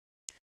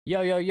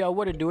Yo, yo, yo,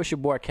 what it do? It's your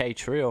boy K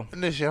Trill.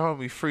 And this your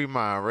homie Free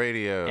Mind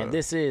Radio. And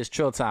this is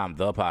Trill Time,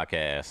 the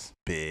podcast.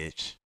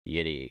 Bitch.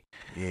 You dig?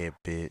 Yeah,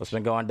 bitch. What's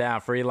been going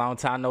down? Free, long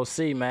time no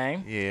see,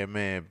 man. Yeah,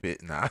 man,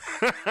 bitch. Nah.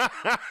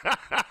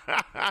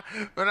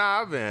 But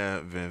nah, I've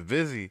been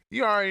busy.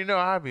 You already know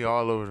I be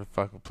all over the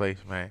fucking place,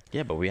 man.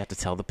 Yeah, but we have to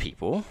tell the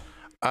people.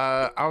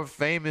 I'm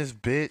famous,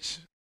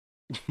 bitch.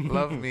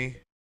 Love me.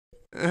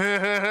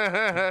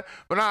 But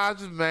nah, I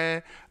just,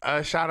 man,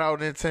 shout out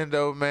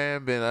Nintendo,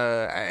 man. Been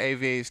at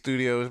AV8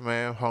 Studios,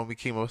 man. Homie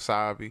Kimo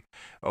Sabi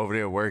over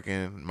there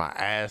working my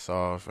ass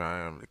off.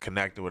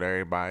 Connected with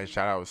everybody.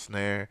 Shout out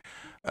Snare.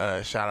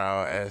 Shout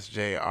out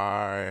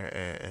SJR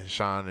and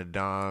Sean and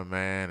Don,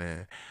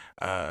 man.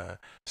 And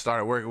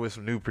started working with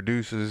some new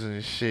producers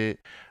and shit.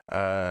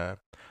 I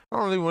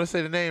don't really want to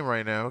say the name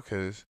right now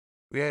because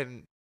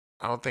I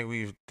don't think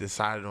we've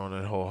decided on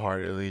it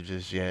wholeheartedly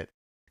just yet.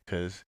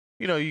 Because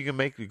you know, you can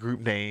make the group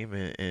name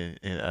and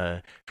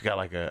if you got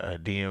like a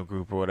DM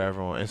group or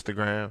whatever on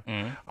Instagram,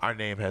 our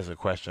name has a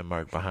question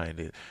mark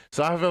behind it.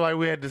 So I feel like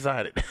we had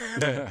decided.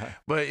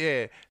 But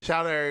yeah,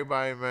 shout out to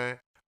everybody, man.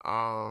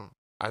 I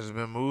just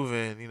been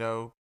moving, you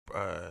know.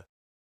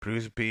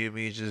 Producer P and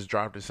me just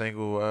dropped a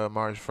single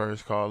March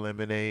 1st called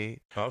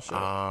Lemonade. Oh, shit.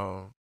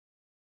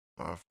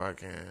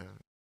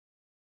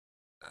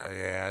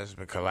 Yeah, I just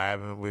been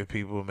collabing with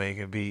people,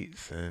 making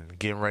beats and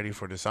getting ready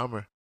for the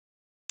summer.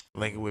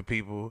 Linking with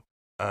people.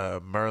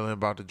 Merlin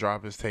about to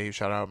drop his tape.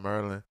 Shout out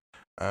Merlin.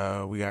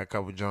 We got a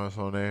couple joints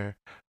on there.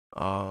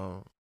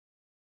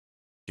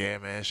 Yeah,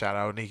 man. Shout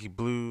out Nikki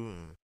Blue.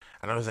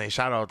 I know this ain't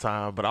shout out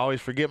time, but I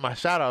always forget my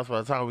shout outs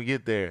by the time we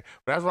get there.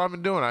 But that's what I've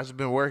been doing. I've just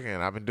been working.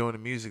 I've been doing the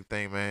music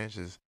thing, man. It's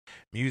just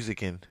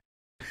musicking.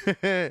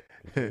 Yeah.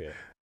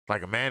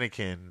 Like a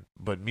mannequin,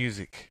 but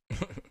music.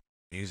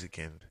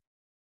 Musicking.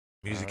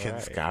 Musicking All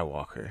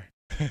right. Skywalker.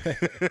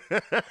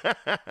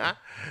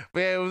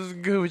 Man, it was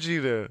good with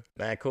you though.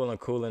 Man,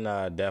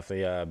 coolin'.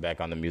 Definitely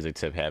back on the music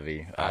tip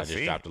heavy. I Just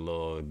see. dropped a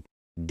little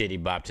Diddy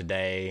Bop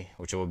today,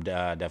 which we'll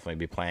definitely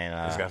be playing.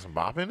 It's got some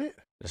bop in it?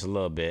 Just a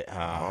little bit.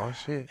 Oh,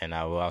 shit. And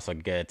I will also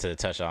get to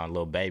touch on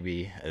Lil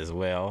Baby as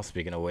well.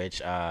 Speaking of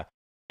which, and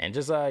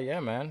just yeah,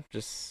 man,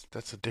 just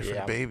That's a different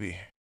Yeah. baby.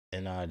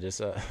 and just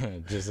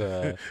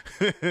trying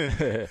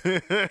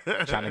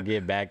to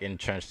get back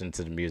entrenched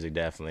into the music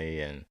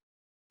definitely, and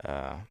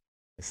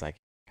it's like,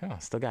 oh,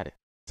 still got it,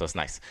 so it's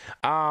nice.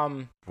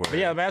 But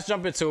yeah, man, let's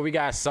jump into it. We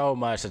got so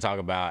much to talk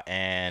about,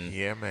 and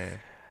Yeah, man.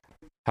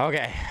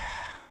 okay,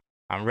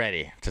 I'm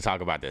ready to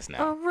talk about this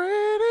now. I'm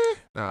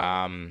ready.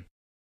 Nah.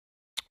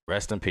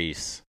 Rest in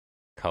peace,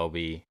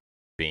 Kobe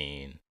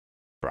Bean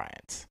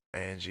Bryant.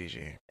 And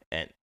Gigi.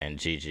 And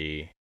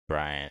Gigi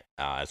Bryant,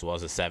 as well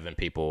as the 7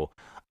 people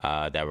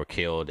that were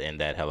killed in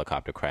that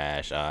helicopter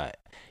crash.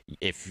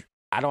 If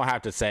I don't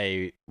have to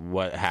say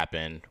what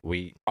happened,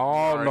 we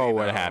all already know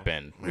what know.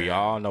 happened. We Yeah.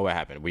 all know what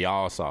happened. We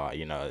all saw it,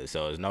 you know.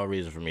 So there's no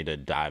reason for me to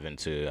dive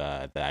into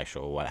the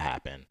actual what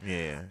happened.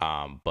 Yeah.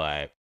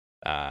 But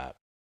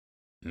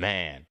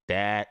man,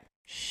 that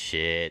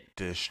shit.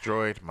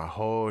 Destroyed my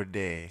whole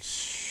day.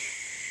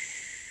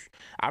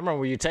 I remember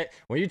when you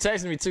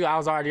texted me too. I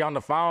was already on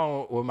the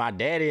phone with my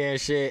daddy and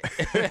shit.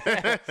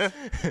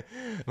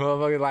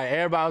 Motherfuckers, like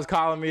everybody was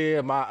calling me.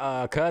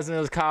 My cousin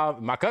was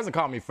calling. My cousin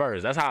called me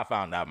first. That's how I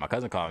found out. My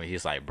cousin called me.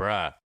 He's like,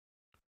 bruh.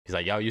 He's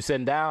like, yo, you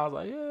sitting down? I was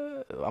like,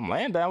 yeah, I'm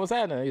laying down. What's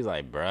happening? He's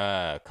like,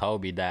 bruh,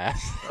 Kobe died.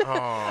 Oh.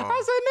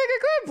 I said, nigga,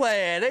 quit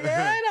playing. Nigga,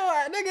 I know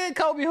nigga,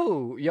 Kobe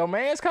who? Your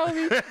man's Kobe?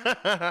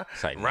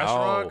 It's like,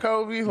 Restaurant no.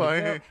 Kobe?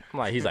 Like, I'm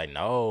like, he's like,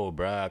 no,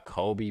 bruh,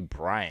 Kobe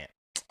Bryant.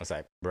 I was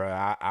like,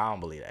 bruh, I don't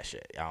believe that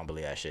shit. I don't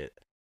believe that shit.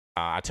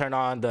 I turned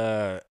on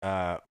the,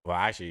 well,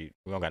 actually,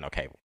 we don't got no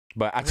cable.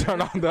 But I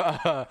turned on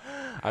the,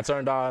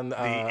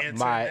 the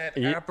internet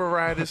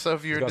apparatus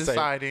of your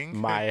deciding.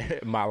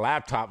 my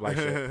laptop, like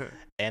shit.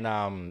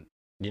 And,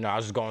 you know, I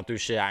was just going through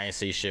shit. I didn't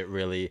see shit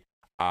really.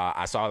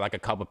 I saw like a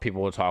couple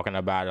people were talking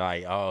about it,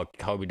 like, oh,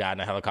 Kobe died in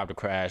a helicopter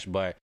crash.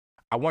 But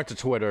I went to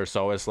Twitter,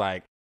 so it's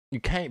like, you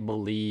can't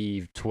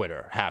believe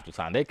Twitter half the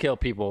time. They kill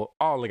people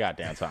all the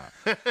goddamn time.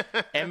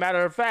 And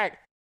matter of fact,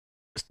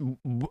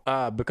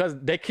 because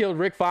they killed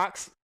Rick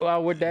Fox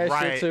with that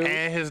shit too.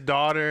 And his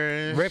daughter.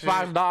 And Rick shit.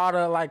 Fox's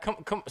daughter, like,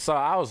 come. So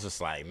I was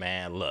just like,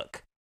 man,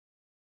 look.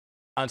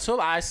 Until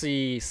I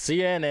see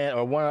CNN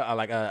or one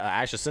like a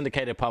actual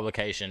syndicated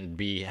publication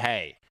be,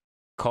 hey,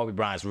 Kobe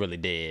Bryant's really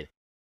dead,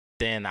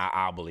 then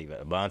I'll believe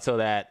it. But until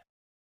that,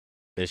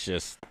 it's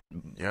just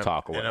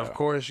talk or whatever. And of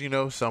course, you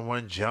know,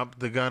 someone jumped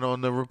the gun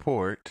on the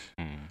report,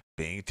 Mm.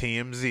 being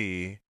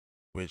TMZ,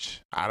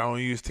 which I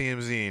don't use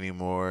TMZ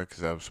anymore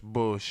because that was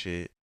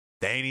bullshit.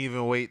 They ain't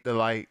even wait to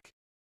like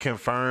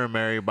confirm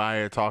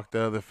everybody or talk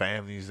to other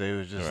families. They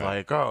was just Right.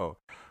 like, oh,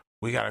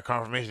 we got a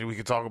confirmation we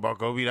can talk about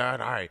Kobe died.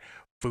 All right,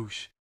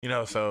 foosh. You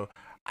know, so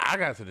I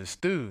got to the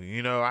stew.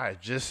 You know, I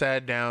had just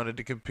sat down at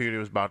the computer,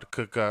 was about to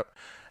cook up,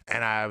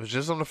 and I was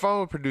just on the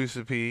phone with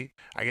producer P.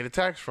 I get a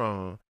text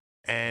from him,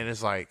 and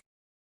it's like,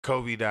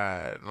 Kobe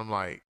died. And I'm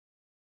like,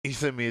 he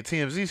sent me a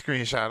TMZ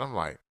screenshot. I'm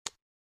like,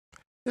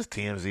 it's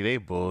TMZ. They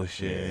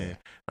bullshit. Yeah.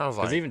 I was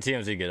Because like, even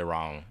TMZ get it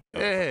wrong.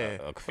 yeah.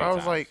 A few I was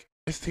times. like,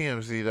 it's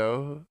TMZ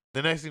though.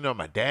 The next thing you know,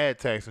 my dad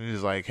texted me. He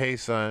was like, "Hey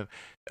son,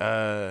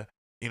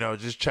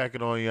 just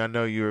checking on you. I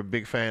know you're a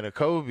big fan of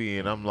Kobe,"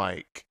 and I'm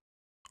like,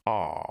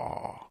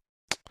 "Oh,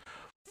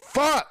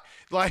 fuck!"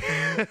 Like,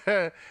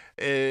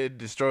 it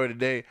destroyed the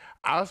day.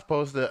 I was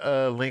supposed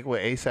to link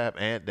with ASAP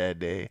Ant that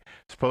day.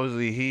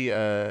 Supposedly he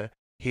had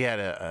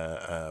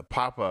a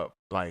pop up,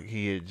 like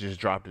he had just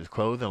dropped his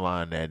clothing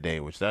line that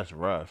day, which that's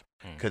rough.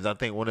 Because I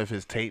think one of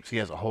his tapes, he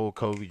has a whole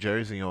Kobe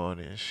jersey on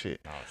and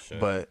shit. Oh, shit.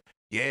 But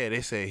yeah,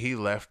 they said he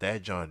left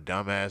that joint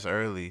dumbass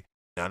early.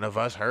 None of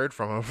us heard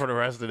from him for the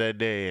rest of that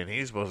day, and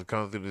he's supposed to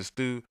come through the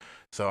stew.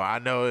 So I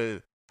know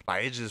it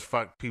just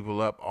fucked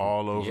people up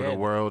all over the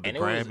world. The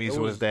Grammys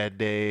was that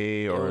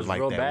day, or it was like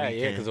real that bad,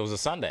 weekend. because it was a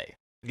Sunday.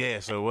 Yeah,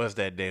 so it was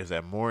that day. It was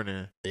that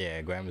morning.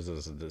 Yeah, Grammys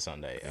was the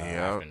Sunday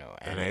Yeah, afternoon,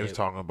 and they was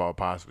talking about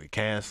possibly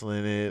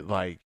canceling it.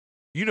 Like,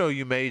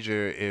 you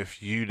major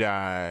if you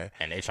die,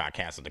 and they try to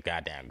cancel the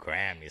goddamn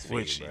Grammys for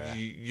which you, bro.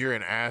 you're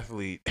an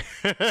athlete.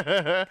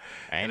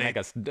 Ain't make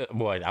us,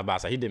 boy. I'm about to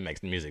say he didn't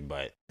make music,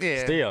 but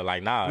Yeah, still,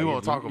 like, nah. we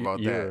won't talk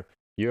about that.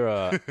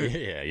 You're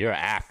you're an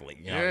athlete.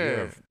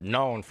 You're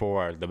known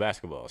for the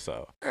basketball.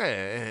 So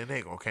yeah, and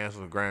they gonna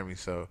cancel the Grammy.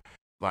 So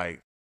like,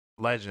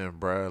 legend,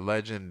 bro,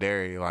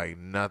 legendary. Like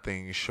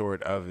nothing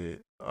short of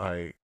it.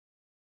 Like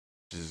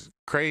just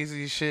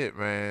crazy shit,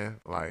 man.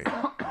 Like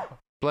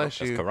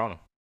bless you. It's Corona.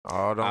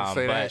 Oh, don't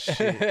say that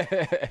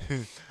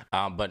shit.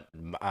 But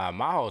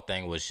my whole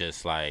thing was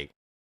just like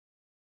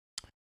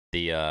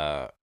the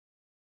I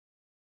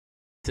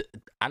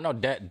know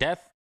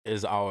death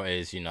is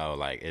always,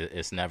 like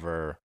it's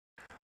never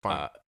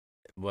Fun.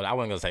 well, I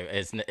wasn't gonna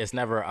say it's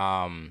never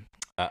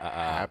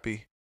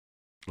happy,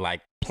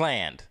 like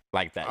planned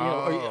like that.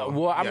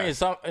 I mean,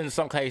 in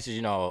some cases,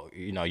 you know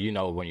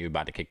when you're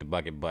about to kick the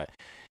bucket, but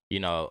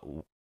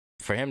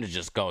for him to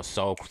just go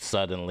so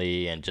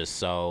suddenly and just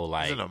so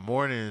like it's in the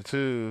morning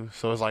too,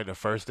 so it's like the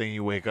first thing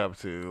you wake up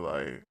to,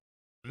 like.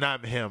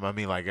 Not him. I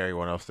mean, like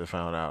everyone else that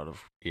found out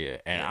of. Yeah,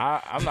 and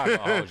I'm not gonna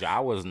hold you. I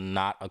was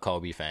not a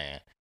Kobe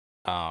fan.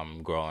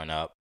 Growing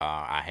up,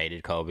 I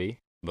hated Kobe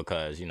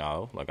because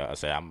like I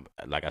said,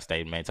 I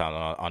stated many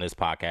times on this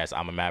podcast,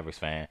 I'm a Mavericks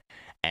fan,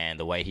 and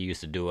the way he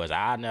used to do us,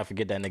 I'll never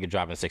forget that nigga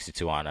dropping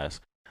 62 on us.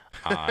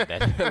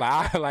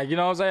 Like you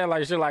know what I'm saying,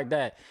 like shit like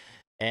that.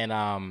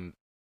 And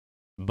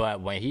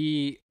but when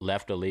he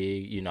left the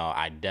league,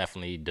 I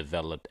definitely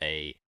developed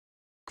a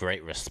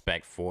great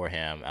respect for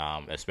him,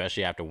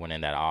 especially after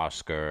winning that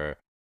Oscar.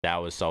 That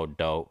was so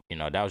dope.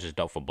 That was just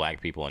dope for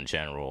black people in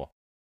general.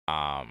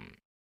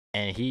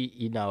 And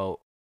he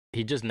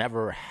just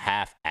never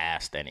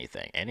half-assed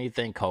anything.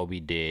 Anything Kobe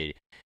did,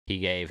 he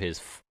gave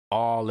his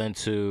all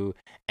into,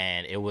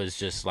 and it was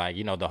just like,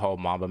 the whole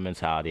Mamba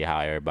mentality, how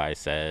everybody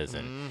says,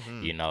 and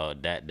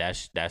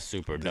that's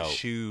super dope.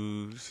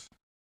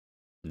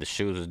 The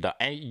shoes is dope.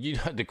 And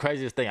the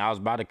craziest thing, I was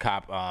about to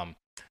cop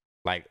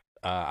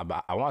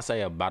I want to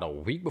say about a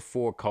week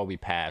before Kobe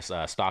passed,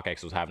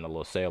 StockX was having a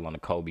little sale on the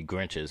Kobe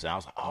Grinches, and I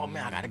was like, "Oh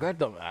man, I gotta grab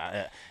them."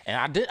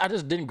 And I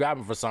just didn't grab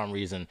them for some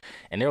reason,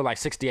 and they were like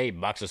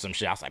 $68 or some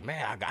shit. I was like,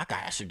 "Man,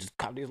 I should just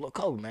cop these little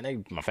Kobe, man.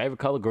 They my favorite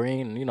color,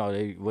 green. And,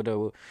 they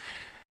whatever."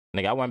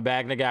 Nigga, I went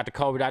back, nigga, got the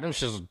Kobe. Them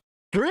shits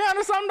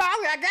 $300 something.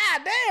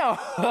 God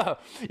damn!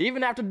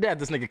 Even after death,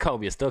 this nigga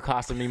Kobe is still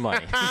costing me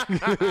money.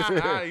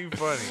 You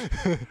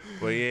funny,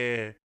 but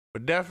yeah,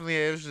 but definitely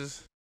it was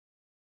just.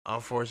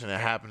 Unfortunate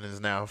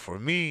happenings. Now for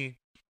me,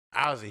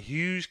 I was a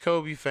huge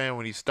Kobe fan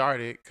when he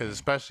started, because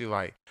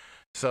especially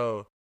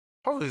so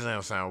hopefully this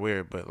don't sound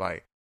weird, but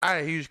like I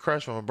had a huge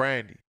crush on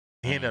Brandy.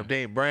 He ended up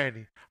dating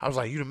Brandy. I was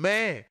like, you the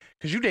man,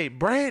 because you date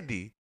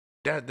Brandy.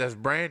 That's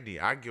Brandy.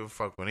 I give a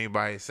fuck what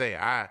anybody say.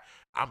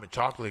 I'm a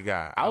chocolate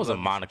guy. I was a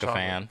Monica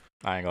fan.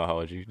 I ain't gonna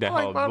hold you. That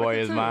whole Monica Boy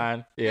Is too.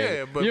 Mine.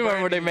 Yeah, but you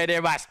remember when they Brandy- made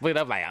everybody split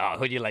up like, oh,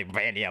 who you like,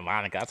 Brandy or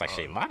Monica? I was like,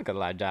 shit, Monica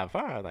like job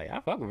fire. Like,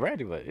 I fuck with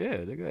Brandy, but yeah,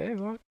 nigga, hey,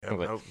 man.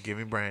 Nope, give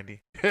me Brandy.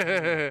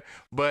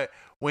 But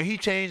when he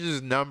changed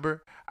his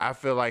number, I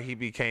feel like he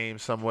became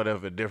somewhat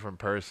of a different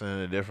person,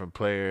 a different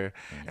player,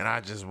 and I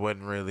just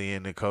wasn't really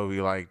into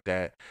Kobe like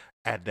that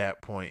at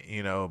that point,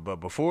 But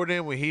before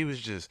then, when he was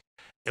just,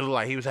 it looked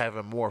like he was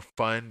having more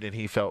fun than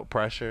he felt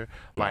pressure.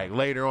 Like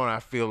later on,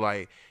 I feel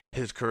like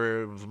his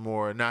career was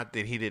more, not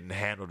that he didn't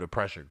handle the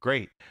pressure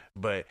great,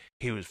 but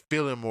he was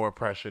feeling more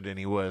pressure than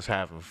he was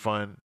having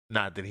fun.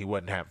 Not that he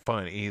wasn't having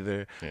fun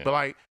either. Yeah.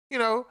 But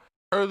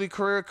early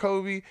career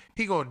Kobe,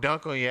 he gonna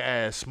dunk on your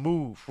ass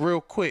smooth,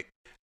 real quick.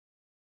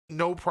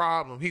 No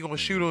problem. He gonna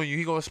shoot on you.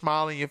 He gonna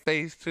smile in your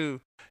face too.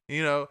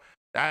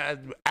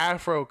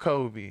 Afro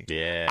Kobe.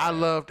 Yeah. I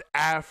loved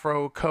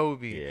Afro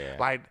Kobe.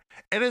 Yeah.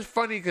 And it's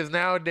funny because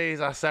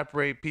nowadays I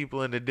separate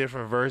people into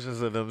different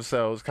versions of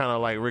themselves, kind of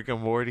like Rick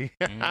and Morty.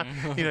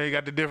 You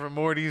got the different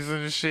Mortys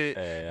and shit,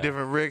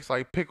 different Ricks,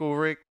 like Pickle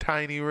Rick,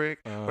 Tiny Rick.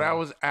 But I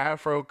was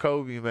Afro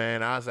Kobe,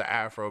 man. I was an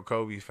Afro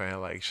Kobe fan,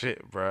 like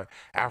shit, bro.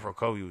 Afro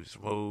Kobe was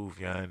smooth,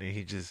 and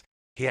he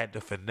had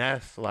the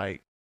finesse,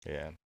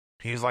 yeah.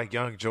 he was like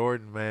young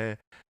Jordan, man.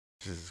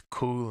 just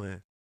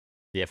cooling.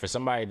 Yeah, for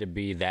somebody to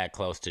be that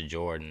close to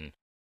Jordan,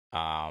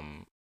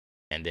 and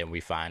then we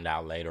find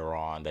out later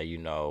on that,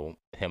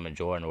 him and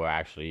Jordan were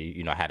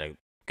actually, had a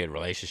good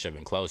relationship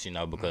and close,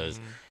 because,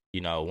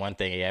 one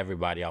thing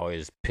everybody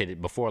always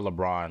pitted before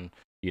LeBron,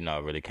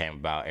 really came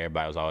about,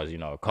 everybody was always,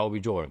 Kobe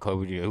Jordan,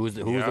 who's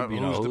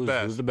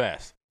the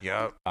best?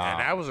 Yep. And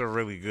that was a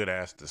really good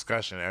ass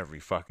discussion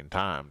every fucking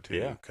time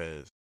too,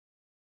 because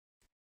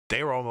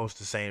they were almost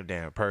the same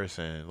damn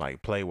person,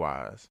 like play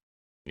wise.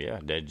 Yeah,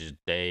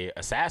 they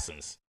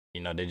assassins.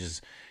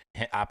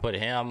 I put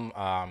him.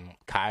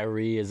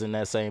 Kyrie is in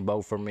that same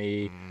boat for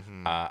me.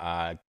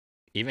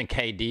 Even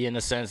KD in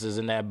a sense is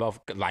in that boat.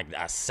 Like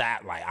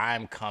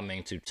I'm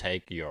coming to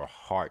take your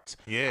heart.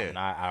 Yeah,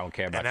 I don't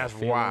care about. And that's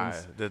why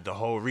the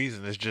whole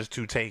reason is just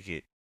to take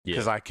it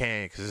because I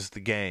can, because it's the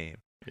game.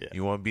 Yeah.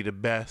 You want to be the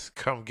best?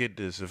 Come get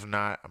this. If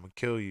not, I'm gonna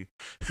kill you.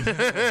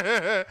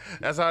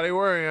 That's how they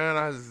were,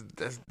 man.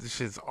 This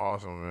shit's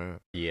awesome, man.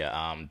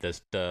 Yeah.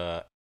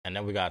 And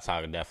then we gotta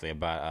talk definitely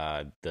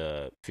about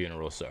the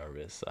funeral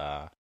service.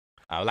 Like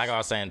I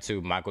was saying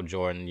too, Michael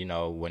Jordan.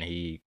 When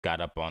he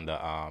got up on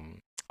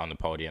the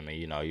podium and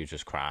he was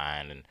just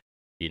crying, and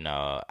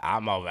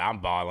I'm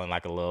bawling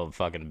like a little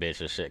fucking bitch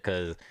and shit.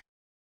 Cause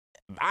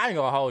I ain't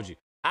gonna hold you.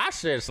 I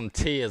shed some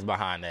tears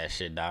behind that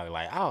shit, dog.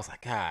 Like, I was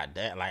like, God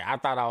damn. Like, I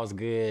thought I was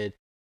good.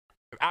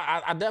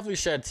 I definitely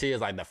shed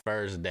tears, like, the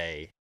first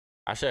day.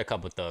 I shed a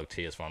couple thug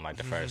tears from, like,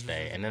 the first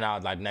day. And then I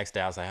was, like, next day,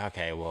 I was like,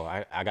 okay, well,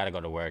 I got to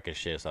go to work and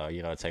shit. So,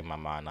 take my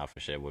mind off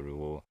and shit.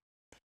 Woo.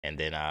 And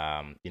then,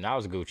 I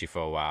was Gucci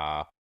for a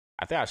while.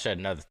 I think I shed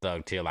another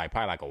thug tear, like,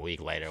 probably, like, a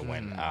week later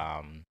when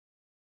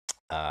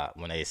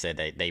they said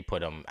they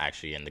put him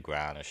actually in the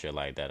ground and shit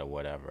like that or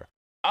whatever.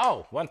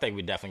 Oh, one thing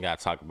we definitely got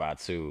to talk about,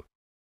 too.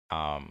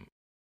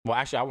 Well,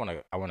 actually,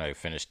 I want to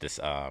finish this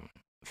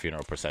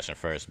funeral procession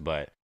first,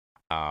 but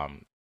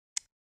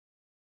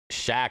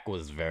Shaq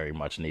was very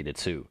much needed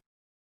too.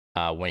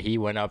 When he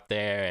went up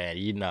there, and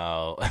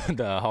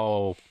the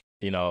whole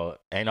ain't no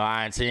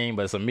iron team,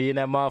 but some me and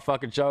that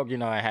motherfucker joke,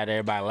 I had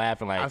everybody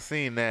laughing. Like, I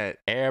seen that.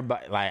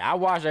 Everybody, like, I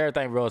watched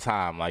everything real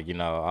time. Like,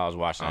 I was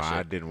watching that shit.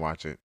 I didn't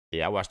watch it.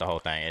 Yeah, I watched the whole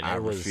thing, and I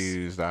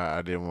refused.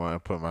 I didn't want to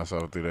put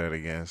myself through that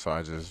again, so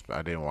I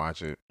didn't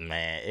watch it.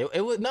 Man,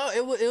 it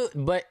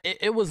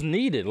was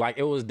needed. Like,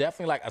 it was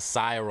definitely like a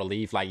sigh of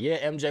relief. Like, yeah,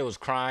 MJ was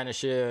crying and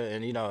shit,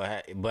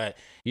 and but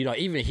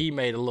even he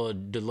made the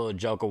little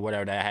joke or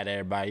whatever that had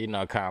everybody,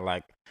 kind of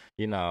like,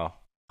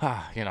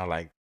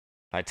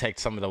 like take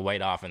some of the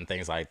weight off and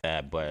things like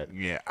that. But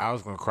yeah, I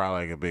was gonna cry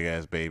like a big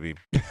ass baby.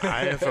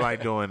 I didn't feel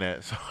like doing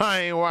that, so I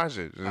ain't watch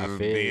it. Just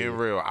being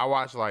real, I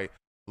watched like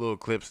little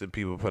clips that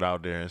people put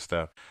out there and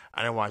stuff.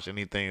 I didn't watch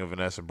anything of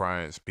Vanessa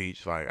Bryant's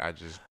speech. Like, I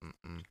just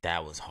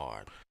that was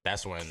hard.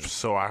 That's when.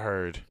 So I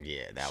heard.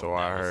 Yeah, that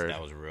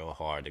was real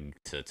hard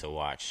to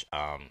watch.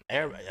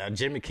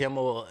 Jimmy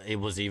Kimmel, it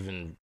was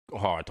even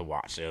hard to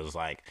watch. It was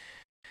like,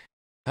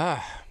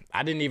 I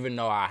didn't even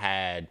know I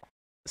had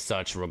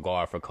such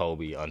regard for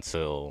Kobe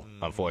until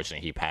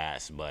unfortunately he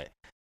passed. But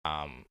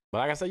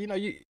like I said,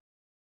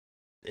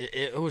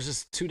 it was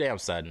just too damn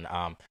sudden.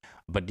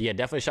 But yeah,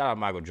 definitely shout out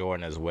Michael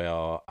Jordan as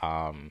well,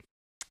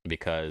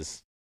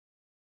 because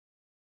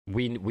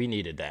we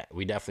needed that.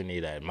 We definitely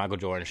need that. Michael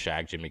Jordan,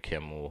 Shaq, Jimmy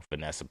Kimmel,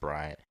 Vanessa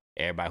Bryant,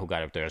 everybody who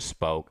got up there and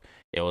spoke.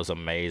 It was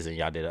amazing.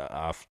 Y'all did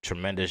a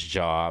tremendous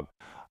job.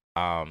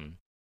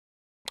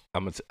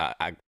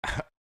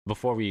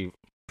 Before we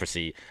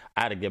proceed,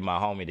 I had to get my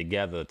homie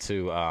together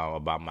too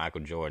about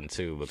Michael Jordan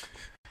too. But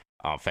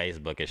on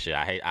Facebook and shit.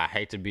 I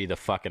hate to be the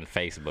fucking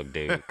Facebook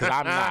dude, because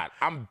I'm not.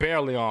 I'm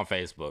barely on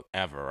Facebook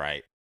ever,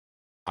 right?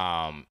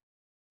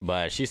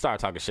 But she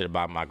started talking shit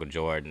about Michael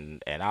Jordan,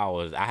 and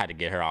I had to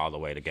get her all the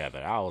way together.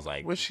 I was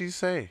like, what'd she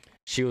say?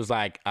 She was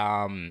like,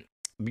 and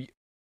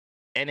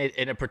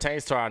it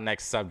pertains to our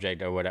next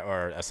subject or whatever,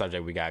 or a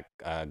subject we got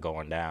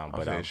going down.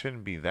 But it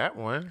shouldn't be that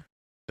one,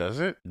 does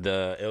it?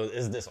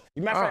 Is this one?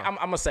 Matter of fact,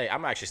 I'm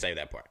gonna actually say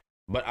that part.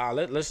 But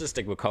let's just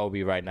stick with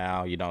Kobe right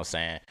now. You know what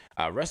I'm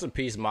saying? Rest in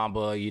peace,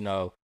 Mamba.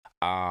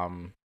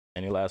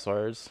 Any last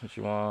words that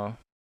you want?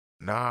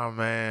 Nah,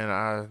 man,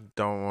 I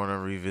don't want to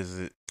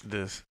revisit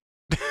this.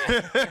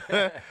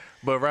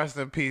 But rest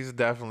in peace,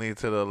 definitely,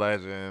 to the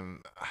legend.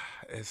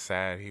 It's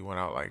sad he went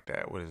out like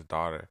that with his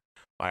daughter.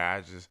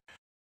 Like, just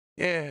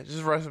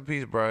rest in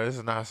peace, bro. This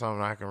is not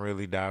something I can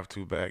really dive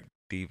too back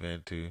deep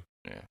into.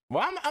 Yeah.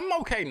 Well, I'm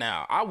okay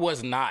now. I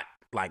was not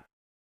like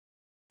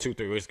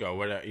 2-3 weeks ago,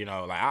 whatever.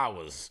 Like I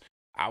was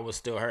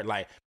still hurt.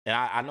 Like, and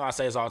I know I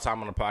say this all the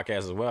time on the podcast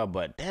as well,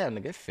 but damn,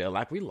 nigga, it feel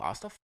like we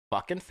lost a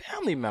fucking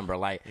family member.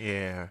 Like,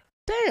 yeah.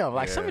 Damn,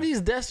 like some of these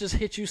deaths just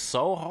hit you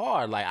so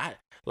hard.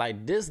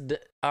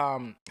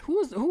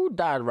 Who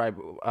died right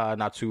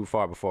not too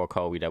far before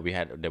Kobe that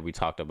we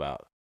talked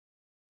about?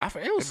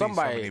 It was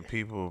somebody. So many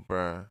people,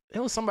 bro. It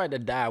was somebody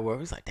that died where it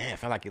was like, damn, I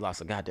felt like he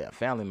lost a goddamn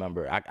family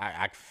member.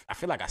 I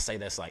feel like I say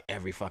this like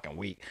every fucking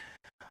week.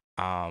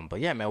 But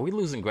yeah, man, we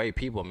losing great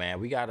people, man.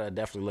 We gotta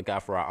definitely look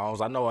out for our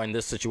own. I know in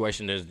this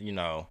situation, there's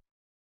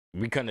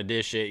we couldn't have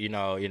did shit. It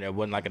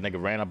wasn't like a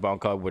nigga ran up on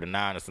Kobe with a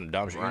 9 or some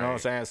dumb shit. You know what I'm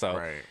saying?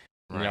 So,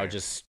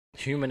 just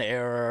human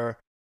error.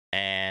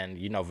 And,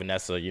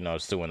 Vanessa,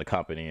 suing the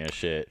company and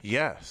shit.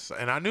 Yes.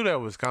 And I knew that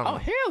was coming. Oh,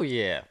 hell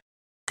yeah.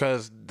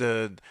 Because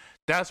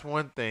that's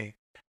one thing.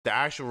 The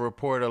actual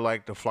reporter,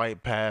 like the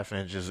flight path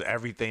and just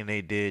everything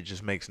they did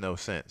just makes no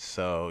sense.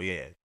 So,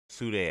 yeah,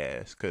 sue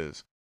their ass.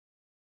 Because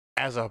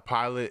as a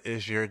pilot,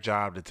 it's your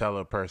job to tell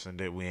a person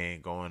that we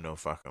ain't going no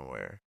fucking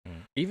where.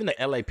 Even the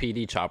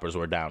LAPD choppers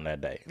were down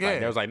that day. Yeah.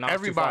 There was like, no,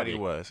 everybody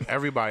was.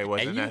 Everybody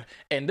was.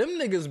 And them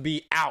niggas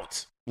be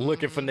out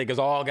looking for niggas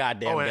all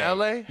goddamn day. Oh, in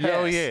LA?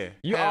 Hell yeah.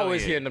 You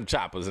always hearing them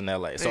choppers in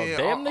LA. So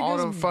damn niggas. All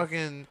them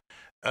fucking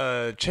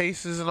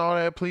chases and all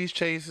that, police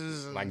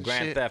chases and like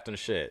grand theft and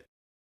shit.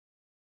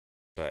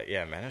 But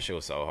yeah, man, that shit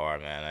was so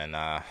hard, man. And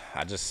I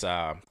just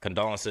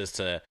condolences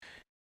to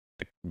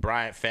the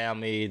Bryant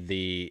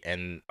family,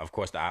 and of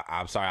course,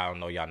 I'm sorry I don't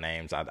know y'all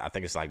names. I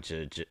think it's like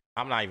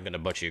I'm not even gonna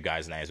butcher you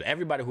guys' names, but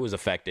everybody who was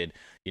affected,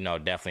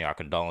 definitely our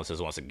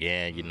condolences once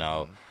again.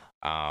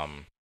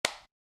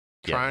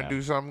 Try and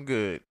do something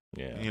good.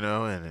 Yeah.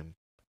 And it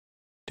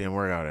didn't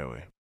work out that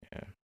way.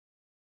 Yeah.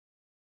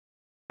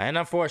 And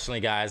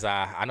unfortunately, guys,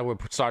 I know we're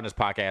starting this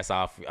podcast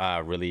off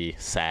really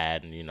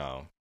sad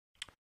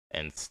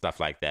and stuff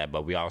like that,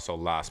 but we also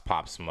lost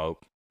Pop Smoke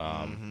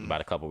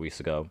about a couple weeks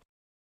ago.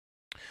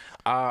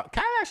 Can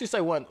I actually say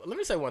let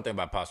me say one thing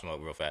about Pop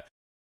Smoke real fast.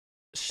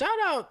 Shout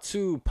out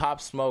to Pop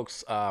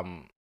Smoke's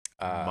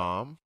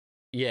mom.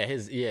 Yeah,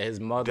 his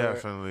mother.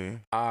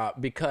 Definitely.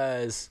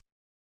 Because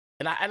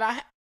and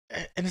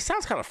it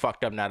sounds kind of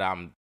fucked up now that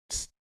I'm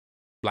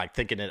like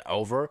thinking it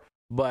over,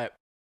 but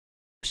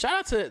shout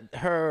out to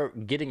her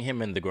getting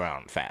him in the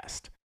ground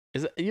fast.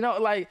 Is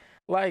like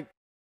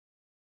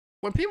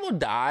when people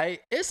die,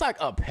 it's like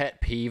a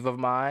pet peeve of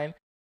mine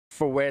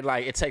for where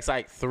like it takes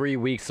like 3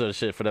 weeks or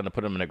shit for them to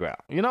put them in the ground.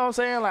 You know what I'm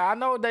saying? Like I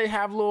know they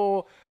have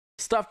little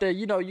stuff that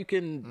you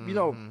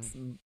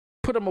can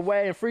put them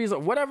away and freeze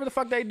them, whatever the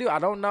fuck they do. I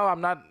don't know. I'm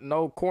not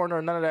no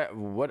coroner, none of that.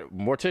 What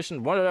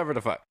mortician, whatever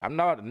the fuck. I'm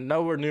not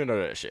nowhere near none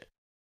of that shit.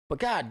 But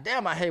god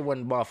damn, I hate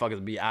when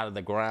motherfuckers be out of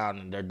the ground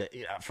and they're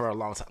for a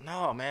long time.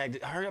 No, man,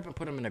 hurry up and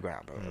put them in the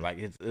ground, bro. Like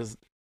it's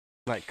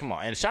like come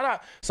on. And shout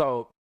out.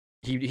 So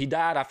he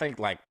died. I think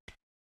like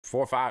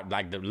 4 or 5.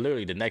 Like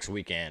literally the next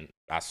weekend,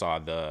 I saw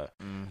the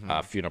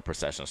funeral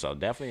procession. So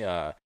definitely,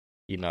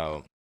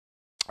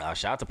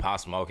 shout out to Pop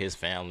Smoke, his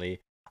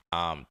family.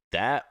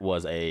 That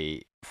was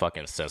a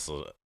fucking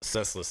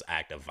senseless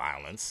act of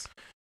violence.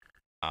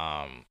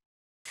 From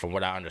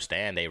what I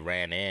understand, they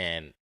ran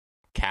in,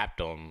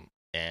 capped him,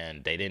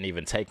 and they didn't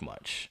even take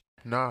much.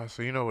 Nah,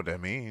 so you know what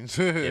that means.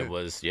 It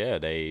was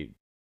it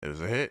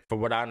was a hit.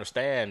 From what I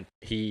understand,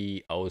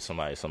 he owed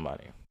somebody.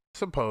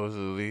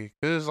 Supposedly.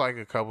 There's like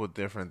a couple of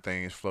different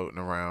things floating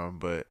around,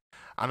 but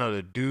I know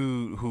the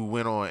dude who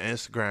went on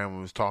Instagram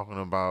was talking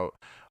about,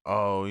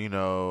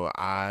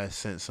 I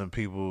sent some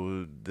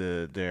people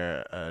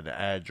the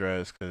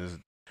address because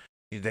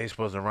they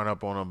supposed to run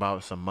up on him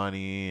about some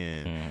money,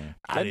 and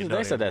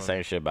they said that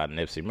same shit about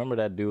Nipsey. Remember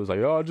that dude was like,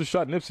 "Oh, I just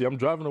shot Nipsey. I'm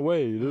driving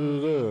away."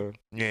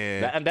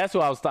 Yeah, and that's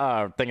what I was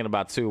thinking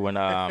about too. When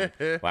I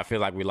feel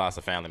like we lost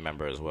a family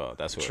member as well.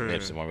 That's what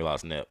Nipsey when we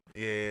lost Nip.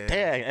 Yeah,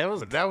 dang,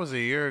 that was a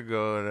year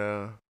ago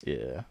though.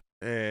 Yeah,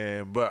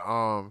 yeah, but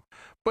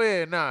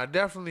yeah, nah,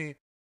 definitely.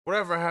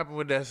 Whatever happened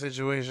with that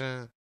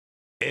situation,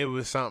 it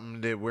was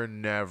something that we're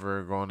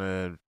never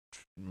gonna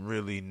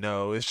really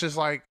know. It's just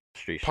like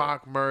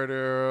Pac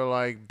murder,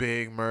 like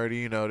Big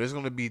murder, there's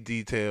going to be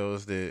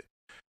details that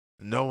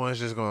no one's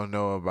just going to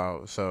know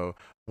about. So,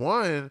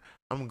 I'm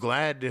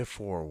glad that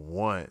for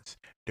once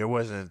there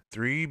wasn't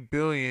 3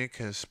 billion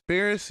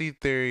conspiracy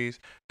theories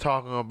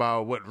talking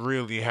about what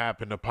really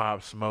happened to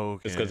Pop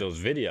Smoke. It's because it was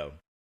video.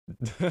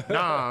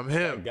 Nah, I'm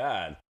him. Thank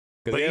God.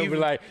 Because they'll be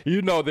like,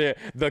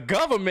 the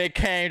government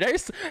came.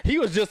 He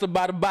was just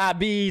about to buy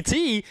BET,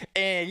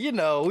 and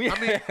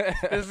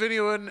this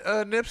video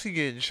of Nipsey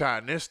getting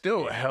shot, and there's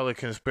still hella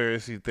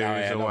conspiracy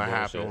theories on what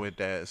happened with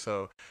that.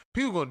 So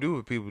people gonna do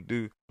what people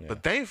do,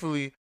 but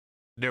thankfully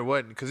there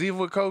wasn't. Because even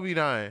with Kobe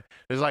dying,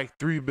 there's like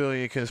 3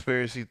 billion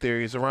conspiracy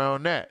theories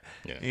around that.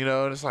 Yeah.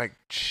 And it's like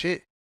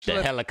shit.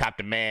 The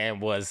helicopter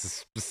man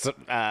was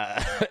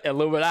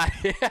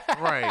Illuminati.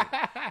 Right.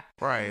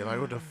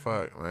 Like what the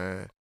fuck,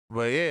 man.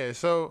 But yeah,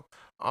 so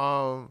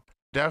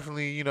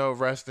definitely,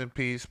 rest in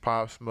peace,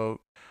 Pop Smoke.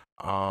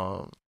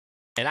 And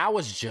I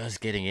was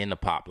just getting into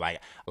Pop, like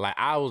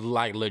I was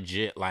like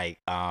legit, like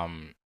a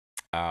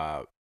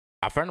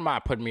friend of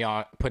mine put me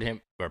on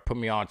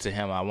to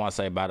him. I want to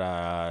say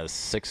about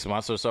 6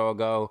 months or so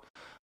ago.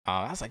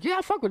 I was like, yeah,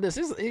 I fuck with this.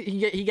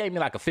 He gave me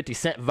like a 50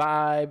 Cent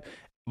vibe,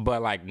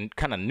 but like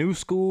kind of new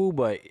school,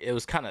 but it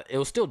was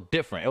still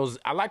different.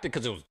 I liked it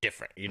because it was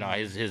different.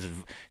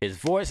 His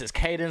voice, his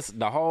cadence,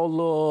 the whole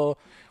little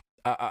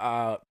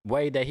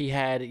way that he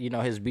had,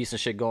 his beats and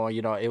shit going,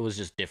 it was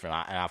just different.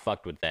 I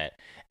fucked with that.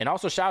 And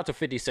also shout out to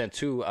 50 Cent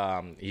too.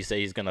 He said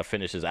he's gonna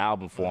finish his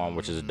album for him,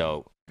 which is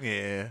dope.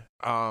 Yeah.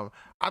 I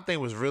think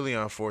it was really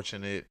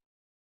unfortunate.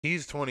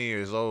 He's 20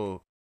 years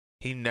old.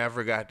 he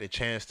never got the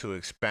chance to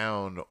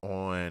expound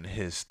on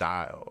his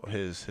style,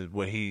 his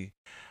what he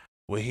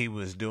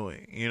was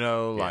doing. You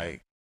know,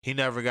 like he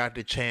never got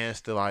the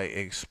chance to like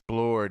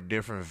explore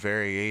different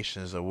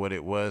variations of what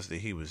it was that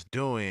he was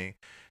doing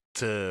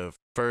to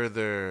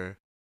further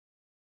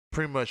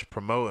pretty much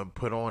promote and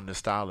put on the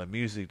style of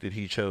music that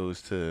he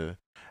chose to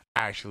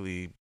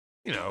actually,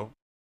 you know,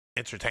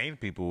 entertain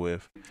people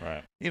with.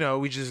 Right. You know,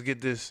 we just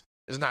get this,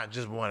 it's not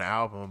just one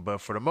album, but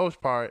for the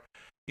most part,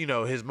 you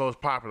know, his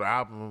most popular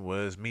album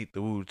was Meet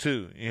the Woo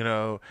 2, you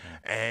know,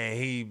 and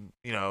he,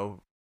 you know,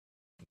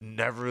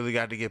 never really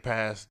got to get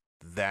past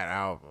that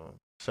album.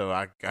 So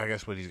I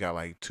guess what he's got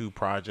like 2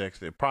 projects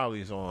that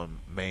probably is on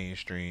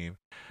mainstream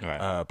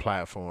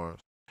platforms.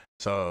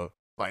 So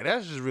like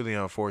that's just really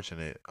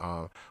unfortunate.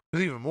 What's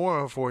even more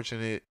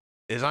unfortunate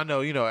is I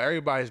know, you know,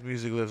 everybody's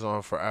music lives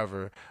on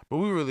forever, but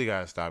we really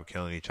gotta stop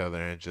killing each other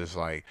and just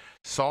like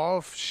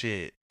solve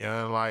shit. You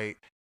know, like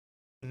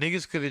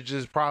niggas could have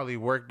just probably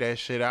worked that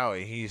shit out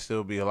and he'd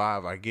still be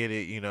alive. I get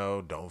it, you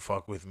know, don't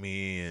fuck with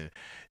me and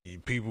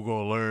people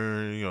gonna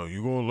learn, you know,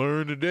 you gonna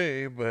learn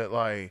today, but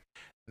like,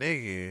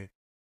 nigga,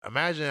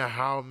 imagine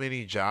how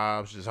many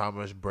jobs, just how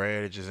much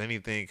bread, just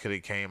anything could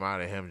have came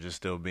out of him just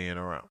still being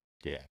around.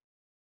 Yeah.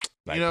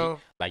 Like, you know,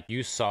 like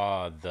you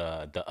saw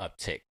the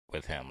uptick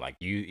with him. Like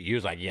you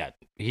was like, yeah,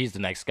 he's the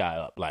next guy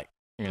up. Like,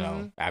 you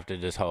know, after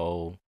this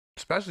whole,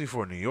 especially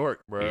for New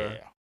York, bro.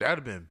 Yeah. That'd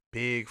have been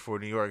big for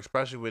New York,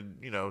 especially with,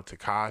 you know,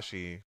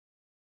 Tekashi.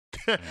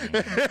 That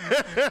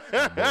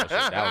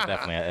was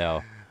definitely an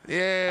L.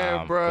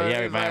 Yeah, bro.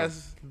 Yeah, his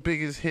last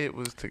biggest hit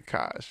was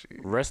Tekashi.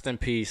 Rest in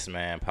peace,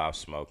 man. Pop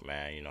Smoke,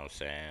 man. You know what I'm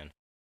saying?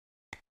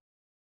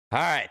 All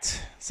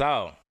right.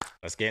 So,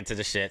 let's get into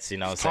the shits. You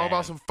know what I'm saying? Talk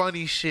about some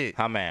funny shit.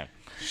 Huh, man?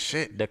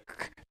 Shit. The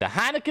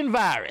Heineken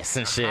virus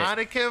and shit.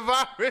 Heineken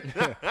virus.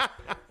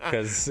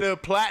 Because the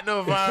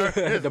platinum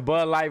virus. the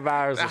Bud Light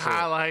virus. The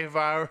High Life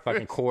virus.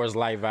 Fucking Coors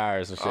Light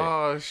virus and shit.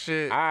 Oh,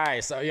 shit. All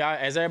right. So, y'all,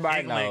 as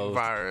everybody knows,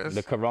 virus.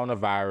 the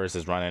coronavirus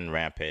is running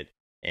rampant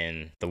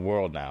in the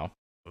world now.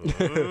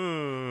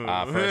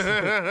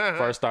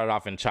 First started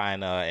off in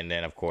China, and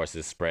then of course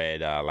it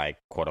spread like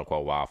quote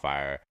unquote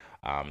wildfire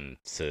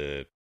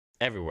to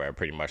everywhere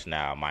pretty much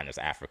now, minus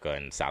Africa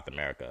and South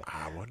America.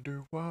 I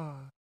wonder why.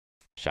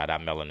 Shout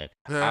out melanin.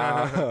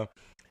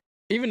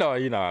 Even though,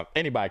 you know,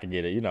 anybody can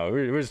get it, you know,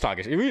 we're just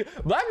talking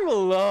shit. Black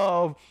people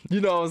love,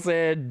 you know what I'm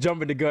saying,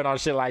 jumping the gun on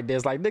shit like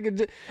this. Like,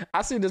 nigga,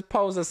 I see this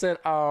post that said,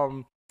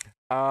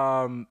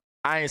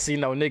 I ain't seen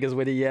no niggas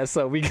with it yet,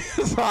 so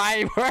so I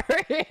ain't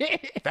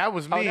worried. That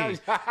was me. That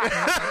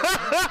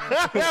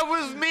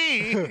was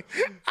me.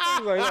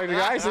 like,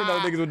 I ain't seen no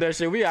niggas with that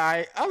shit. We all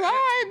right. I'm like, all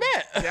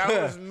right, bet.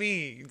 That was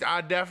me. I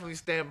definitely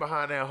stand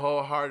behind that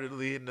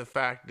wholeheartedly in the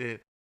fact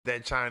that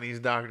Chinese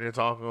doctor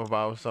talking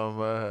about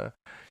some,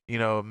 you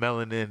know,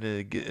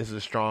 melanin is a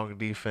strong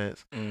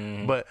defense.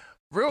 But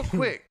real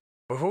quick,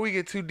 before we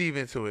get too deep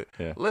into it,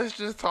 let's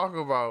just talk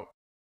about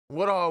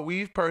what all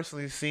we've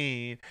personally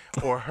seen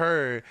or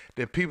heard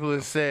that people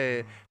have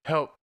said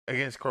help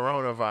against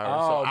coronavirus.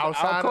 Oh,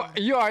 so outside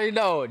you already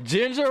know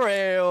ginger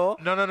ale.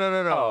 No.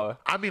 Oh.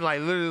 I mean, like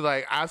literally,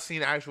 like I've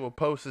seen actual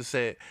posts that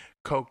said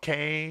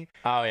cocaine.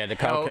 Oh yeah, the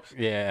cocaine.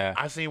 Yeah,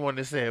 I seen one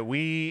that said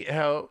weed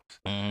helps.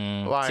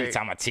 Like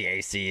talking about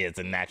THC is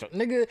a natural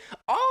nigga.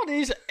 All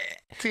these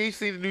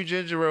THC, the new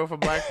ginger ale for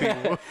black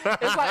people.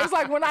 it's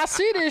like when I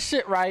see this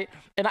shit, right?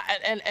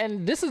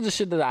 And this is the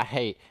shit that I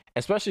hate.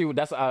 Especially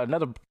that's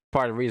another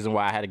part of the reason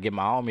why I had to get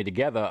my homie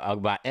together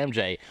about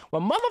MJ.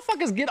 When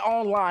motherfuckers get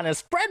online and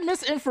spread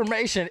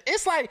misinformation,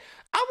 it's like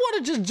I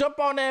want to just jump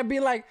on there and be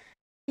like,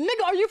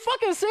 nigga, are you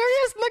fucking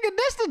serious? Nigga,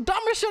 this the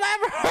dumbest shit I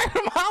ever heard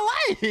in my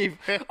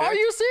life. Are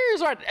you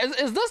serious? Right?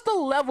 Is this the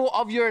level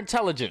of your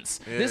intelligence?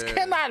 Yeah. This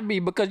cannot be,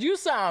 because you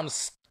sound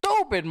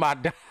stupid, my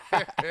dog.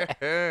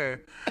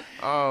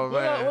 Oh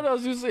man. What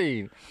else you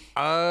seen?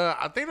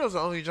 I think those the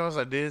only joints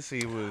I did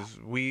see was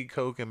weed,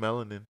 coke, and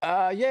melanin.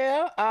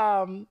 Yeah.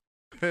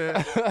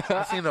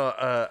 I seen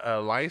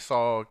a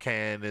Lysol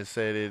can that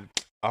said it.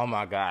 Oh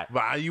my god!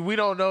 But we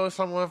don't know if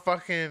someone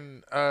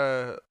fucking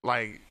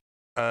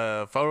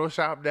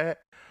photoshopped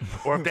that,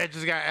 or if that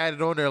just got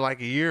added on there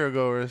like a year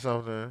ago or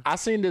something. I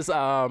seen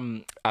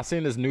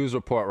this news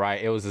report,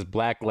 right? It was this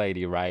black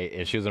lady, right?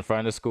 And she was in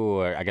front of the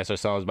school. I guess her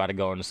son was about to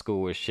go into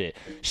school with shit.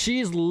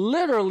 She's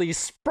literally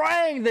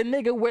spraying the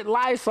nigga with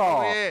Lysol.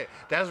 Oh, yeah,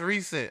 that's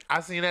recent. I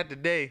seen that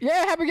today.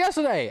 Yeah, it happened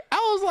yesterday. I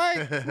was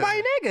like,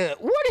 my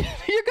nigga, what?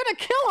 You're gonna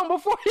kill him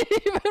before he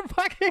even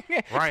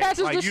fucking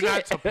catches like the you're shit.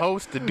 Not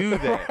supposed to do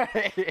that.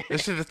 Right.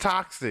 This shit is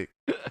toxic.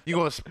 You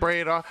gonna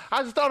spray it off?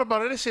 I just thought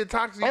about it. This shit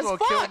toxic. You gonna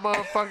kill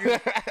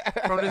motherfuckers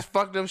from this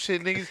fucked up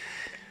shit, niggas.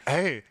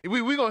 Hey,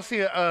 we gonna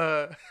see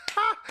a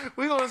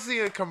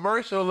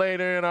commercial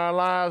later in our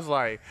lives.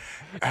 Like,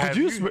 did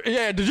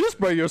you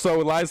spray yourself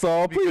with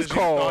Lysol? Please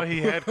call. You thought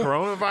he had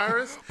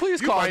coronavirus? Please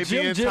call might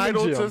Jim. Be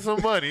entitled to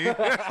some money.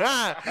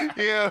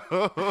 Yeah,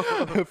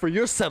 for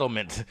your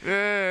settlement.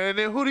 Yeah, and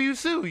then who do you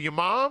sue? Your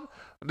mom?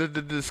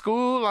 The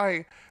school?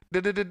 Like,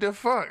 the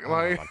fuck? Oh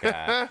Like, my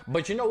God.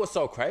 But you know what's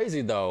so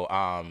crazy though?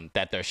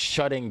 That they're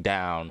shutting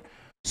down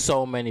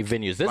so many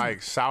venues. This,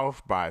 like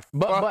South by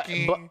but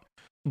fucking.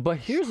 but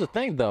here's the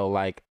thing though,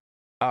 like,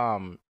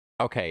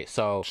 okay,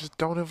 so Just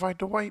don't invite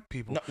the white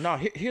people. no,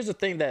 here's the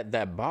thing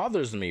that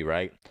bothers me,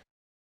 right?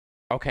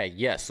 Okay,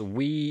 yes,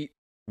 we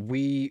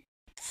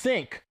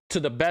think to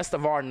the best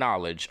of our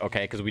knowledge,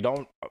 okay, because we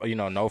don't,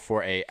 know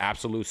for a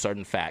absolute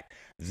certain fact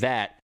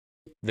that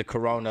the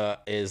corona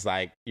is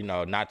like,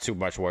 not too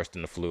much worse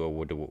than the flu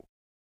or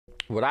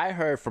what I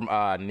heard from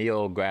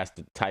Neil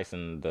deGrasse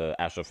Tyson, the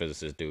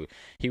astrophysicist dude.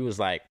 He was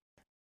like,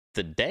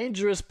 the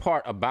dangerous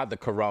part about the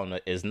corona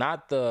is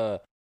not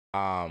the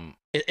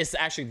it's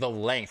actually the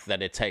length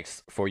that it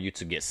takes for you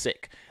to get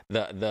sick.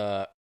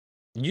 The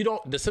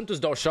symptoms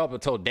don't show up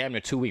until damn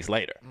near 2 weeks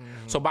later.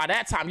 Mm-hmm. So by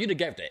that time, you done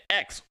gave the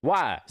X,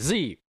 Y,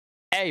 Z,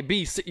 A,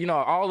 B, C,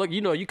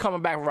 you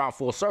coming back around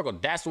full circle.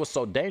 That's what's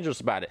so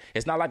dangerous about it.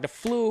 It's not like the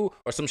flu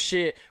or some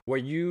shit where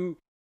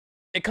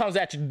it comes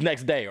at you the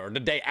next day or the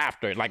day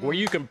after, like where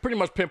you can pretty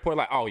much pinpoint,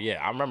 like, oh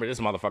yeah, I remember this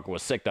motherfucker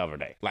was sick the other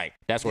day. Like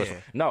that's what.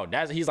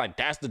 Yeah. He's like,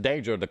 that's the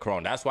danger of the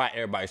corona. That's why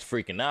everybody's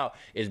freaking out,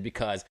 is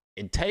because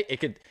the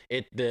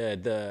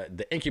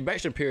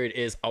incubation period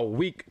is a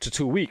week to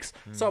 2 weeks.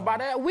 Mm-hmm. So by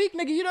that week,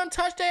 nigga, you done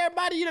touched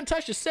everybody. You done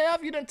touched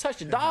yourself. You done touched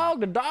your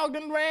dog. The dog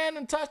done ran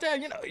and touched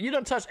that. You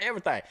done touched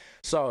everything.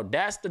 So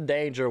that's the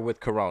danger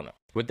with corona.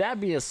 With that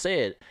being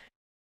said,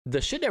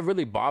 the shit that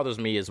really bothers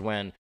me is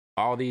when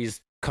all these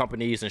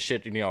companies and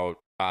shit,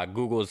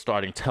 Google is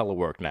starting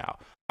telework now.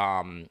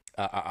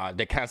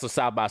 They cancel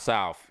South by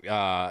South.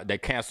 They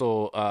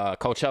cancel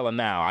Coachella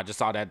now. I just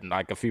saw that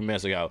like a few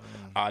minutes ago.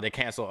 They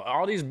cancel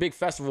all these big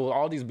festivals,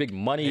 all these big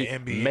money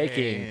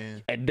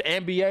making. And the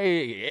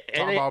NBA.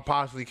 Talking about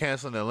possibly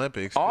canceling the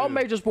Olympics. All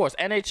major sports,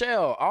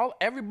 NHL,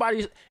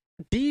 everybody's.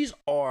 These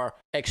are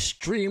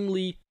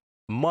extremely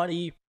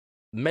money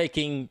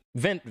making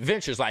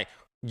ventures. Like,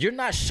 you're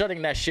not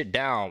shutting that shit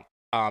down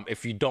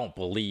if you don't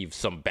believe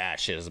some bad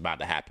shit is about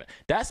to happen.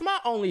 That's my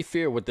only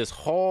fear with this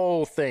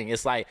whole thing.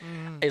 It's like,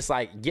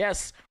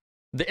 yes,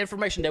 the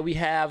information that we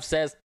have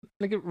says,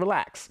 nigga,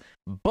 relax.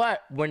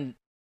 But when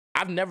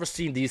I've never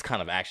seen these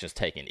kind of actions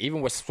taken,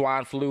 even with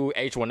swine flu,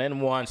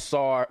 H1N1,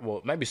 SARS,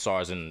 well, maybe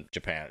SARS in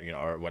Japan,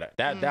 or whatever.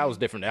 That was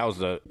different. That was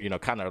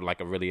kind of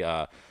like a really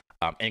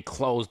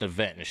enclosed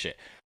event and shit.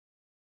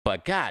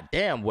 But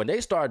goddamn, when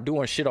they start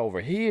doing shit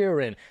over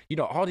here, and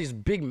all these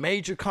big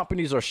major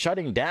companies are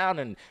shutting down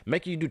and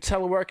making you do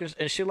telework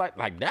and shit like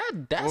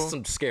that, that's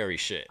some scary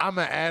shit. I'm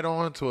gonna add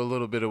on to a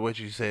little bit of what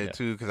you said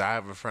too, because I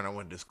have a friend I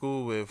went to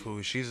school with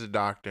who, she's a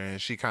doctor,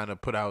 and she kind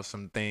of put out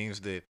some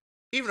things that,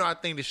 even though I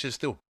think this shit's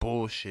still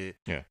bullshit,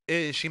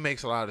 she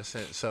makes a lot of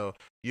sense. So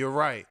you're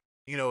right.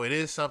 It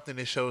is something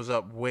that shows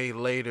up way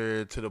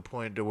later, to the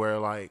point to where,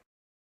 like,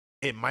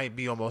 it might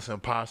be almost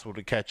impossible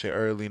to catch it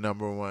early,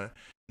 number one.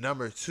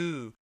 Number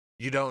two,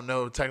 you don't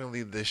know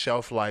technically the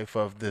shelf life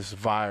of this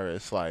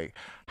virus. Like,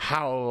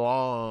 how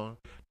long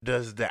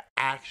does the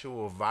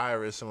actual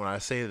virus, and when I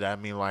say that,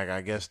 I mean, like, I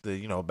guess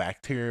the,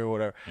 bacteria or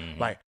whatever,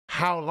 like,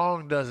 how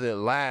long does it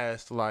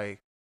last?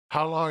 Like,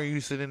 how long are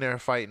you sitting there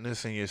fighting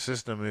this in your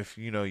system if,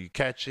 you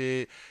catch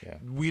it? Yeah.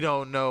 We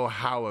don't know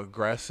how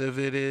aggressive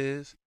it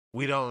is.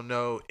 We don't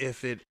know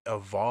if it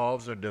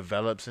evolves or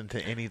develops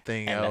into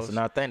anything else. And that's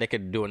another thing. They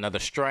could do another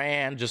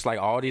strand, just like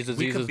all these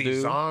diseases do. We could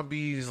be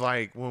zombies,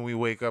 like, when we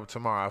wake up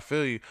tomorrow. I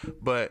feel you.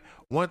 But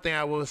one thing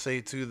I will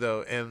say, too,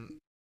 though, and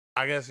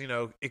I guess,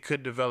 it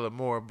could develop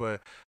more,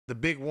 but the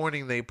big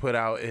warning they put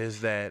out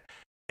is that,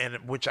 and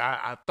which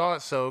I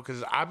thought so,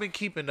 because I've been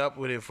keeping up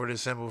with it for the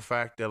simple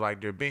fact that, like,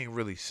 they're being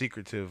really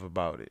secretive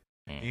about it.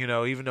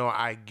 Even though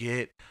I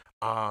get,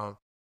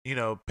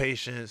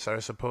 patients are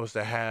supposed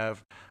to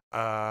have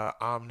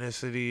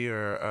omnicity,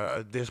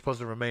 or they're supposed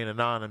to remain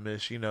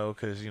anonymous,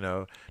 because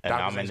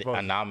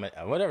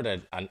whatever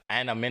that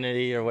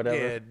anonymity or whatever.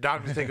 Yeah,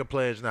 doctors take a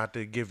pledge not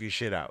to give you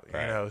shit out,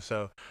 right.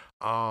 So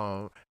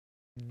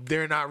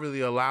they're not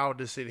really allowed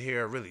to sit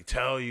here and really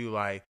tell you,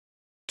 like,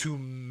 too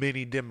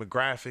many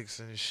demographics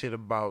and shit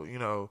about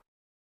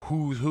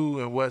who's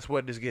who and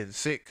what is getting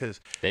sick, because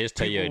they just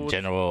tell you a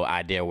general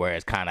idea where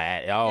it's kind of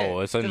at.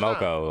 It's in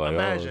Moco.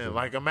 Imagine,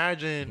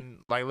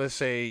 like, let's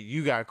say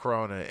you got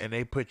corona and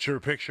they put your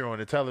picture on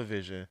the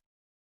television.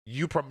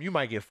 You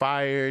might get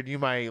fired. You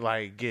might,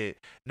 like, get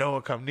no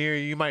one come near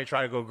you. You might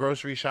try to go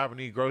grocery shopping,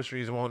 eat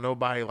groceries, and won't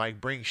nobody,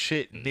 like, bring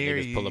shit near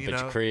you. Pull up at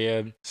your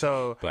crib.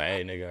 So, but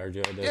hey, nigga, I heard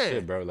you on that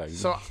shit, bro. Like,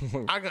 so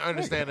I can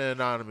understand the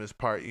anonymous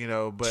part,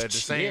 but at the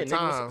same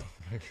time,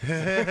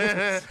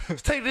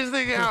 let's take this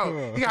nigga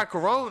out. He got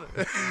corona.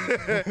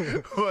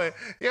 But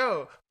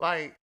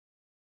like,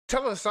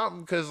 tell us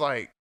something, because,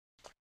 like,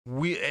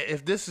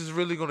 if this is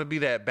really going to be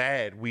that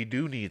bad, we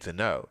do need to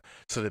know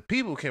so that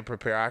people can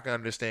prepare. I can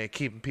understand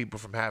keeping people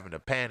from having to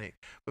panic,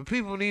 but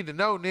people need to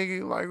know,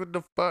 nigga, like, what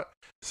the fuck.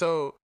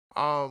 So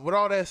with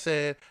all that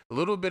said, a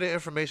little bit of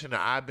information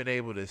that I've been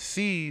able to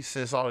see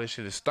since all this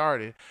shit has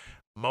started,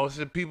 most of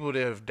the people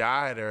that have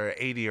died are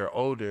 80 or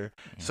older.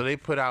 So the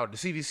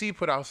CDC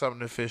put out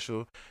something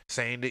official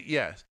saying that,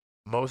 yes,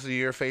 most of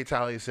your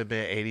fatalities have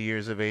been 80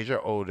 years of age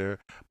or older,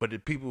 but the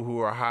people who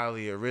are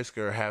highly at risk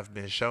or have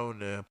been shown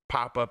to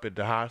pop up at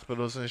the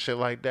hospitals and shit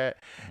like that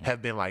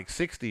have been like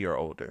 60 or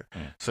older.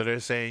 So they're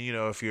saying, you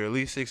know, if you're at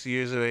least 60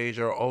 years of age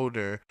or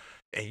older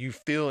and you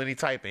feel any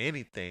type of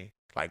anything,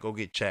 like go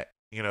get checked.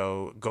 You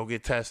know, go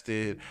get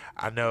tested.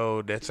 I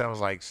know that sounds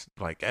like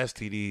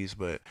STDs,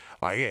 but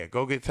like, yeah,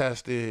 go get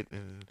tested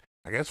and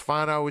I guess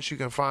find out what you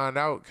can find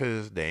out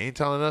because they ain't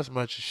telling us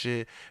much of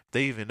shit.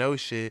 They even know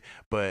shit.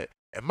 But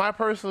in my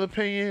personal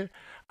opinion,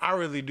 I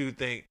really do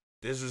think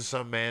this is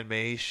some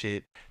man-made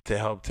shit to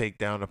help take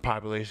down the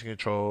population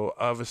control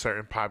of a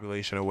certain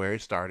population of where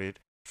it started.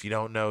 If you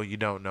don't know, you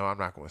don't know. I'm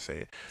not going to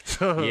say it.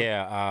 So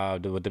yeah,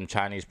 with them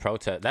Chinese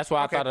protests. That's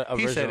why I thought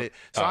he said it.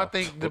 So I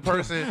think the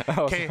person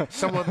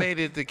someone made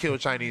it to kill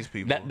Chinese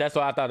people. That's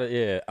why I thought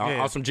it.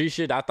 On some G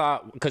shit, I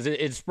thought because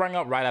it sprang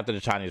up right after the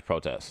Chinese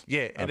protests.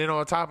 Yeah, and then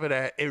on top of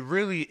that, it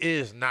really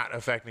is not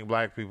affecting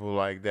black people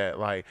like that.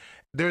 Like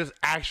there's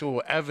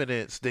actual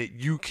evidence that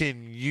you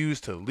can use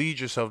to lead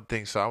yourself to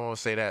things. So I won't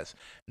say that's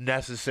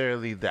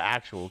necessarily the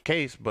actual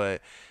case, but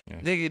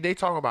nigga, they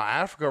talk about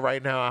Africa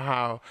right now and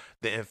how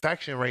the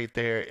infection rate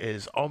there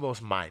is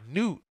almost minute.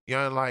 You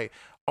know, like,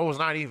 oh, it's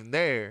not even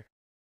there.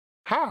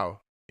 How?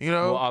 You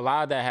know? Well, a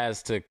lot of that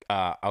has to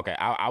okay,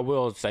 I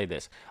will say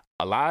this.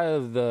 A lot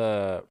of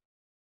the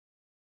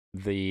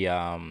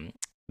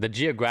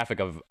geographic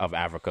of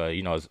Africa,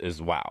 you know,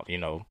 is wild. You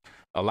know,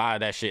 a lot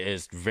of that shit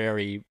is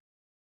very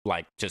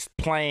like just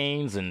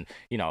plains and,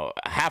 you know,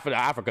 half of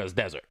Africa is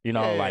desert, you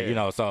know, you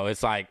know, so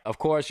it's like, of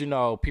course, you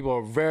know, people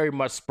are very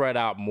much spread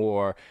out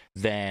more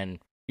than,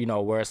 you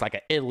know, where it's like an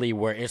Italy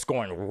where it's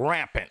going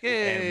rampant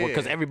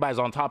because everybody's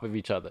on top of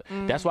each other.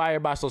 That's why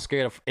everybody's so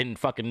scared of in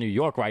fucking New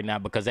York right now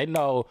because they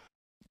know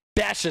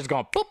that shit's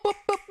going boop, boop,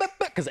 boop, boop,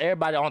 boop, because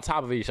everybody on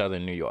top of each other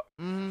in New York.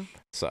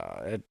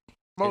 So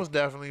most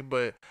definitely,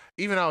 but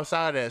even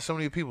outside that, so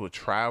many people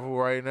travel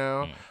right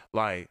now,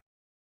 like,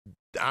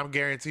 I'm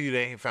guarantee you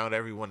they ain't found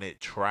everyone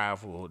that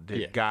traveled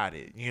that got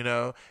it, you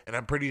know? And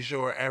I'm pretty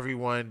sure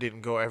everyone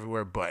didn't go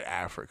everywhere but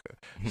Africa.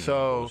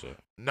 So,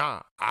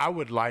 I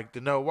would like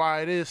to know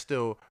why it is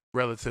still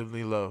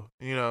relatively low,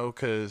 you know?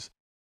 Because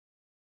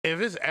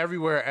if it's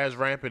everywhere as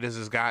rampant as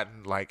it's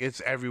gotten, like,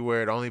 it's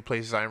everywhere. The only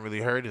places I ain't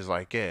really heard is,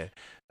 like,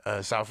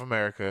 South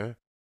America,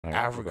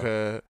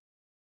 Africa.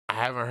 I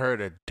haven't heard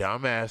a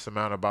dumbass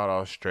amount about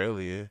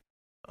Australia.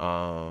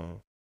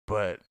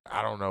 But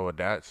I don't know what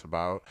that's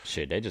about.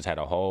 Shit, they just had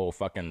a whole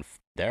fucking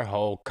their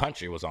whole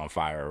country was on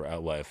fire.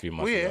 A few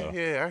months ago?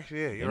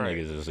 Actually, you're right.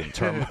 Niggas is in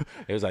turmoil.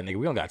 It was like, nigga,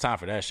 we don't got time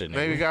for that shit. Nigga.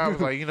 Maybe God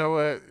was like, you know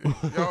what,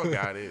 y'all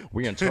got it.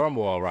 We in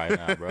turmoil right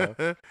now, bro.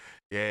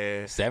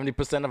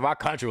 70% of our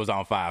country was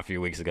on fire a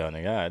few weeks ago,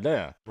 nigga. God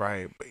damn.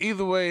 Right, but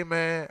either way,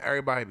 man,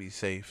 everybody be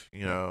safe.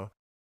 You know,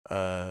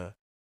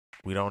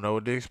 we don't know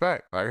what to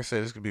expect. Like I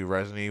said, this could be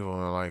Resident Evil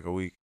in like a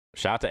week.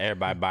 Shout out to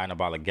everybody buying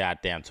up all the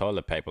goddamn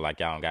toilet paper like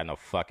y'all don't got no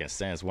fucking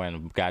sense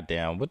when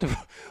goddamn where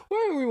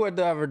we went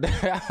the other day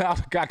all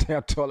the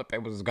goddamn toilet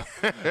paper was gone.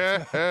 And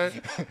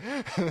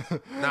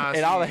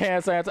all the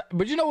hand sanitizer.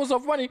 But you know what's so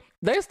funny?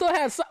 They still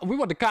had we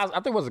went to Costco.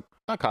 I think it was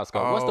not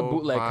Costco. What's the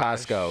bootleg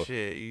Costco?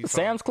 Shit,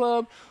 Sam's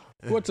Club?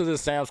 Went to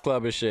this Sam's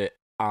Club and shit.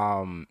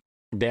 Damn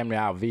near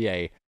out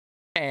VA.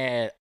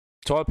 And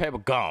toilet paper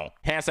gone.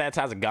 Hand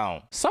sanitizer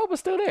gone. Soap is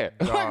still there.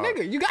 Like,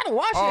 nigga, you gotta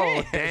wash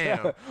your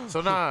hands. Oh, damn.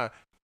 So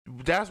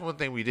that's one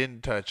thing we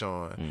didn't touch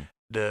on.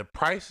 The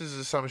prices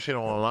of some shit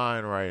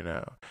online right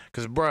now.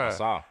 Because,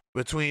 bruh,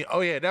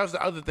 that was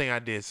the other thing I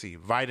did see.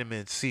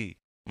 Vitamin C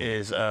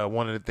is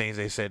one of the things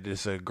they said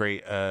is a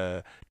great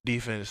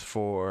defense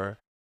for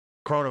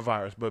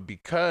coronavirus. But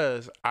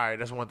because, all right,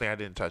 that's one thing I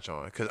didn't touch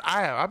on. Because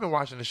I've been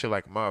watching this shit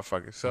like a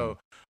motherfucker. So,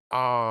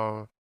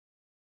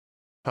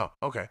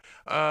 okay.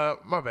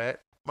 My bad.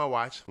 My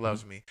watch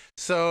loves me.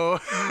 So,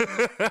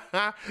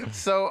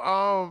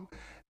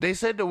 they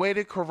said the way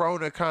that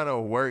corona kind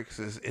of works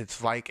is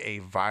it's like a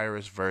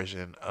virus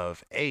version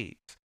of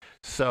AIDS.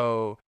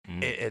 So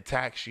it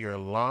attacks your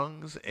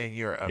lungs and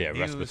your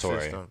immune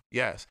system.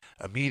 Yes,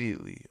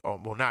 immediately.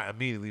 Well, not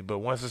immediately, but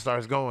once it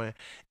starts going,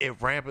 it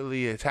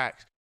rapidly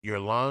attacks your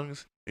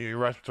lungs, your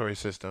respiratory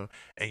system,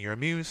 and your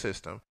immune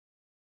system.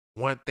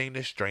 One thing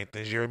that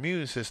strengthens your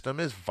immune system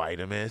is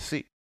vitamin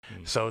C.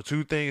 So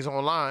 2 things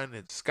online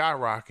that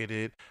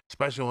skyrocketed,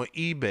 especially on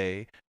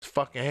eBay, is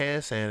fucking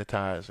hand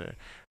sanitizer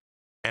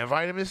and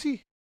vitamin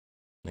C.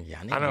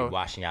 Yeah, I need to be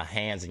washing your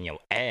hands and your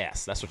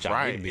ass. That's what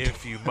y'all need to be doing.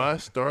 If you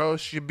must, or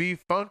else you be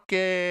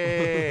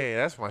funky.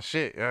 That's my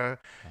shit.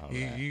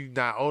 You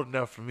not old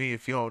enough for me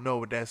if you don't know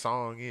what that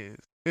song is.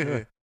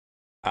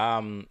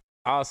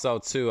 Also,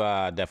 too,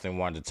 definitely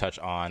wanted to touch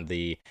on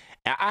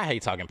I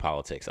hate talking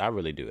politics. I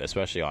really do,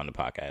 especially on the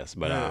podcast.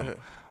 But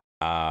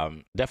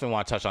definitely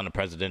want to touch on the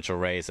presidential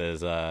race,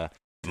 as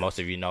most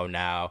of you know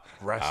now.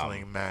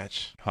 Wrestling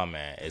match. Oh,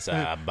 man. It's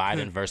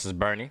Biden versus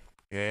Bernie.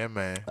 Yeah,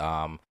 man.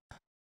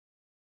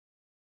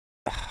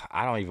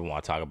 I don't even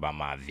want to talk about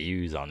my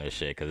views on this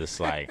shit because it's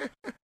like,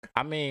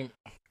 I mean,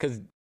 because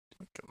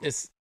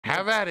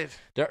Have at it.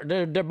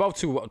 They're both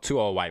two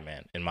old white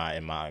men in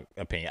my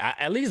opinion.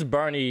 At least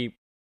Bernie,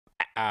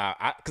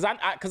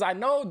 because I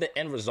know the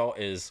end result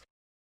is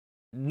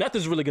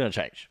nothing's really gonna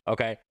change.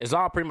 Okay, it's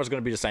all pretty much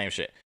gonna be the same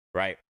shit,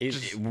 right?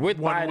 With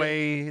one Biden,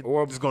 way,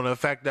 or it's gonna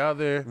affect the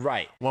other.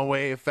 Right. One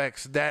way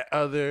affects that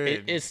other.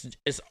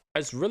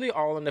 It's really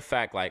all in the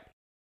fact, like,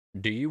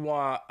 do you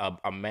want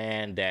a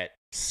man that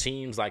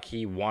seems like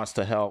he wants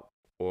to help,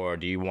 or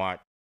do you want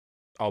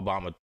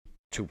Obama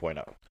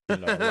 2.0? You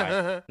know,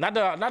 like, not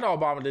that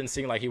Obama didn't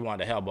seem like he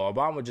wanted to help, but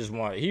Obama just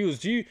wanted. He was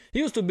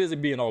too busy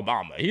being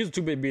Obama. He was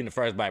too busy being the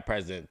first black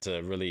president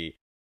to really,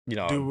 you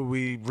know, do what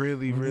we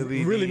really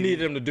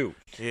needed him to do.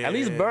 Yeah. At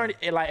least Bernie,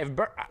 like if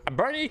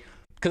Bernie,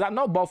 because I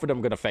know both of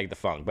them gonna fake the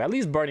funk, but at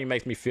least Bernie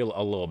makes me feel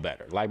a little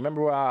better. Like,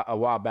 remember a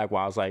while back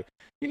where I was like,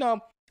 you know,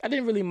 I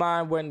didn't really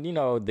mind when, you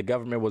know, the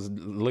government was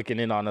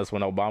looking in on us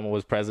when Obama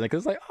was president,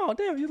 because it's like, oh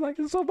damn, he's like,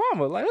 it's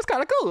Obama, like that's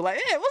kind of cool.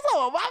 Like, hey, what's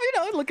up, Obama? You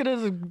know, looking at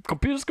his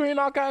computer screen,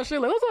 all kind of shit.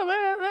 Like, what's up,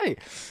 man? Hey,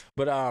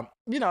 but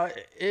you know,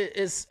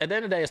 it's at the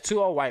end of the day, it's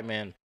two old white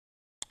men,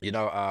 you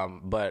know.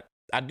 But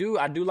I do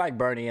like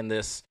Bernie in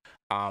this.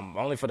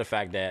 Only for the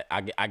fact that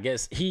I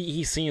guess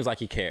he seems like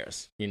he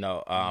cares, you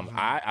know.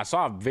 I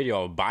saw a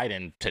video of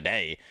Biden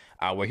today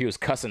where he was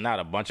cussing out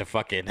a bunch of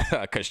fucking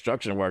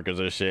construction workers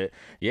and shit.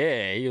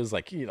 Yeah, he was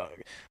like, you know,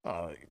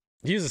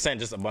 he was saying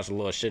just a bunch of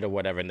little shit or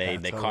whatever, and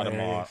they caught him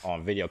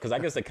on video, because I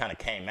guess they kind of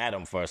came at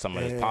him for some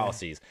of his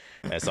policies,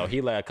 and so he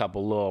let a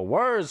couple little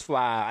words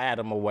fly at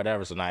him or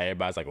whatever. So now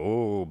everybody's like,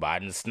 "Oh,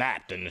 Biden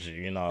snapped," and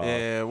you know.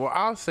 Yeah, well,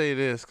 I'll say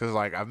this because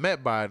like I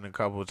met Biden a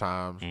couple of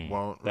times.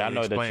 Won't really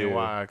explain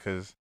why,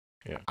 because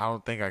I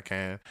don't think I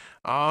can.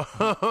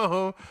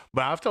 But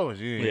I've told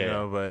you, you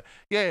know. But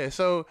yeah,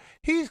 so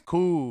he's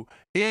cool.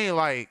 He ain't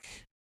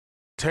like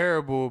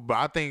terrible, but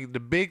I think the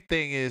big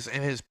thing is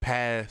in his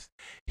past,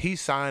 he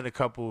signed a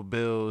couple of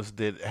bills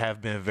that have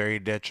been very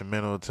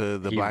detrimental to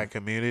the black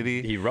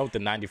community. He wrote the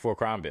 '94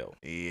 crime bill.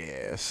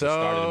 Yeah, so he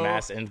started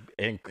mass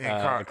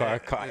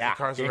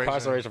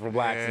incarceration for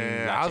blacks.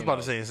 Yeah, I was about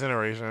to say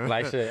incineration,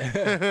 like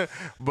shit.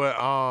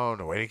 But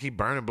the way they keep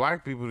burning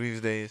black people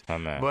these days. Oh,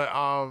 man. But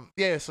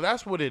yeah, so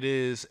that's what it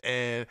is.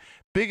 And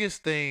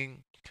biggest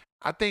thing,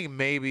 I think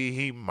maybe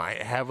he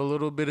might have a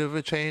little bit of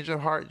a change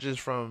of heart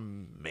just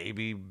from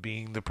maybe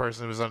being the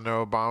person who was under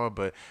Obama,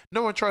 but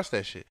no one trusts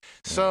that shit.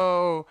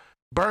 So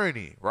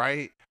Bernie,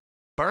 right?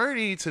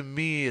 Bernie to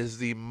me is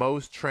the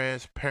most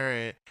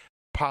transparent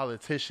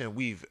politician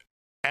we've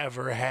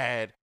ever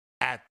had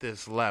at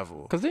this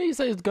level. Because then you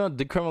say it's going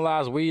to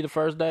decriminalize weed the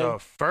first day? The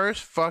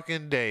first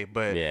fucking day,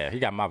 but... Yeah, he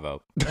got my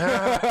vote.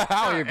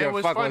 It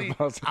was funny.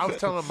 I was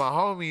telling my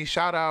homie,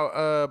 shout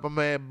out my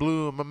man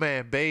Blue and my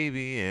man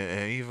Baby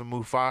and even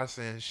Mufasa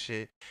and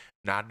shit.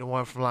 Not the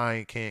one from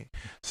Lion King.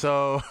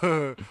 So,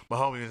 my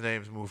homie's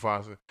name is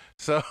Mufasa.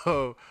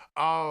 So,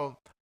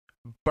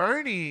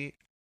 Bernie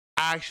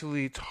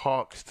actually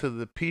talks to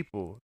the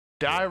people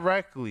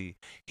directly.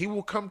 He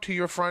will come to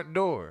your front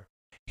door.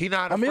 He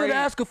not afraid. I'm here to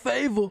ask a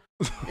favor.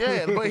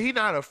 Yeah, but he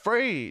not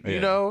afraid. You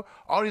know,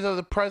 all these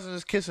other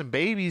presidents kissing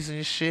babies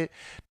and shit.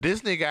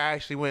 This nigga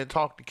actually went and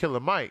talked to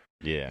Killer Mike.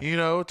 Yeah. You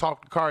know,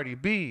 talked to Cardi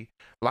B,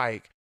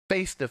 like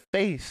face to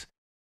face,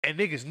 and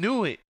niggas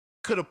knew it.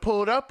 Could have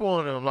pulled up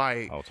on him,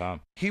 like all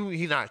time.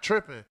 He not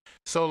tripping.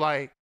 So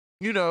like,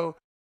 you know,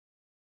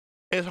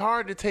 it's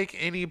hard to take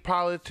any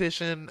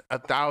politician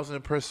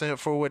 1,000%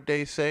 for what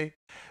they say,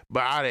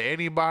 but out of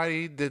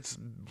anybody that's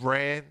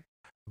ran,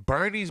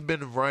 Bernie's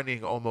been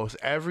running almost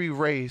every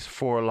race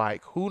for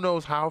like who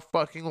knows how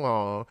fucking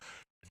long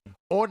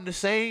on the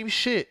same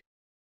shit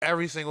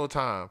every single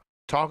time.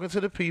 Talking to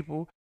the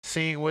people,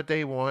 seeing what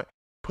they want,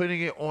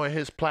 putting it on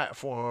his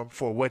platform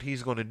for what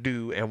he's going to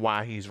do and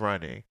why he's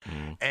running.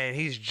 And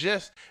he's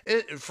just,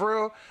 for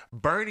real,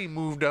 Bernie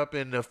moved up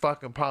in the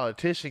fucking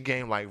politician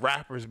game like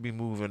rappers be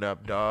moving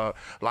up, dog.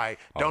 Like,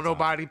 don't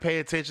nobody pay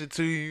attention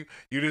to you.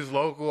 You this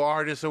local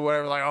artist or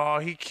whatever. Like, oh,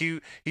 he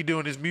cute. He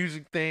doing his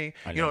music thing.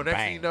 You know, next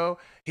thing you know,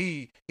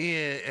 he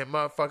in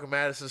motherfucking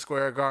Madison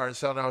Square Garden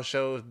selling out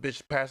shows.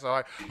 Bitch passing out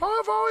like,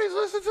 oh, I've always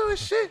listened to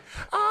his shit.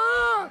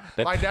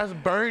 Like, that's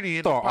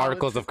Bernie. Throw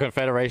articles of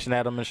Confederation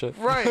at him and shit.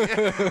 Right.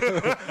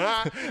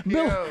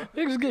 Bill,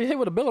 you just get hit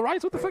with a Bill of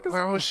Rights. What the fuck is that?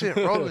 Oh shit,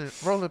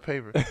 rolling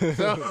paper.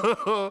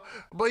 So,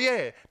 but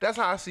yeah, that's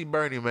how I see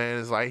Bernie, man.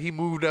 It's like he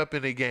moved up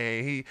in the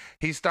game.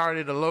 He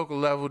started at a local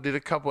level, did a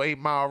couple 8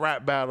 Mile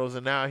rap battles,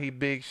 and now he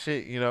big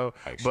shit, you know.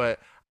 But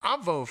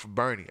I'm voting for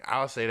Bernie.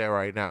 I'll say that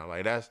right now.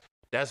 Like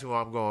that's who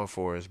I'm going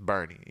for is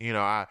Bernie. You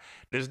know,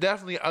 there's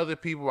definitely other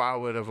people I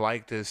would have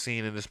liked to have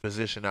seen in this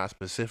position, not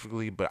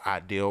specifically, but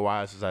ideal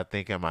wise, as I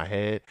think in my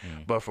head.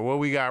 But for what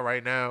we got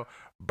right now,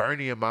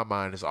 Bernie in my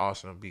mind is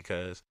awesome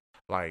because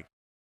like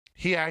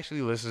he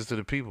actually listens to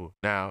the people.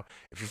 Now,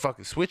 if he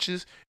fucking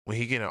switches when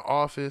he get in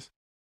office,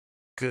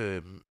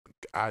 good.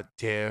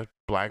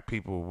 Black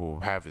people will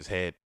have his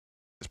head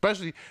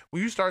Especially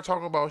when you start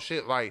talking about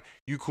shit like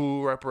you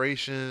cool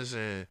reparations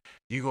and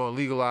you gonna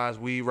legalize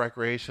weed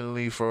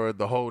recreationally for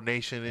the whole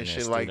nation and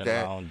shit like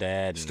that. Loan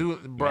debt,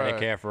 Student,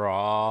 Medicare for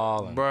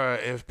all.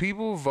 Bruh, if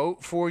people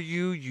vote for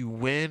you, you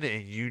win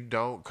and you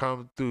don't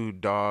come through,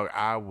 dog,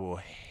 I will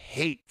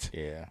hate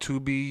to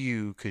be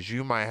you because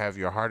you might have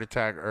your heart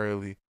attack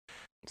early.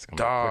 It's gonna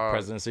be a quick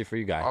presidency for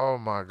you guys. Oh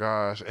my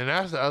gosh. And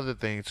that's the other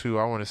thing too.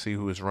 I want to see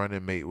who his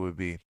running mate would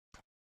be.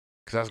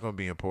 Because that's going to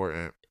be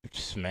important.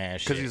 Man,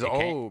 because he's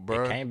old,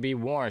 bro. It can't be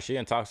Warren. She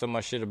didn't talk so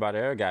much shit about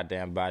her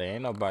goddamn body.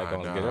 Ain't nobody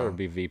going to get her to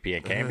be VP.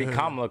 It can't be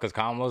Kamala because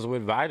Kamala's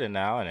with Biden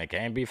now. And it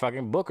can't be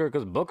fucking Booker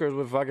because Booker's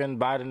with fucking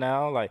Biden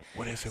now. Like,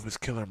 what if it was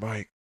Killer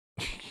Mike?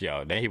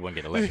 Yo, then he wouldn't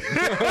get elected.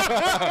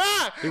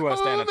 He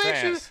wouldn't stand a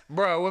chance.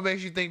 Bro, what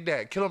makes you think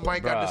that? Killer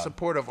Mike got the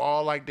support of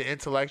all, like, the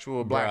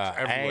intellectual blacks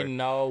everywhere. Ain't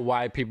no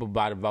white people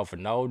about to vote for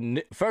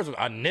first of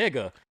all, a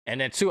nigga,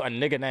 and then two, a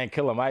nigga named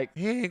Killer Mike.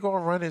 He ain't gonna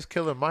run as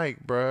Killer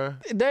Mike, bro.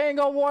 They ain't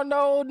gonna want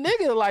no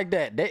nigga like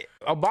that.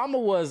 Obama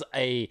was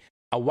a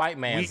white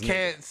man's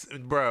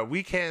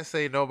we can't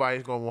say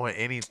nobody's gonna want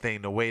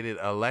anything. The way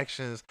that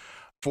elections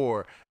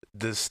for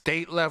the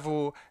state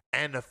level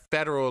and the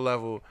federal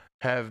level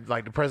have,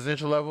 like, the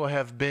presidential level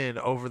have been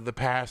over the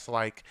past,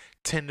 like,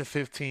 10 to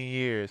 15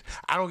 years.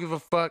 I don't give a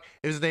fuck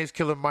if his name's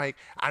Killer Mike.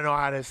 I know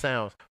how that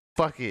sounds.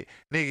 Fuck it.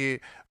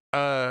 Nigga,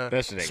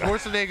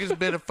 Schwarzenegger's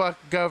been a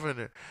fucking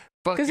governor.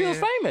 Because he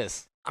was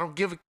famous. I don't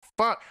give a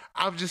fuck.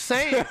 I'm just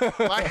saying.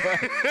 Like,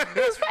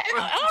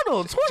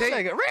 Arnold,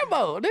 Schwarzenegger,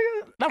 Rambo.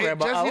 Nigga. Not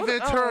Rambo. Jesse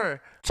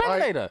Ventura.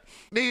 Terminator.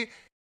 Nigga,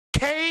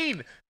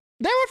 Kane.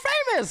 They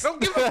were famous. Don't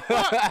give a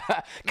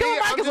fuck. Killer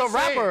Mike is a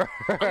rapper.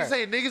 I'm just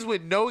saying, niggas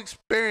with no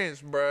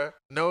experience, bruh.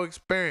 No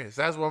experience.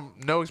 That's what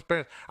no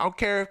experience. I don't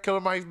care if Killer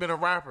Mike's been a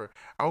rapper.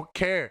 I don't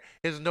care.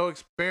 He has no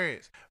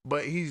experience.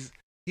 But he's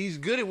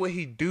good at what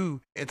he do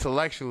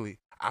intellectually.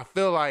 I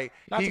feel like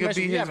he could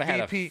be his VP.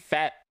 Had a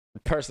fat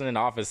person in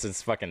office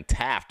since fucking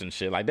Taft and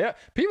shit. Like,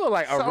 people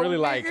are really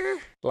like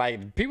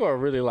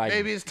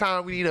maybe it's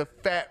time we need a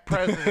fat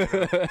president,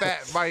 a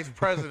fat vice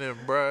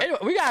president, bro. Anyway,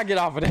 we gotta get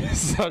off of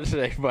this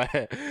today, but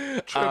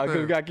because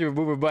we gotta keep it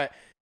moving. But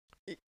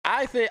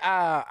I think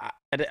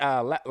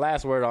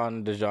last word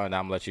on the joint.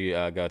 I'm gonna let you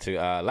go to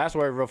last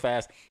word real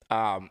fast.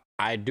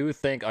 I do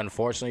think,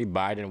 unfortunately,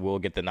 Biden will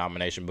get the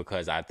nomination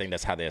because I think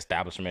that's how the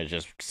establishment is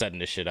just setting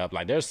this shit up.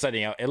 Like, they're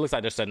setting up. It looks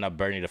like they're setting up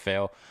Bernie to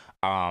fail.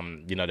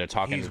 They're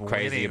talking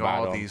crazy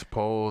about all these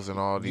polls and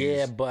all these.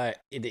 Yeah, but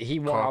he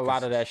won a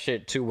lot of that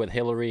shit too with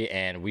Hillary,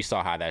 and we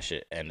saw how that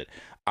shit ended.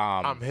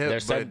 I'm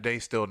hip, but they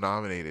still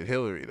nominated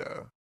Hillary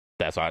though.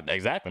 That's why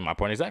exactly my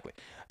point exactly.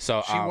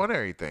 So she won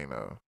everything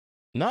though.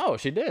 No,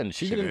 she didn't.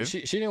 She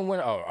didn't win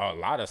a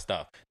lot of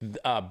stuff.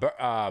 But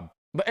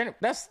anyway,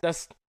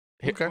 that's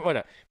okay.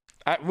 Whatever.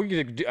 We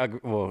could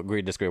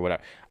agree, disagree,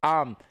 whatever.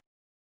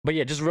 But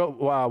yeah, just real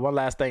one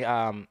last thing.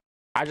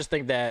 I just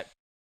think that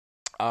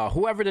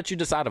whoever that you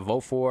decide to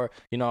vote for,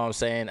 you know what I'm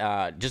saying,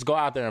 just go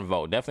out there and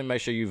vote. Definitely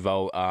make sure you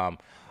vote. Just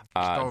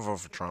don't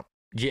vote for Trump.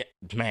 Yeah,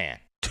 man.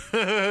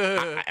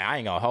 I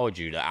ain't gonna hold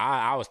you.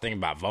 I was thinking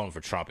about voting for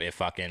Trump if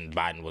fucking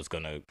Biden was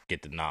gonna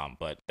get the nom,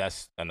 but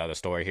that's another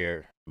story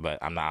here. But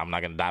I'm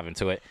not gonna dive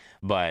into it.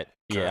 But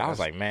yeah, I was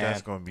like, man,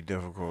 that's gonna be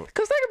difficult.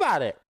 Cause think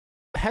about it.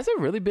 Has it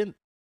really been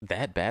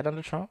that bad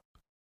under Trump?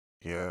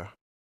 Yeah.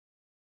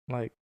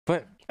 Like,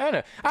 but I don't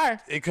know. All right,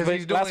 because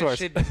he's doing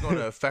shit that's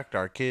gonna affect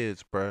our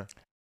kids, bro.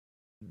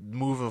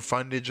 Moving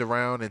fundage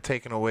around and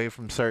taking away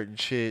from certain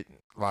shit,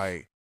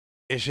 like,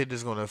 it's shit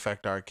that's gonna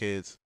affect our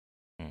kids.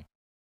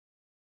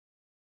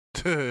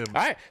 All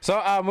right,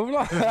 so moving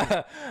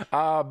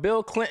on.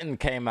 Bill Clinton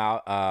came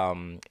out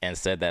and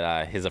said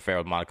that his affair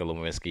with Monica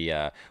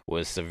Lewinsky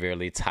was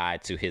severely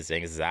tied to his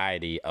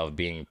anxiety of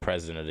being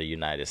president of the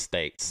United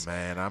States.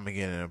 Man, I'm gonna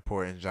get an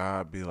important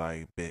job. Be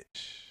like, bitch,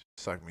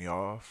 suck me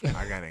off.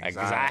 I got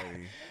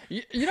anxiety.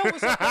 You know what's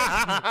so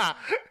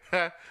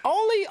crazy?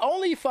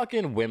 Only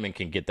fucking women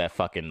can get that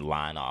fucking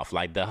line off.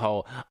 Like the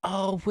whole,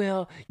 oh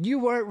well, you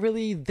weren't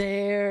really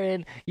there,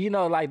 and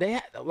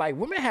like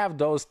women have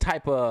those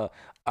type of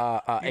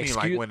mean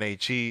like when they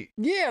cheat?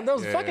 Yeah,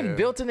 those fucking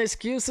built-in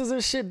excuses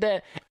and shit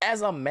that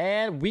as a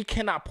man we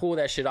cannot pull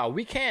that shit off.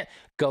 We can't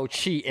go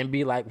cheat and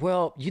be like,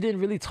 well, you didn't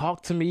really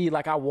talk to me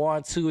like I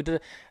want to.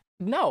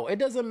 No, it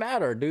doesn't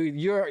matter, dude.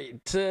 You're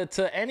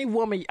to any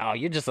woman. Oh,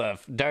 you're just a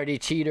dirty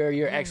cheater.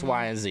 You're X,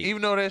 Y, and Z.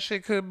 Even though that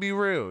shit could be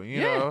real, you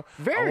know,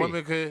 very. A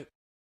woman could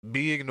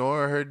be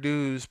ignoring her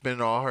dude,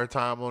 spending all her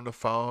time on the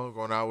phone,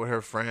 going out with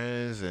her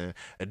friends, and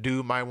a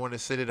dude might want to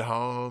sit at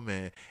home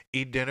and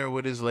eat dinner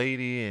with his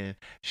lady, and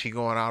she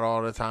going out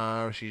all the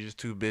time. She's just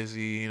too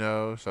busy,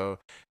 So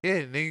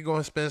yeah, nigga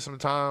gonna spend some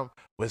time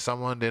with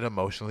someone that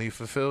emotionally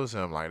fulfills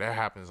him. Like, that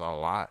happens a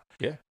lot.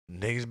 Yeah.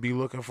 Niggas be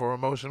looking for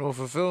emotional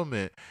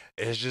fulfillment.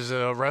 It's just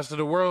the rest of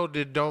the world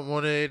that don't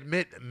want to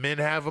admit men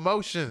have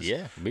emotions.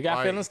 Yeah, we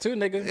got feelings too,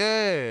 nigga.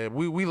 Yeah,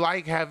 we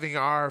like having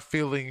our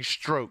feelings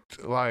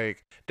stroked.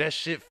 Like, that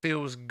shit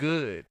feels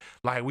good.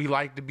 Like, we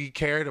like to be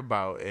cared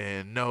about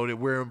and know that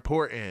we're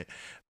important.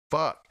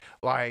 Fuck.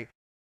 Like,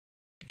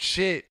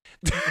 shit.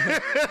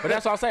 But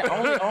that's what I'm saying.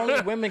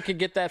 Only women can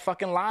get that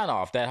fucking line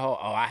off. That whole,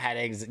 I had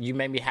you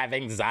made me have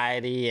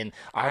anxiety and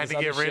all I had this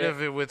to get other rid shit.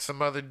 of it with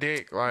some other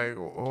dick. Like, Like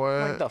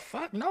what? the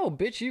fuck? No,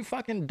 bitch, you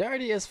fucking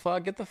dirty as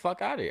fuck. Get the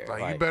fuck out of here.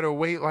 Like, you better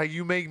wait like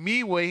you make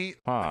me wait.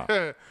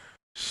 Huh.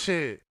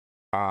 Shit.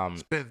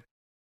 Um, Been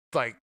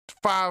like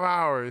 5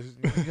 hours.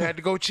 You had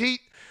to go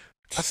cheat?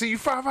 I see you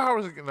 5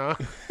 hours ago. No.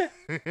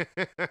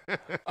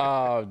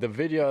 the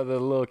video of the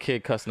little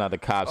kid cussing out the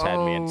cops had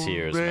me in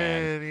tears,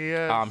 man.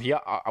 Yes.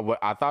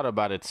 I thought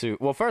about it too.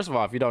 Well, first of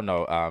all, if you don't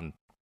know,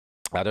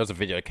 there was a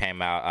video that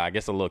came out. I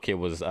guess a little kid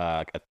was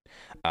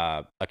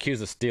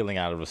accused of stealing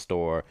out of a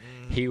store.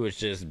 He was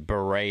just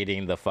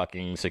berating the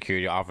fucking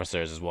security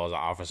officers as well as the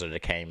officer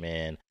that came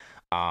in.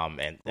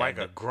 And like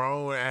a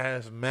grown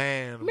ass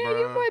man, man, bro.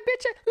 you boy,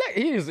 bitch. Look,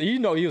 he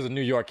was a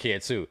New York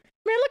kid too.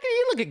 Man, look at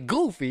you, looking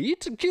goofy. You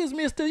accuse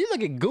me of stealing. You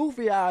looking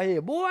goofy out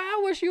here, boy.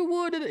 I wish you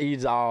would.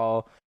 He's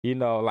all,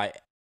 like,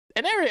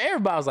 and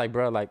everybody was like,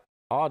 bro, like,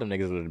 all them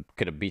niggas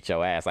could have beat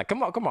your ass. Like,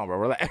 come on, bro,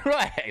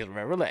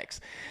 relax.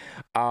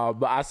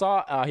 But I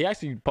saw he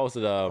actually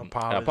posted an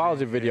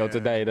apology video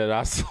today that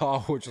I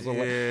saw, which was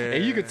hilarious.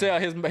 And you could tell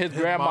his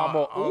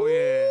grandmama.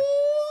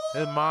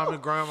 His mom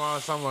and grandma,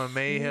 someone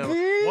made him.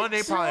 One,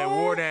 they probably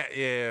wore that.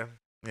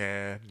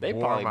 Yeah, they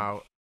wore him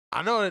out.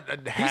 I know it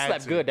He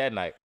slept good that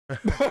night.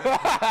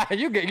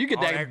 you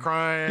get that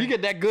crying. You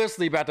get that good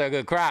sleep after a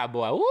good cry,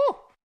 boy. Woo!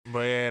 But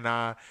yeah,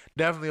 nah,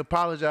 definitely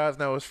apologize.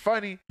 Now it's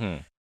funny.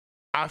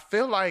 I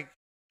feel like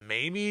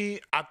maybe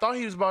I thought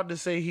he was about to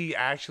say he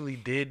actually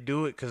did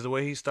do it because the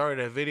way he started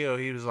that video,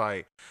 he was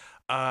like,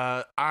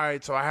 all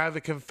right, so I have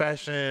a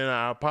confession.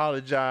 I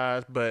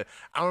apologize, but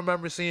I don't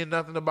remember seeing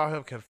nothing about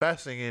him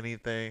confessing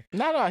anything.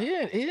 No, he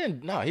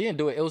didn't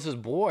do it. It was his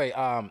boy.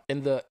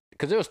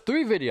 Because there was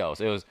 3 videos.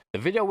 It was the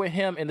video with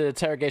him in the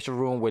interrogation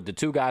room with the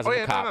 2 guys and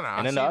the cop,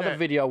 and then the other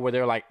video where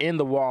they're like in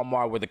the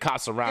Walmart with the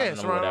cops surrounding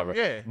them or whatever.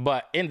 Yeah.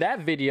 But in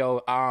that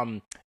video,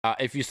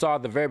 if you saw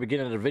the very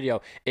beginning of the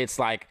video, it's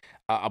like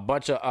a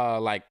bunch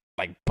of like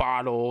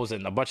bottles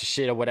and a bunch of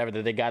shit or whatever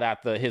that they got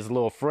out his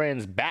little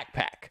friend's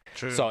backpack.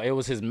 True. So it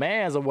was his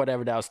man's or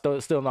whatever that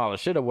was stealing all the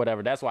shit or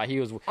whatever. That's why he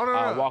was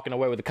walking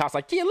away with the cops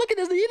like, yeah, look at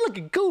this, he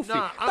looking goofy.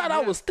 Thought I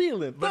was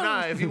stealing.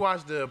 But if you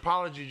watch the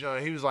apology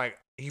joint, he was like,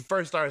 he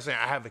first started saying,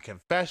 I have a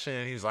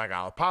confession. He's like,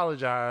 I'll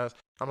apologize.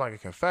 I'm like, a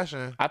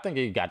confession? I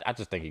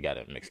just think he got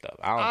it mixed up.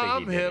 I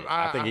don't think he did it.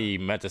 I think he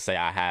meant to say,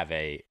 I have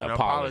an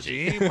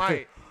apology. He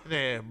might.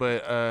 Yeah,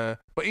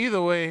 but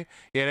either way,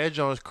 yeah, that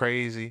joint's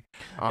crazy.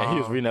 And he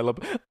was reading that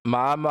little.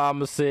 My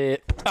mama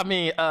said, I'm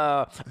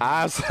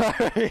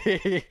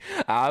sorry.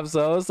 I'm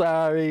so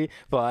sorry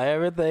for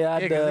everything I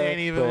done. Because he ain't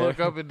even look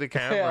up at the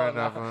camera or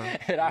nothing.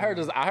 And I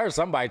heard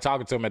somebody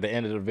talking to him at the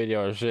end of the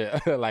video or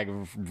shit, like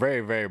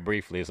very, very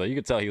briefly. So you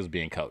could tell he was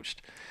being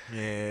coached.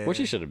 Yeah. Which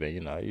he should have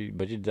been,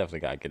 but you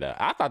definitely got to get out.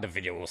 I thought the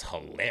video was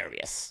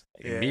hilarious.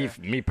 Yeah.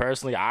 Me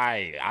personally,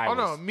 I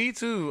no, me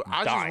too.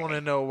 I just want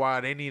to know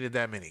why they needed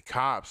that many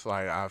cops.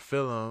 Like, I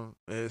feel them.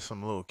 There's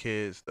some little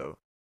kids, though.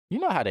 You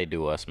know how they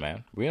do us,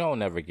 man. We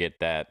don't ever get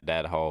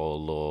that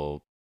whole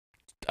little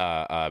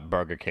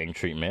Burger King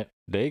treatment.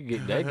 They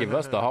give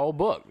us the whole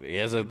book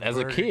as a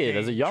kid, King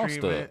as a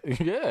youngster.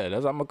 Yeah,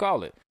 that's what I'm gonna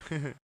call it.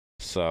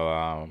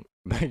 So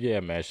yeah,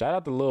 man. Shout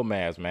out to Lil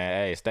Mavs,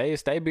 man. Hey,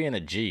 stay being a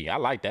G. I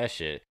like that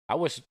shit. I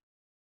wish.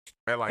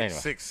 At like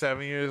 6,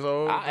 7 years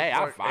old.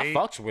 I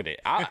fucks with it.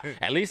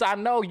 At least I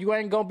know you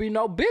ain't gonna be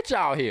no bitch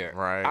out here.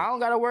 Right. I don't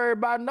gotta worry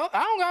about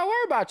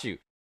you.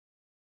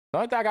 The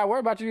only thing I gotta worry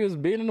about you is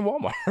being in the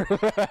Walmart.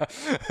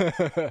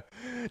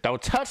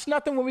 Don't touch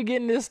nothing when we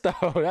get in this store.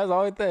 That's the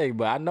only thing.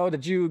 But I know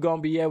that you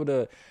gonna be able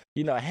to,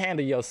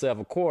 handle yourself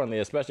accordingly,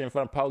 especially in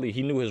front of police.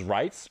 He knew his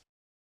rights.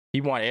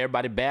 He wanted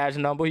everybody badge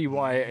number. He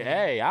wanted,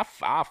 I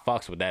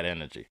fucks with that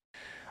energy.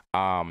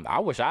 I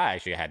wish I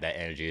actually had that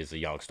energy as a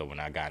youngster when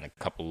I got in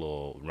a couple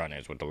little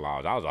run-ins with the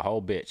laws. I was a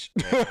whole bitch.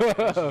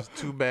 It's just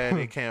too bad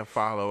they can't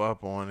follow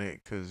up on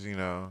it because,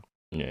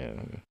 yeah,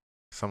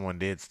 someone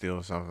did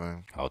steal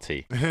something.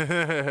 OT.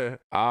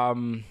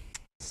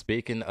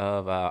 Speaking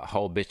of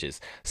whole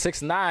bitches,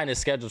 6ix9ine is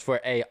scheduled for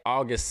a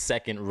August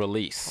 2nd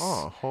release.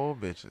 Oh, whole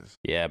bitches.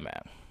 Yeah,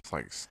 man. It's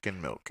like skin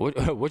milk.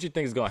 What you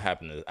think is gonna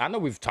happen? I know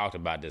we've talked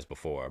about this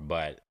before,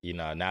 but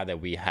now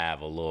that we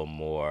have a little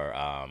more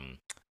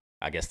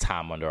I guess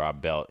time under our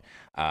belt,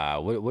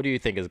 what do you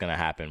think is gonna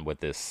happen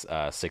with this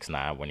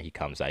 6ix9ine when he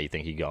comes out? You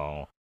think he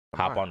gonna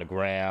hop on the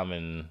gram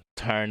and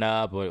turn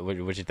up? What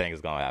you think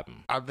is gonna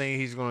happen? I think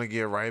he's gonna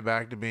get right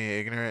back to being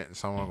ignorant, and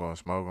someone gonna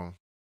smoke him.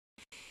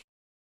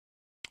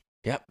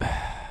 Yep.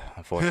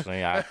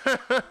 Unfortunately,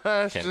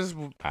 that's just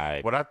what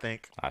I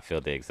think. I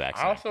feel the exact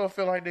same. I also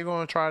feel like they're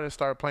gonna try to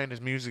start playing his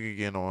music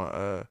again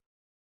on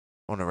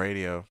the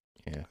radio.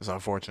 Yeah, it's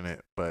unfortunate,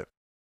 but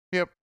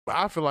yep.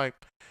 I feel like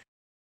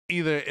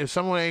either if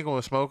someone ain't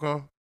gonna smoke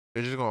him,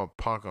 they're just gonna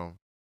punk him.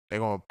 They're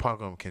gonna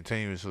punk him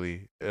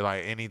continuously.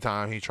 Like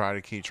anytime he try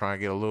to keep trying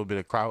to get a little bit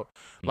of clout,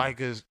 like,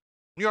 cause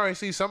you already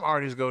see some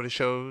artists go to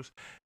shows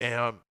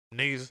and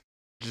niggas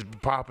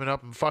just popping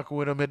up and fucking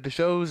with him at the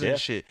shows Yeah. and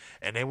shit,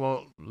 and they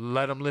won't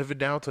let him live it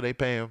down till they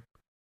pay him.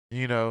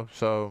 You know,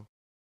 so,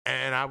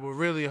 and I would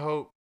really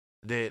hope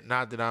that,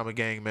 not that I'm a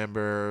gang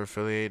member or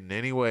affiliated in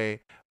any way,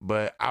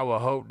 but I would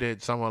hope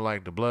that someone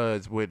like the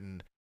Bloods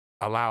wouldn't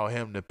allow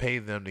him to pay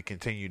them to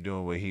continue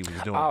doing what he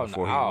was doing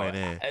before he went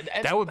in.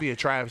 That would be a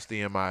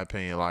travesty, in my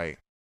opinion. Like,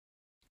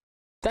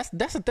 that's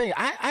the thing.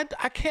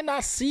 I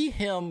cannot see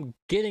him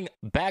getting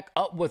back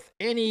up with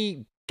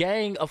any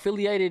gang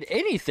affiliated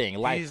anything.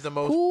 Like, he's the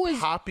most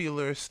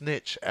popular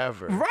snitch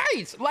ever.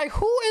 Right. Like,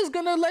 who is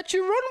gonna let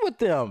you run with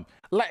them?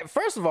 Like,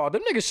 first of all,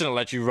 them niggas shouldn't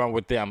let you run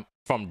with them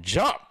from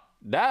jump.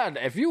 That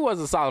if you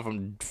wasn't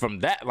solid from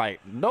that, like,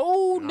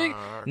 no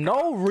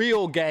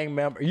real gang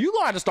member, you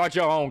gonna have to start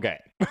your own gang.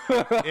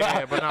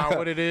 Yeah, but now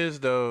what it is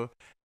though,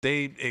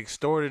 they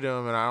extorted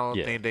him, and I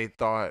don't think they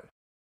thought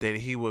that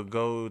he would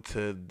go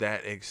to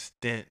that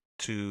extent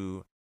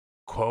to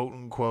quote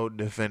unquote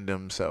defend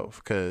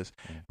himself. Because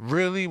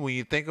really, when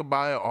you think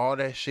about it, all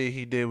that shit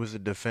he did was a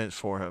defense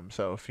for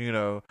himself. You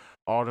know,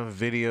 all them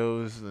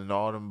videos and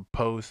all them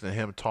posts and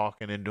him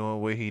talking and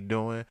doing what he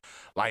doing,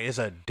 like, it's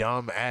a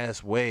dumb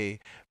ass way,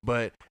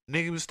 but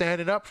nigga was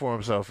standing up for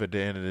himself at the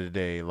end of the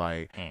day.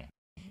 Like,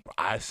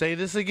 I say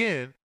this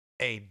again,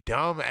 a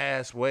dumb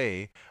ass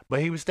way, but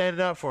he was standing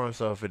up for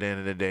himself at the end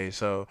of the day.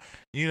 So,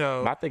 you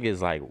know, my thing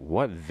is, like,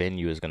 what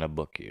venue is gonna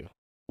book you?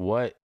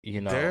 What, you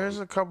know, there's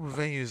a couple of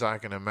venues I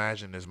can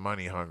imagine is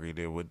money hungry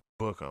that would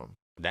book him.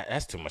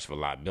 That's too much of a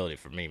liability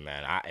for me,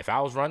 man. If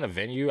I was running a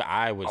venue,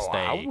 I would stay.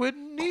 I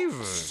wouldn't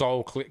either.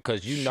 So clear,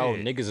 because you know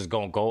niggas is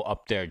gonna go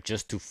up there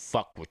just to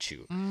fuck with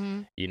you.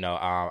 Mm-hmm. You know,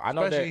 I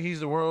know especially that he's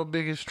the world's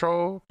biggest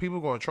troll.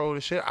 People gonna troll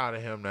the shit out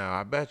of him now.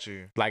 I bet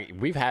you. Like,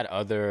 we've had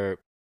other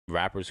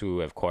rappers who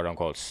have quote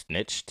unquote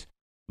snitched,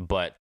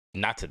 but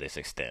not to this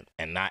extent,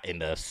 and not in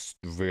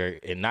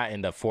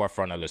the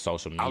forefront of the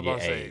social media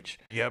age.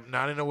 Yep,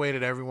 not in a way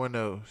that everyone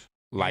knows.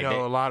 Like, you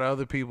know, a lot of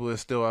other people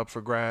is still up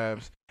for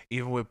grabs.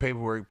 Even with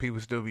paperwork,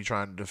 people still be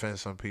trying to defend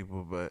some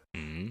people, but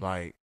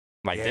like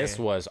this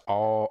was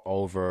all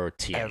over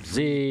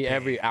TMZ,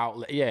 every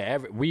outlet. Yeah,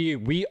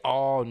 we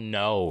all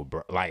know,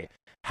 bro, like,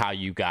 how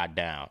you got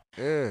down.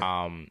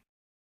 Yeah.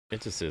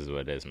 It just is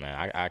what it is,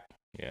 man.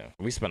 Yeah,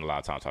 we spent a lot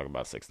of time talking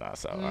about 6ix9ine,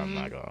 so I'm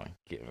not gonna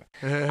give it.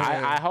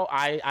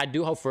 I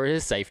do hope for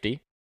his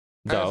safety,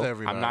 though.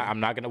 I'm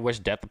not gonna wish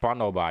death upon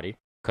nobody,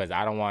 because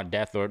I don't want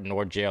death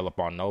nor jail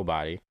upon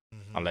nobody,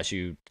 unless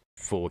you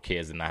fool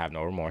kids and not have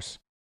no remorse.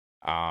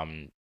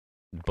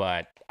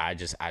 But I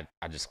just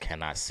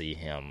cannot see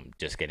him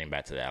just getting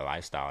back to that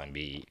lifestyle and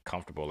be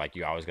comfortable. Like,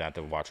 you always got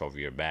to watch over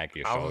your back,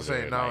 your shoulder. I was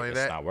saying,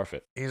 it's not worth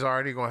it. He's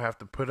already gonna have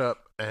to put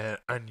up an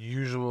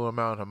unusual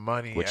amount of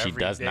money, which he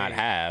does not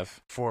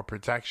have, for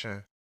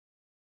protection.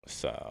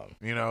 So,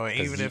 you know,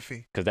 even if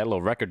because that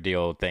little record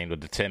deal thing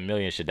with the 10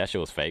 million shit, that shit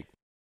was fake.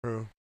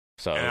 True.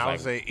 So, and I would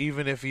say,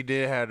 even if he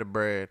did have the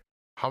bread,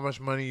 how much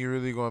money you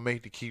really gonna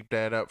make to keep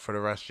that up for the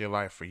rest of your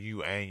life, for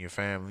you and your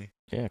family?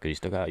 Yeah, because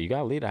you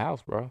gotta leave the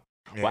house, bro.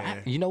 Yeah. Well,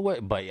 you know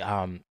what? But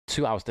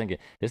too, I was thinking,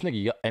 this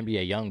nigga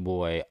NBA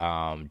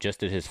YoungBoy just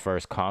did his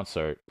first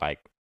concert like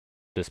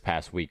this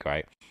past week,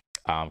 right?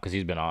 Because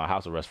he's been on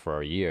house arrest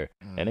for a year.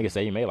 And nigga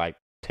say he made like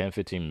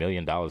 $10-15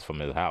 million from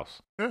his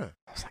house. Yeah.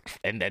 I was like,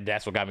 and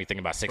that's what got me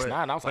thinking about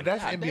 6ix9ine. I was like,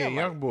 that's NBA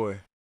YoungBoy.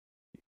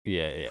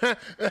 Yeah.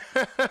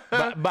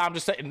 but I'm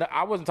just saying,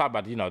 I wasn't talking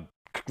about, you know,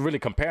 really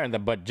comparing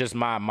them, but just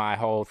my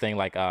whole thing,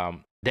 like,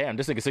 damn,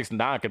 this nigga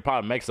 6ix9ine could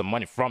probably make some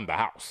money from the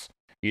house.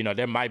 You know,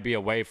 there might be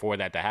a way for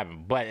that to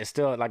happen, but it's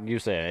still, like you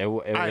said,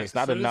 it's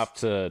not enough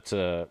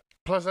to.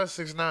 Plus, that's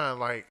 6ix9ine.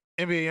 Like,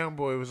 NBA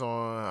YoungBoy was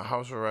on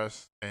house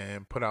arrest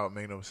and put out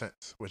Make No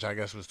Sense, which I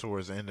guess was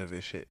towards the end of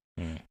his shit.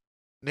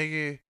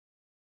 Nigga,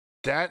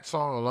 that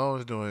song alone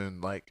is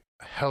doing like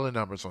hella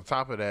numbers. On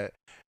top of that,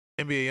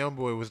 NBA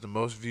YoungBoy was the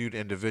most viewed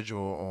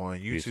individual on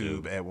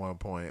YouTube at one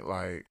point.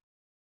 Like,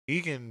 he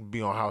can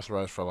be on house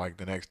arrest for like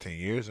the next 10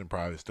 years and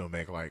probably still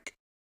make like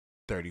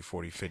 30,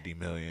 40, 50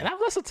 million. And I've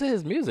listened to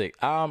his music.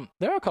 There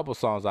are a couple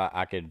songs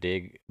I can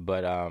dig,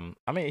 but I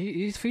mean,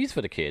 he's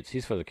for the kids.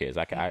 He's for the kids.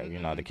 You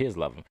know, the kids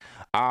love him.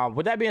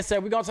 With that being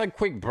said, we're gonna take a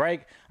quick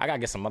break. I gotta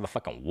get some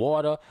motherfucking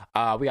water.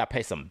 We gotta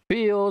pay some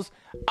bills.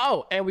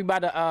 Oh, and we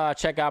about to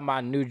check out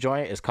my new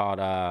joint. It's called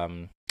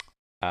hold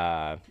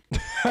on.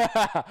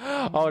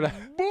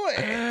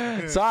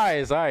 Boy.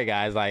 Sorry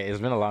guys, like, it's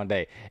been a long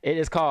day. It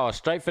is called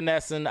Straight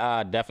Finessing.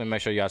 Definitely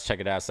make sure you guys check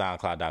it out.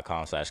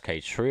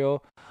 SoundCloud.com/KTrill.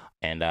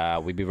 And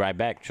we'll be right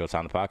back.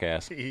 Showtime the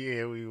podcast.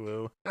 Yeah, we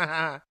will.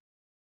 Doop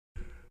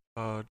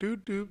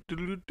doop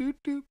doop doop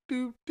doop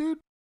doop doop.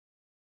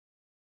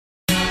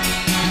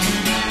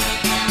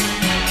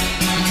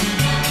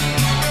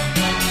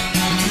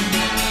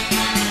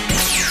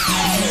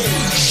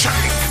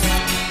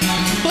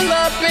 Pull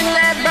up in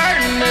that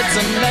Burton, it's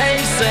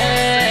amazing.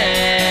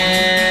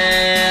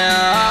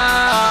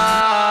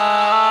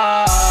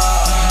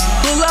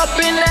 Pull up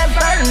in that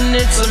Burton. and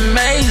it's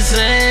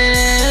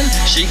amazing.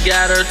 She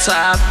got her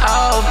top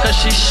off cause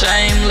she's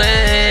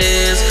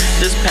shameless.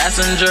 This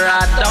passenger,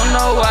 I don't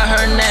know what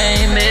her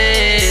name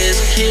is.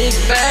 Kick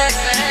back,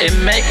 it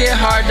make it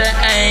hard to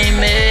aim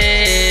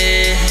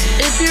it.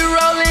 If you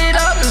roll it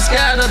up, it's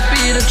gotta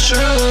be the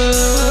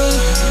truth.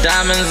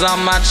 Diamonds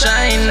on my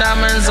chain,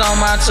 diamonds on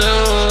my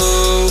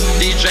tooth.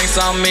 These drinks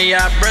on me,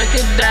 I break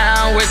it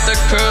down with the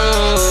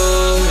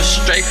crew.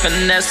 Straight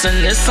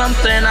finessing is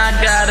something I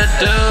gotta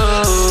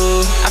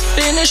do. I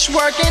finished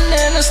working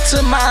and it's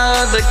to my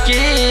other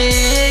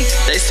gig.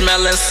 They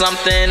smelling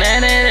something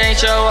and it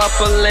ain't your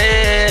upper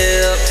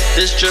lip.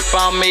 This drip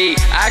on me,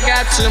 I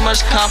got too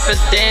much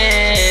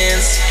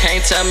confidence.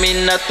 Can't tell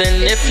me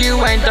nothing if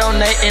you ain't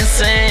donating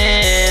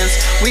cents.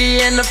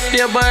 We in the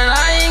field but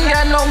I ain't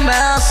got no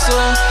master.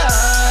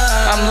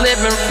 I'm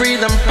living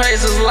freedom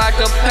praises like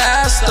a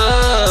pastor.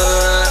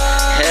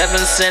 Heaven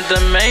sent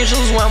them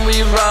angels when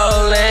we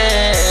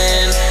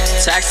rollin'.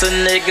 Tax a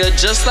nigga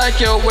just like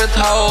your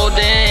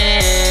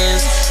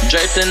withholdings.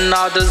 Draped in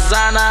all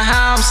designer,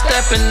 how I'm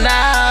stepping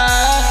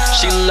out.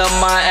 She love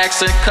my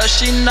accent cause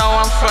she know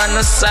I'm from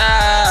the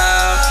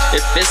south.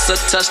 If it's a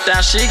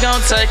touchdown, she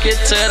gon' take it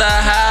to the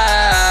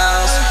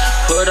house.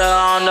 Put her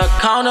on the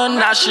corner,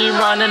 now she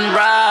running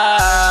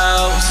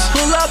routes.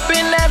 Pull up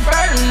in that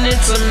Burton,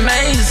 it's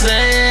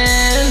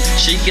amazing.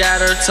 She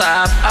got her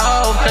top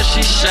off cause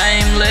she's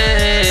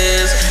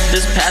shameless.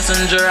 This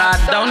passenger, I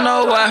don't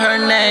know what her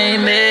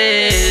name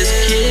is.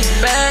 Kick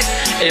back,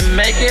 it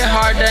make it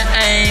hard to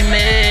aim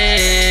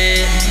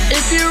it.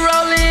 If you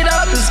roll it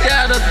up, it's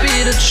gotta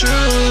be the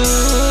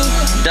truth.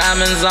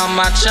 Diamonds on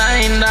my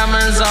chain,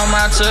 diamonds on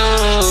my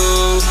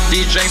tooth.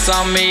 These drinks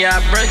on me,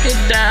 I break it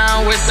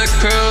down with the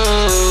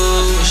crew.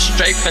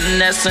 Straight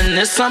finessing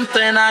is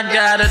something I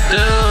gotta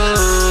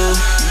do.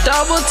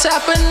 Double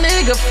tap a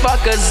nigga,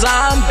 fuck a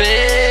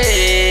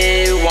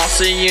zombie. Won't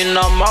see you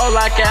no more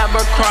like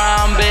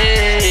Abercrombie.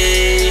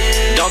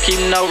 Don't keep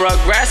no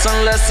regrets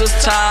unless it's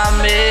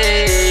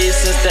Tommy.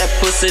 Since that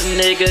pussy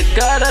nigga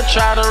gotta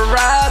try to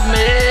rob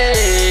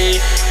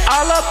me.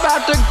 All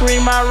about the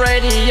green, my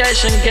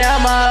radiation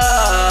gamma.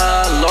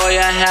 Lawyer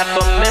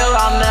 $500,000,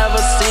 I'll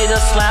never see the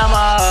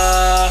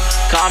slammer.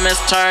 Comments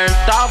turned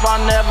off,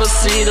 I'll never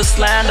see the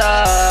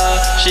slander.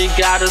 She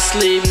gotta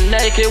sleep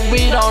naked,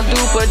 we don't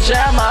do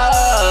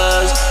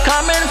pajamas.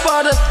 Coming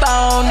for the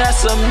throne,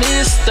 that's a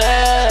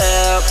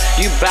misstep.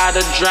 You bout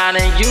to drown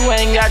and you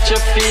ain't got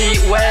your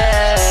feet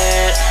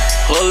wet.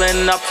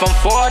 Pulling up from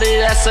 40,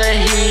 that's a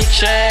heat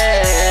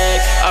check.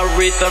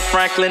 Aretha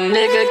Franklin,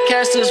 nigga,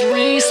 catch this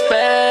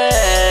respect.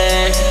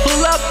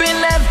 Pull up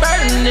in that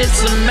Burton,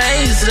 it's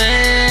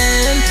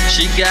amazing.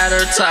 She got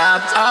her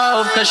top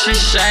off cause she's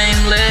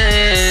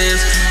shameless.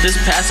 This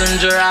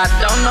passenger, I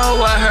don't know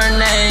what her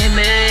name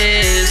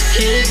is.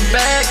 Kick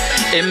back,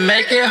 it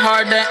make it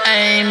hard to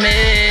aim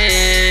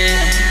it.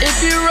 If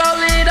you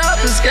roll it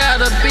up, it's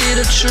gotta be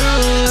the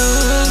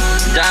truth.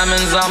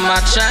 Diamonds on my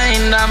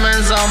chain,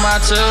 diamonds on my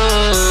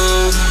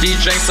tooth.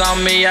 These drinks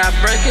on me, I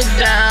break it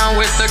down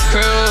with the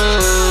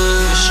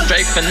crew.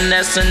 Straight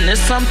finessing is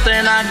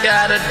something I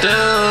gotta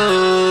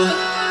do.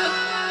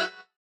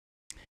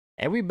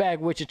 And we back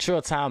with your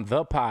Trill Time,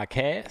 the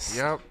podcast.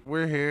 Yep,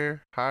 we're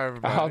here. Hi,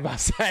 everybody. I was about to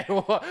say,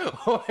 what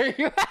are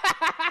you?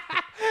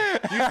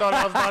 You thought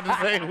I was about to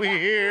say we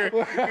here.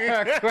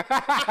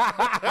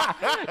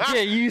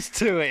 Get used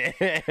to it.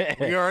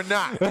 We are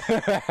not.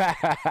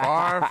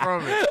 Far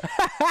from it.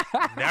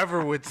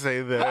 Never would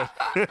say that.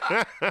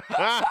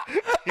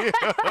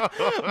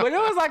 But it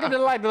was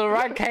like the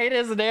right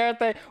cadence and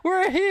everything.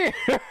 We're here.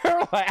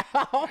 Like,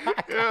 oh my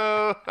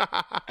God.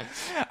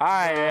 All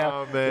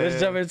right, man. Let's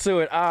jump into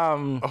it.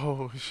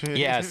 Oh shit.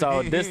 Yeah,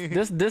 so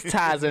this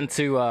ties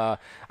into I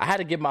had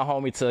to get my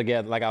homie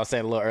together, like I was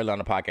saying a little earlier on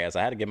the podcast.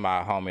 I had to get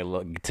my homie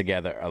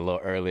together a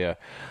little earlier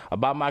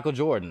about Michael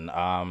Jordan.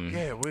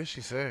 Yeah, what did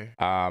she say?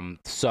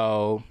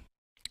 So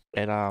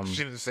and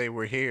she didn't say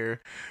we're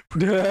here.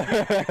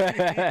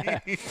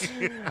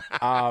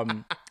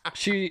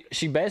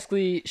 She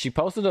basically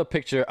posted a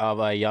picture of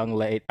a young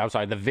lady. I'm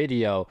sorry, the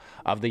video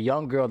of the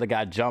young girl that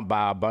got jumped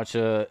by a bunch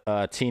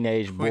of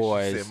teenage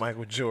boys. She said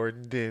Michael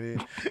Jordan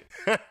did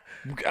it.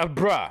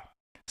 Bruh.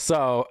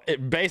 So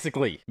it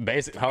basically,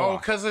 hold on.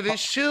 Because of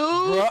this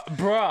shoe,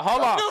 bruh.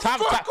 Hold on.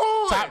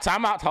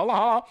 Time out. Hold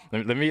on.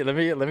 Let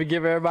me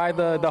give everybody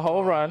the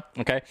whole run.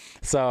 Okay.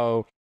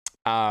 So,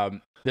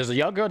 there's a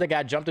young girl that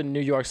got jumped in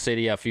New York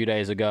City a few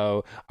days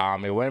ago.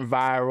 It went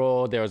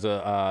viral. There was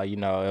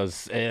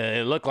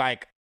it looked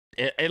like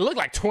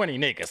 20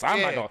 niggas.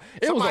 I'm not gonna.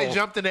 Somebody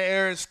jumped in the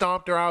air and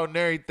stomped her out and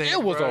everything.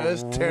 It was a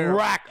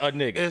rack of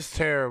niggas. It's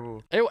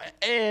terrible.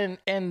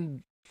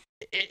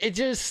 It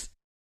just.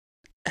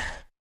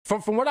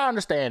 From what I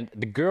understand,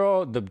 the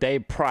girl the day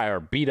prior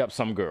beat up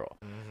some girl.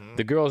 Mm-hmm.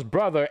 The girl's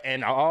brother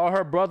and all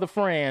her brother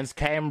friends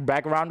came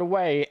back around the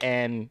way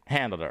and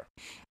handled her.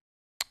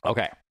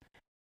 Okay.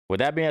 With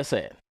that being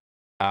said,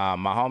 my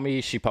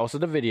homie, she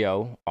posted a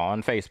video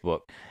on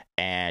Facebook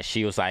and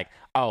she was like,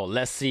 oh,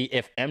 let's see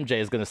if MJ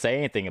is going to say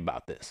anything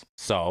about this.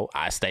 So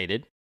I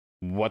stated,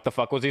 what the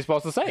fuck was he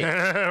supposed to say?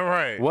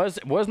 Right.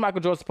 What's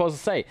Michael Jordan supposed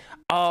to say?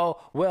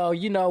 Oh, well,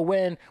 you know,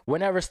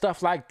 whenever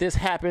stuff like this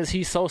happens,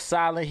 he's so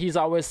silent. He's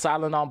always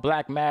silent on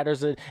Black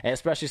matters, and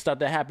especially stuff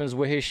that happens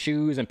with his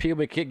shoes, and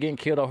people getting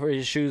killed over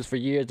his shoes for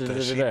years.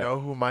 Does she know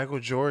who Michael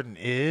Jordan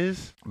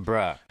is?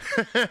 Bruh.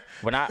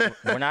 when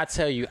I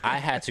tell you, I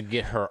had to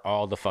get her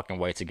all the fucking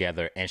way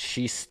together, and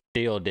she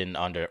still didn't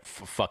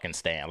fucking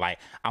stand. Like,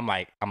 I'm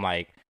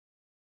like,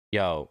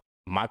 yo,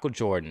 Michael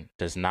Jordan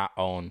does not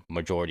own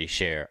majority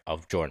share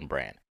of Jordan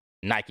Brand.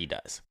 Nike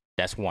does.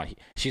 That's one.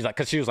 She's like,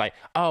 because she was like,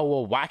 oh,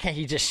 well, why can't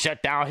he just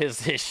shut down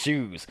his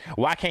shoes?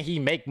 Why can't he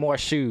make more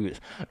shoes?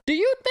 Do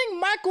you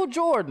think Michael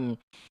Jordan,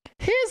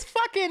 his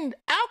fucking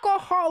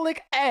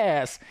alcoholic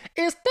ass,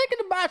 is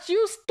thinking about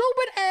you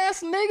stupid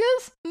ass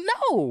niggas?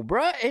 No,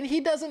 bruh. And he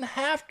doesn't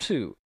have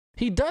to.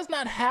 He does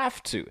not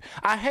have to.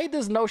 I hate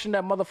this notion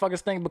that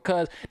motherfuckers think,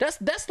 because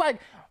that's like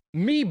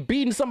me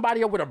beating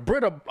somebody up with a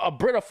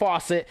Brita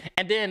faucet,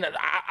 and then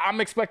I'm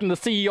expecting the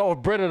CEO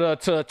of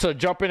Brita to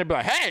jump in and be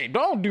like, hey,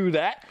 don't do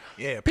that.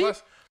 Yeah,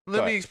 plus,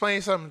 let me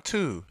explain something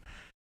too.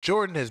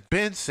 Jordan has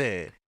been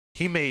said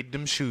he made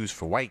them shoes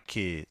for white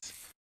kids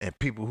and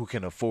people who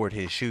can afford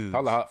his shoes.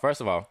 Hold on.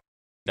 First of all,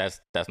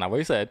 that's not what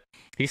he said.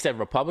 He said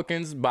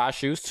Republicans buy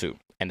shoes too,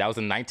 and that was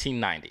in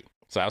 1990.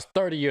 So that was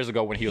 30 years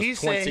ago when he was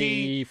 20. Said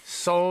he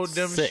sold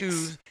them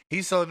shoes.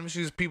 He sold them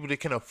shoes to people that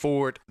can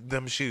afford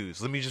them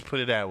shoes. Let me just put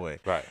it that way.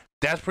 Right.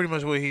 That's pretty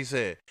much what he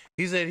said.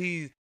 He said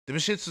them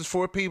shits is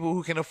for people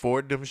who can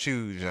afford them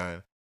shoes,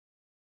 John.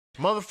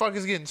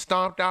 Motherfuckers getting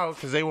stomped out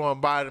because they want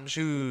to buy them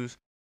shoes.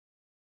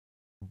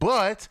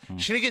 But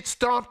she didn't get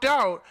stomped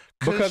out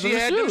because she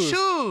had them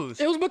shoes.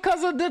 It was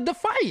because of the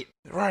fight.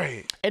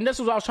 Right. And this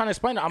was what I was trying to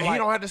explain. He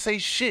don't have to say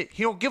shit.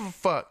 He don't give a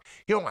fuck.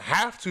 He don't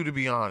have to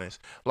be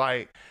honest.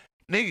 Like,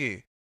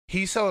 nigga,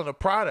 he's selling a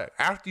product.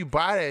 After you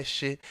buy that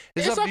shit,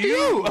 it's up to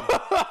you.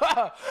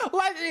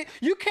 Like,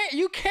 you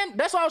can't.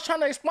 That's what I was trying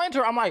to explain to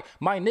her. I'm like,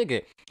 my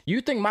nigga, you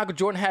think Michael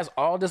Jordan has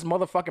all this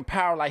motherfucking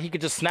power? Like, he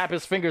could just snap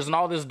his fingers and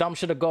all this dumb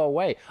shit will go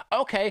away.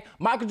 Okay,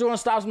 Michael Jordan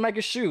stops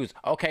making shoes.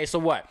 Okay, so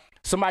what?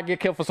 Somebody get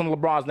killed for some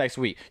LeBrons next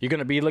week. You're going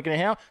to be looking at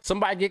him?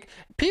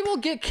 People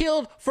get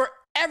killed for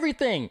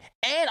everything,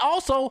 and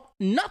also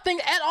nothing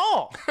at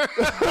all.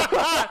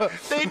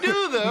 They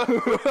do,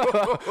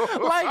 though.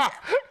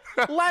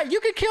 Like, you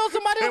can kill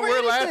somebody over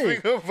anything. Laughing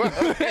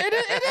about it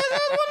is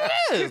what it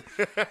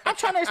is. I'm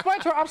trying to explain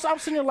to her. I'm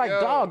sitting here like,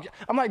 dog.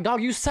 I'm like,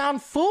 dog, you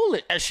sound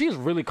foolish. And she's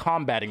really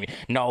combating me.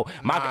 No,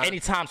 Michael,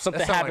 anytime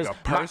something happens. Like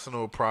a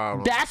personal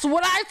problem. That's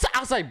what I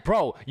was like,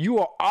 bro, you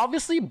are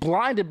obviously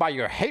blinded by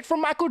your hate for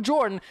Michael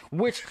Jordan,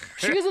 which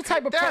she's the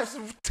type of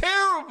person. That's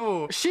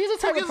terrible. She's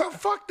the type of person.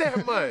 Fuck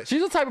that much.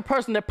 She's the type of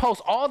person that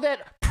posts all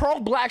that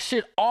pro-black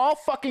shit all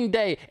fucking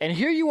day, and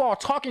here you are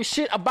talking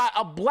shit about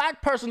a black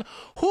person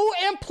who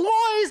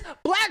employs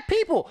black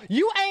people.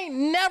 You ain't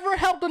never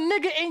helped a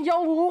nigga in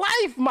your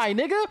life, my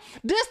nigga.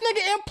 This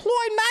nigga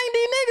employed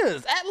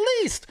 90 niggas at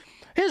least.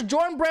 His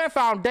Jordan Brand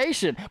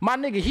Foundation, my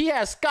nigga, he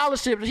has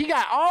scholarships. He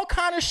got all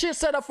kind of shit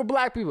set up for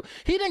black people.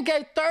 He done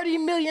gave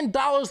 $30 million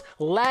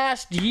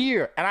last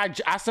year. And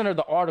I sent her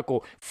the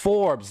article,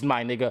 Forbes,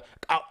 my nigga,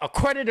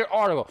 accredited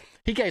article.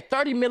 He gave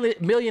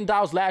 $30 million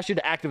last year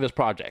to activist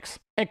projects,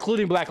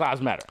 including Black Lives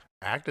Matter.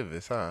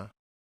 Activists, huh?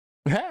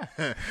 Yeah.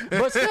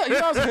 But still, you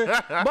know what I'm saying?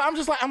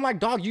 But I'm like,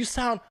 dog, you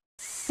sound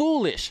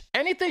foolish.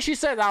 Anything she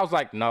said, I was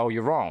like, no,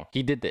 you're wrong.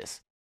 He did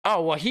this.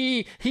 Oh, well,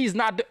 he's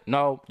not.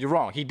 No, you're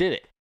wrong. He did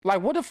it.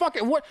 Like, what the fuck?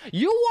 What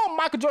you want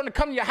Michael Jordan to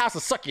come to your house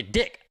and suck your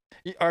dick,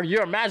 or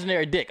your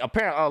imaginary dick?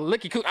 Apparently,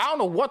 licky cook. I don't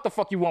know what the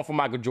fuck you want from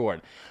Michael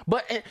Jordan.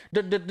 But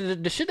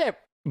the shit that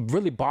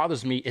really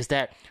bothers me is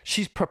that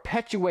she's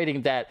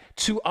perpetuating that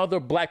to other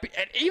black people.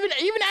 And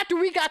even after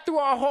we got through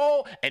our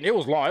whole, and it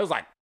was long. It was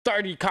like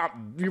 30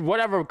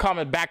 whatever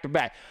comment back to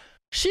back.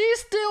 She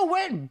still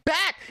went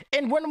back,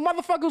 and when the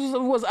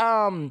motherfuckers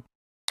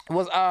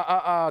was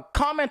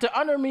commenting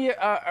under me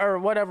or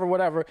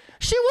whatever,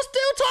 she was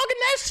still talking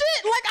that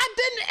shit. Like, I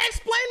didn't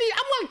explain it.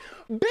 I'm like,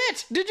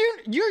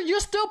 bitch, you're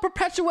still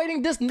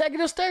perpetuating this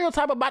negative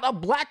stereotype about a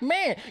black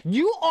man.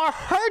 You are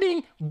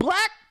hurting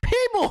black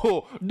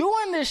people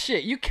doing this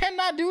shit. You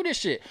cannot do this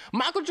shit.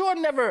 Michael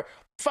Jordan never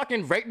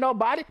fucking raped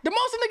nobody. The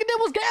most a nigga did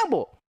was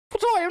gamble.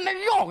 So, you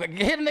gonna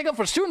hit a nigga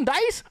for shooting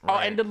dice? Right. Oh,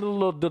 and the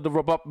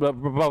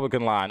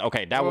Republican line.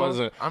 Okay, that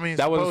wasn't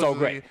so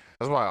great.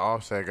 That's why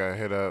Offset got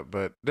hit up,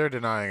 but they're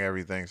denying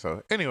everything.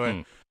 So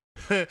anyway,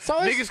 so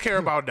niggas care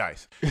about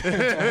dice.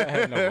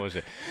 No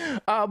bullshit.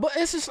 But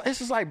it's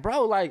just like,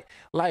 bro,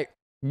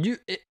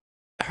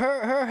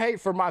 her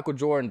hate for Michael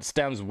Jordan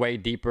stems way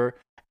deeper.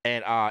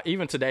 And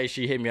even today,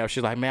 she hit me up.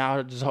 She's like, man,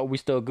 I just hope we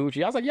still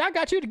Gucci. I was like, yeah, I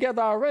got you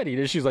together already.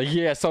 Then she's like,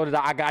 yeah, so did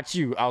I. I got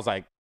you. I was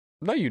like,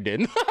 no, you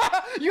didn't.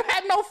 You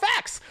had no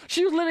facts.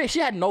 She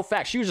had no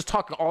facts. She was just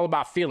talking all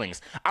about feelings.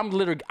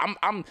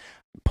 I'm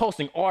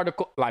posting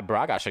articles. Like, bro,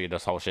 I gotta show you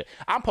this whole shit.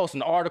 I'm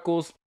posting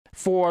articles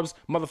Forbes,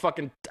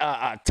 motherfucking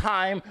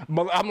Time.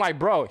 I'm like,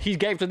 bro, he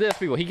gave to this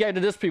people. He gave to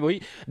this people.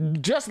 He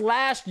just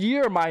last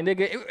year, my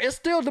nigga. It's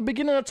still the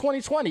beginning of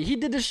 2020. He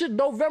did this shit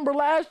November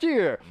last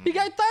year. He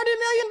gave $30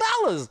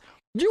 million.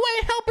 You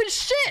ain't helping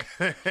shit.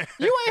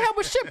 You ain't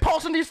helping shit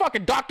posting these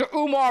fucking Dr.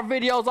 Umar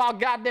videos all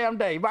goddamn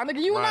day. My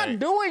nigga, you not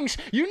doing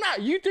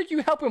you think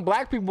you helping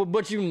black people,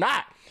 but you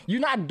not.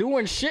 You're not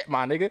doing shit,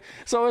 my nigga.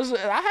 So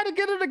I had to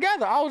get it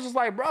together. I was just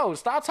like, bro,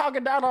 stop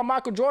talking down on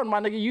Michael Jordan, my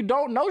nigga. You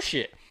don't know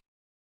shit.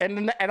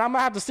 And I'm gonna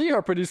have to see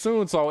her pretty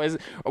soon. So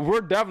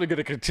we're definitely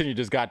gonna continue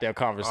this goddamn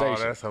conversation.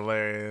 Oh, that's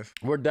hilarious.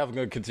 We're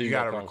definitely gonna continue. You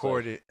gotta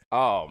record it.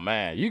 Oh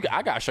man,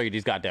 I gotta show you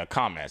these goddamn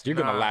comments. You're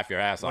gonna laugh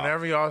your ass off.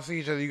 Whenever y'all see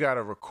each other, you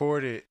gotta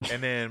record it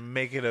and then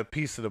make it a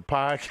piece of the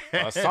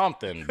podcast or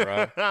something,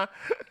 bro.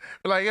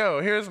 Like, yo,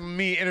 here's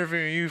me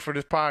interviewing you for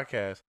this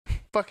podcast.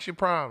 Fuck's your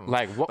problem?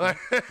 Like,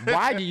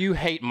 why do you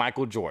hate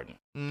Michael Jordan,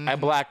 a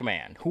black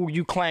man who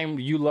you claim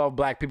you love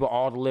black people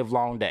all the live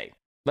long day?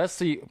 Let's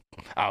see.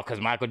 Oh, because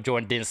Michael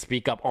Jordan didn't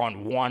speak up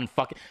on one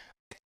fucking.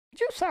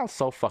 You sound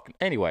so fucking.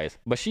 Anyways,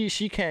 but she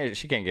can't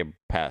get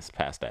past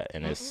that,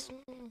 and it's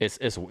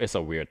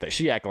a weird thing.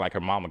 She acting like her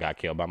mama got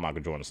killed by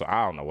Michael Jordan, so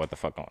I don't know what the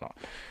fuck going on.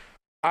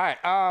 All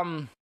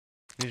right.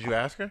 Did you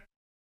ask her?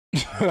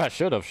 I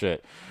should have.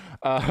 Shit.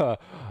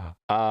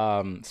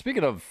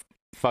 Speaking of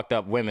fucked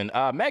up women,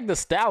 Meg Thee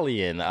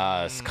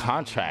Stallion's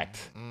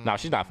contract. No,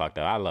 she's not fucked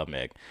up. I love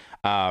Meg.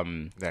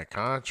 That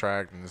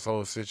contract and this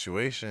whole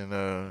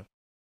situation.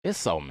 It's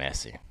so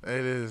messy. It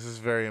is. It's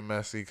very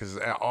messy because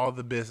all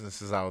the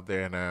businesses out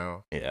there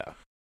now. Yeah.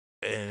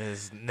 And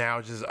it's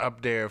now just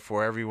up there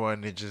for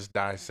everyone to just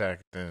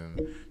dissect and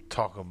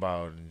talk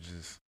about and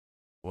just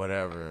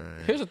whatever.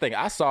 Here's the thing.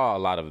 I saw a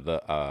lot of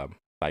the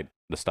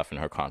the stuff in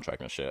her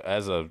contract and shit,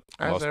 as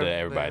most of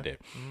everybody did.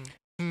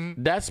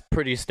 Mm-hmm. That's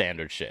pretty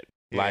standard shit.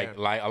 Like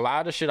a lot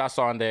of the shit I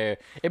saw in there,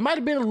 it might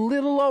have been a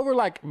little over,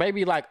 like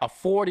maybe like a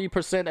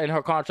 40% in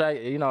her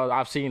contract. You know,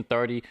 I've seen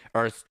 30,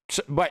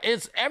 but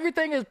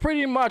everything is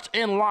pretty much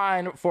in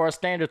line for a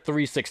standard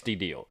 360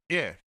 deal.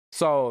 Yeah.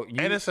 So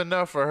and it's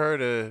enough for her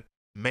to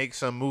make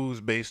some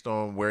moves based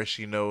on where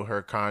she know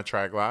her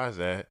contract lies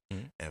at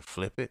and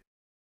flip it.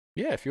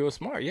 Yeah, if you were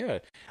smart, yeah.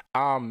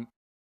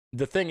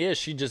 The thing is,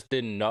 she just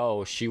didn't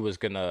know she was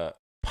gonna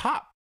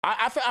pop.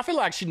 I feel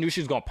like she knew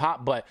she was gonna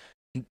pop, but.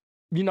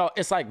 You know,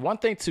 it's like one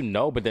thing to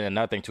know, but then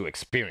another thing to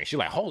experience. You're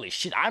like, holy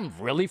shit, I'm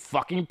really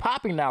fucking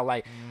popping now.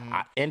 Like,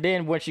 and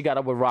then when she got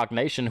up with Rock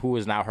Nation, who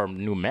is now her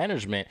new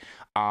management,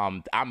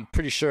 I'm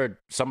pretty sure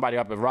somebody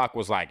up at Rock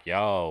was like,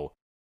 yo,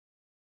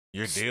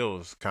 your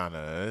deal's kind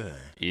of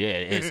yeah,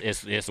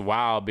 it's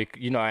wild,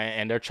 you know,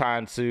 and they're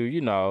trying to, you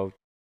know,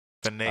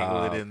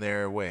 finagle it in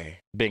their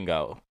way.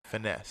 Bingo.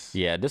 Finesse.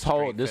 Yeah, this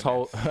whole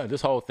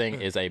thing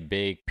is a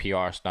big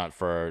PR stunt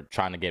for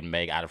trying to get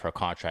Meg out of her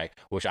contract,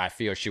 which I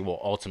feel she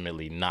will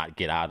ultimately not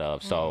get out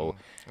of. So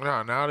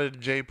now that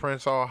Jay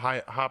Prince all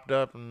hyped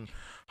up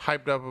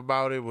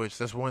about it, which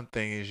that's one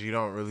thing is you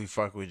don't really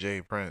fuck with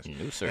Jay Prince.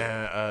 No, sir.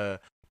 And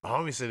my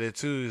homie said it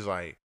too. Is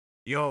like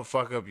you don't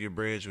fuck up your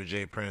bridge with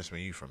Jay Prince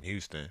when you from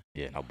Houston.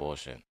 Yeah, no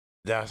bullshit.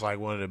 That's like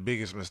one of the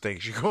biggest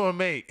mistakes you're gonna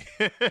make.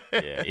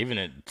 Yeah, even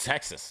in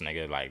Texas,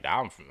 nigga. Like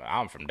I'm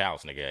from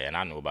Dallas, nigga, and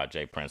I knew about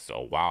Jay Prince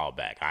a while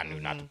back. I knew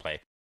not to play.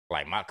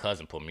 Like my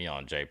cousin put me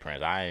on Jay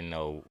Prince. I didn't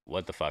know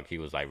what the fuck he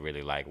was like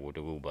really like,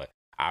 but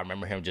I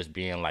remember him just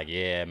being like,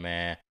 yeah,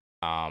 man.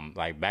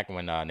 Like back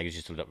when niggas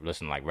used to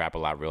listen to like Rap a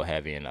Lot Real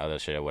Heavy and other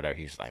shit or whatever.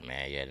 He's like,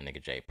 man, yeah, the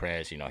nigga Jay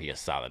Prince. You know, he a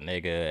solid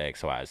nigga.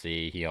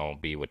 XYZ. He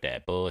don't be with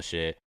that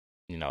bullshit.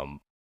 You know,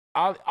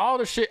 all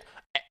the shit.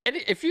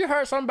 If you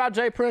heard something about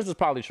Jay Prince, it's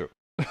probably true.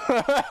 Like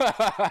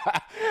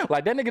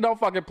that nigga don't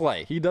fucking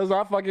play. He does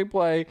not fucking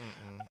play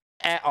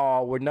at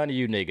all with none of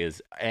you niggas.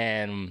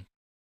 And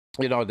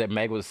you know that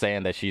Meg was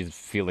saying that she's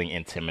feeling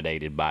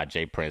intimidated by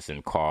Jay Prince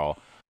and Carl.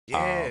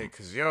 Yeah,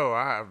 because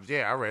I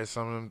read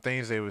some of them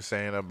things they were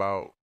saying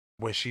about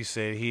what she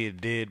said he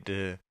did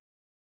to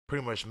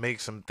pretty much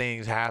make some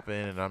things happen.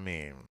 And I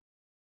mean,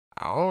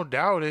 I don't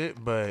doubt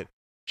it, but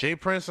Jay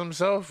Prince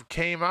himself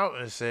came out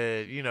and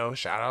said, you know,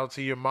 shout out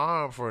to your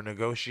mom for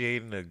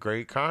negotiating a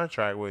great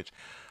contract, which,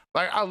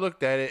 like, I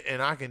looked at it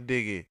and I can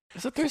dig it.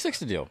 It's a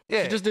 360 deal.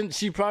 Yeah.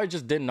 She probably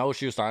just didn't know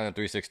she was signing a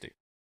 360.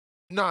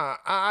 Nah,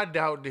 I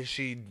doubt that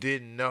she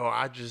didn't know.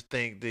 I just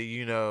think that,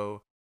 you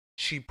know,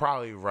 she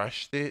probably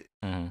rushed it.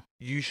 Mm-hmm.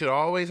 You should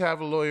always have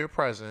a lawyer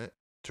present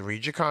to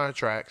read your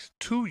contracts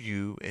to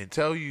you and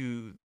tell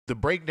you the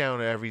breakdown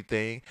of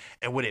everything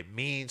and what it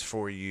means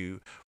for you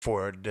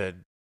for the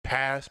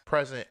past,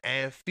 present,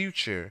 and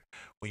future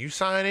when you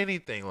sign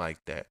anything like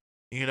that.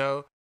 You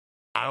know,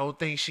 I don't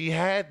think she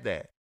had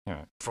that.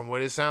 Right. From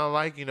what it sounded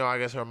like, you know, I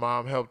guess her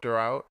mom helped her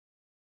out.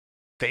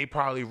 They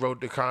probably wrote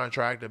the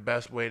contract the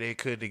best way they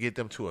could to get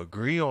them to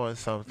agree on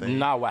something.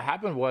 No, what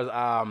happened was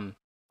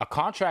a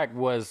contract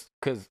was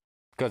because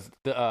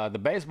the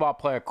baseball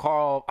player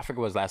Carl, I forget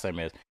what his last name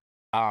is.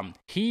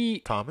 He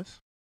Thomas.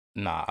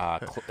 Nah,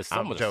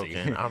 I'm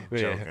joking. I'm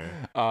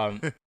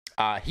joking.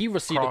 He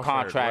received Crawford, a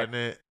contract. wasn't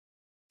it?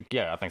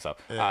 Yeah, I think so.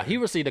 Yeah. He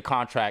received a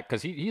contract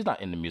because he's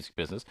not in the music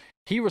business.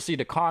 He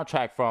received a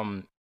contract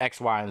from X,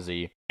 Y, and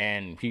Z,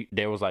 and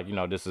they was like,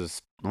 this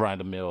is run of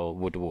the mill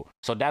with the woo.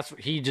 So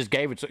he just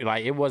gave it to,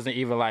 like, it wasn't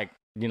even like,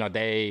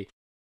 they,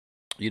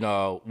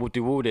 with the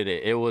woo did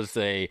it. It was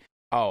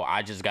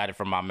I just got it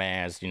from my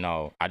man's,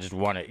 I just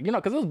wanted,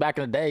 because it was back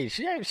in the day.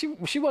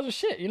 She wasn't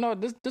shit.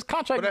 This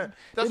contract that's didn't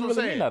what I'm really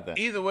saying. mean nothing.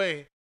 Either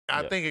way,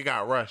 I think it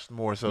got rushed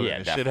more so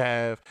than it should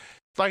have.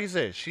 Like you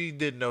said, she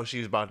didn't know she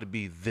was about to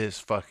be this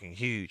fucking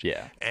huge.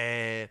 Yeah.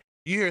 And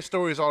you hear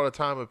stories all the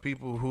time of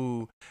people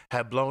who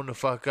have blown the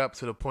fuck up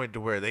to the point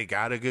to where they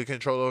got a good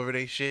control over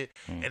their shit,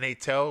 and they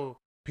tell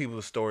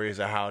people stories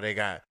of how they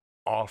got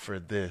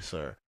offered this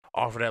or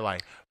offered that.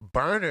 Like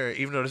Burner,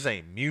 even though this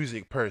ain't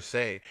music per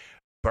se,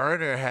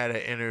 Burner had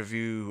an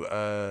interview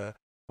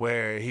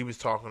where he was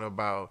talking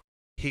about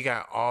he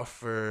got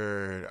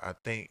offered, I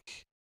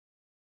think,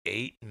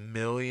 $8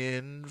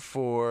 million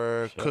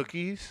for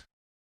cookies,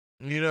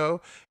 and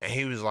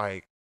he was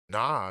like,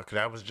 nah, because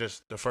that was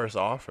just the first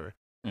offer.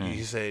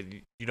 He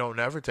said, you don't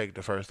never take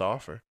the first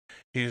offer.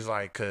 He was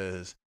like,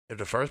 because if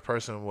the first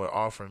person would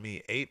offer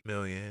me $8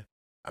 million,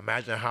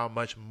 imagine how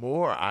much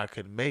more I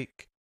could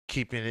make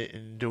keeping it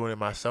and doing it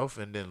myself.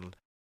 And then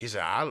he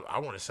said, I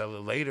want to sell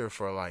it later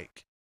for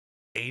like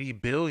 80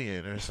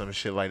 billion or some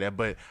shit like that.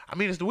 But I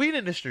mean, it's the weed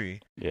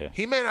industry. Yeah.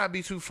 He may not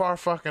be too far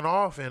fucking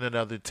off in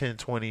another 10,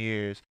 20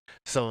 years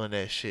selling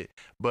that shit.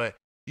 But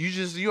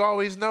you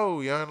always know,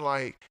 young,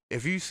 like,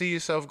 if you see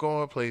yourself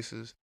going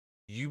places,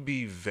 you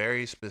be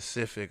very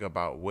specific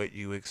about what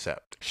you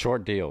accept.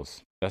 Short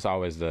deals. That's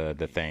always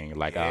the thing.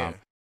 Like,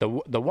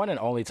 the one and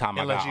only time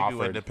Unless I got you offered.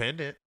 do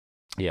independent.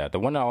 Yeah, the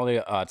one and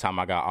only time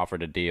I got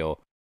offered a deal,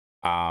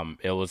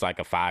 it was like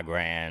a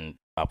 $5,000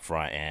 up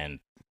front and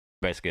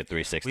basically a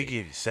 360. We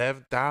give you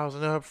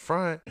 $7,000 up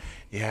front.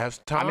 You have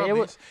some time. I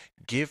mean,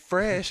 get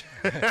fresh.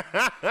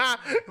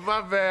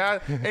 My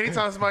bad.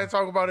 Anytime somebody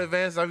talk about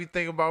advance, I be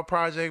thinking about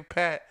Project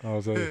Pat.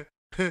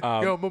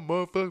 Yo, my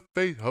motherfucking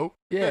face, hope.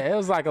 Yeah, it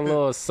was like a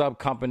little sub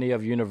company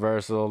of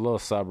Universal, a little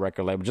sub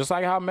record label, just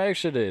like how Meg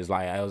shit is.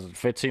 Like, it was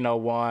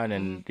 1501,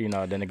 and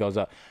then it goes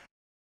up.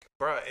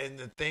 Bro, and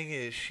the thing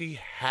is, she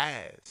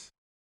has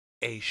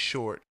a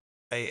short-term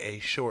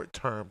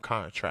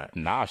contract.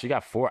 Nah, she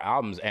got 4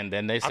 albums, and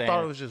then they say I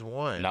thought it was just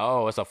one.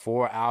 No, it's a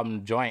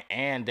 4-album joint,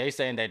 and they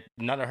saying that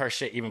none of her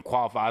shit even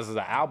qualifies as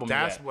an album.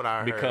 That's what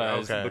I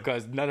heard.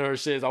 Because none of her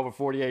shit is over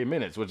 48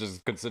 minutes, which is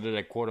considered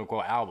a quote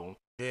unquote album.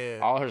 Yeah,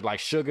 all her like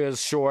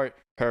Sugar's short.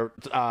 Her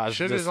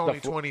Sugar's only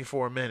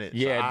 24 minutes.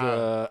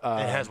 Yeah,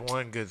 it has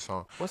one good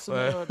song. What's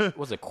the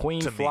was it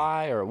Queen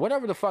Fly or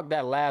whatever the fuck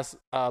that last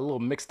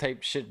little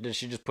mixtape shit that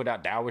she just put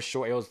out? That was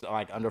short. It was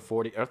like under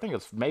 40. I think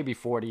it's maybe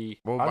 40.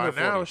 Well, by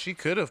now she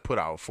could have put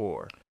out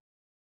 4.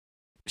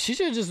 She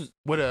should just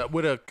with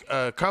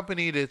a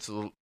company that's,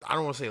 I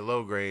don't want to say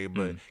low grade,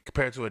 but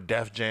compared to a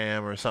Def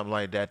Jam or something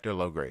like that, they're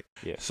low grade.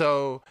 Yeah.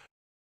 So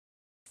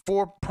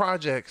 4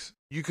 projects,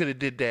 you could have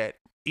did that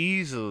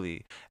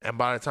easily, and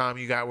by the time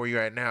you got where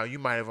you're at now, you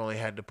might have only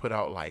had to put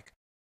out like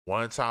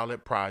one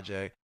solid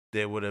project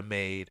that would have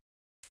made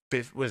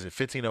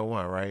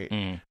 1501, right?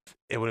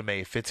 It would have made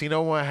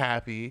 1501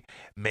 happy.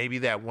 Maybe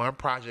that one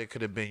project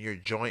could have been your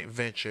joint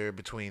venture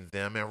between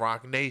them and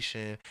Rock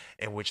Nation,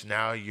 in which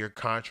now your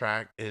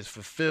contract is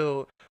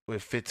fulfilled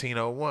with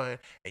 1501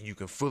 and you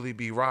can fully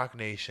be Rock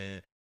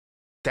Nation.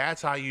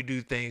 That's how you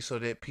do things so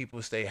that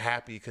people stay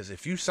happy, because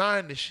if you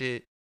sign the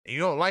shit and you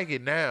don't like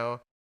it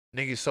now,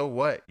 nigga, so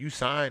what? You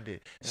signed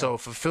it. Yeah. So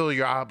fulfill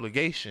your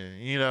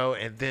obligation,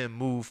 and then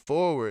move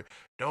forward.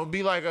 Don't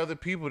be like other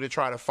people that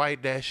try to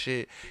fight that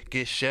shit,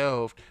 get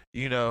shelved,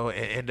 and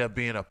end up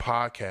being a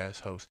podcast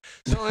host.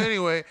 So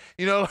anyway,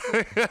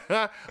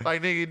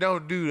 like nigga,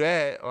 don't do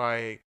that.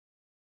 Like,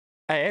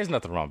 hey, there's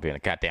nothing wrong with being a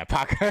goddamn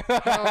podcast.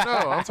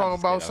 No, I'm talking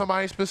about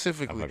somebody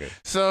specifically. Okay.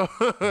 So,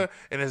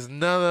 and it's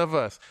none of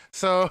us.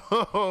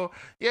 So,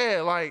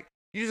 yeah, like,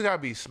 you just gotta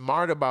be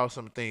smart about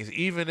some things,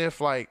 even if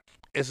like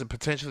it's a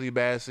potentially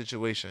bad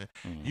situation.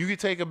 You can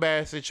take a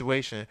bad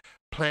situation,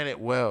 plan it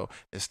well,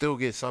 and still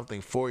get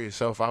something for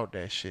yourself out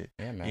that shit.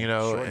 Yeah, man.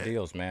 Short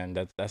deals, man.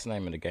 That's the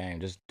name of the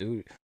game. Just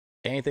do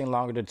anything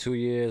longer than 2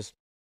 years.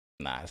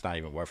 Nah, it's not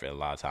even worth it a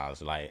lot of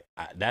times. Like,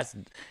 like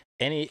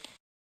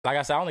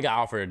I said, I only got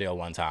offered a deal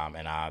one time,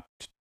 and I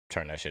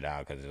turned that shit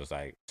down because it was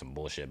like some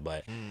bullshit.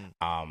 But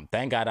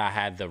thank God I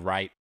had the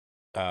right,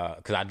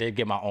 because I did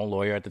get my own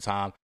lawyer at the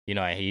time. And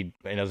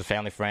it was a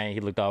family friend. He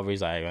looked over.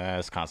 He's like, man,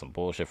 it's kind of some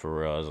bullshit for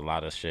real. There's a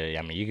lot of shit.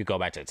 I mean, you could go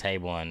back to the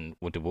table and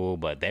with the woo,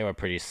 but they were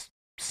pretty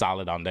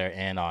solid on their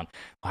end on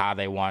how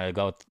they wanted to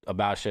go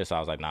about shit. So I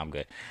was like, nah, I'm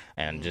good.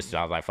 And I was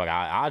like, fuck,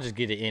 I'll just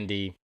get an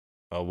indie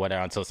or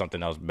whatever until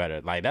something else better.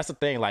 Like, that's the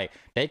thing. Like,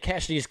 they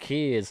catch these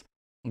kids,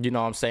 you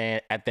know what I'm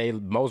saying, at their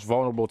most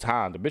vulnerable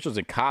time. The bitch was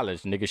in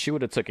college, nigga. She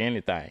would have took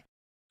anything.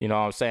 You know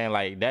what I'm saying?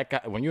 Like,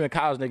 that when you in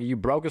college, nigga, you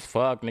broke as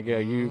fuck,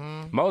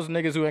 nigga. Most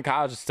niggas who in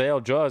college sell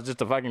drugs just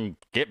to fucking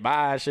get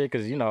by and shit,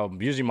 because,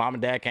 usually mom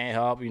and dad can't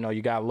help.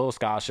 You got a little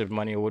scholarship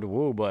money or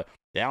woo, but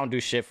They don't do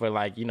shit for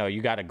like, you know,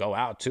 you got to go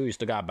out too. You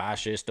still got to buy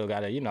shit. Still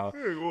got to, you know,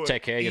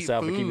 take care of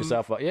yourself and keep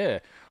yourself up. Yeah.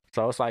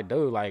 So it's like,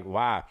 dude, like,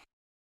 why?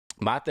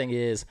 My thing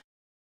is,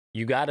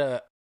 you got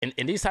to,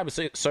 in these type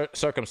of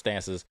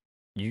circumstances,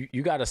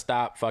 you got to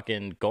stop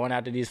fucking going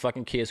after these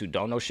fucking kids who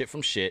don't know shit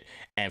from shit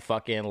and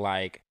fucking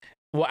like,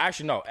 well,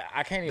 actually, no,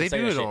 I can't even say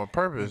that. They do shit. it on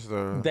purpose,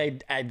 though.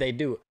 They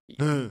do.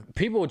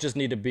 People just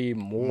need to be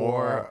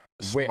more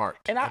smart.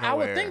 And I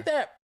would think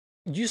that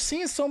you've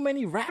seen so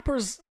many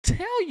rappers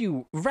tell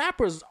you,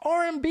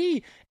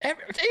 R&B,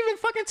 even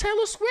fucking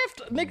Taylor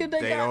Swift, nigga.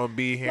 They don't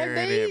be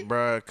hearing it,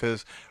 bro.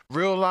 Because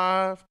real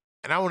live,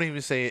 and I won't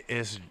even say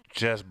it's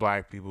just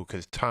black people,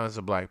 because tons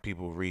of black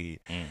people read.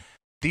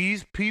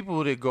 These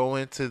people that go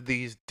into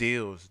these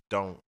deals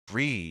don't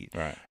read.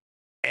 Right.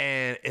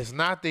 And it's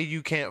not that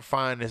you can't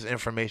find this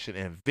information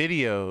in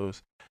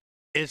videos.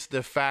 It's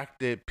the fact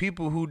that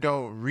people who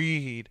don't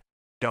read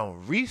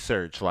don't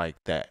research like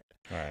that.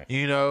 Right.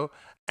 You know?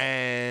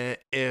 And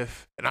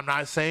I'm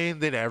not saying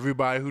that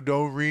everybody who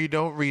don't read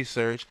don't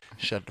research.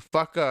 Shut the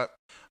fuck up.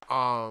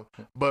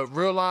 But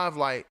real life,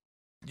 like,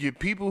 you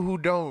people who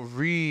don't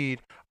read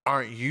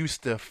aren't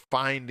used to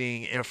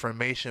finding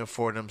information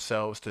for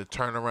themselves to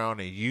turn around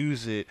and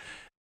use it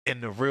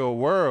in the real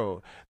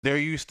world. They're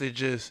used to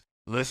just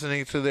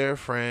listening to their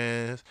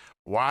friends,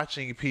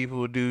 watching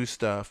people do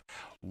stuff,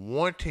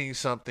 wanting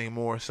something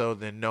more so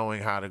than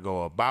knowing how to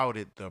go about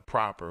it the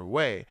proper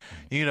way.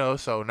 You know,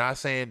 so not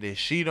saying that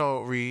she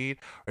don't read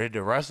or that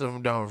the rest of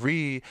them don't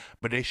read,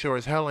 but they sure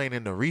as hell ain't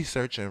into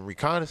research and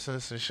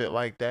reconnaissance and shit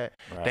like that.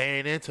 Right. They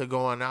ain't into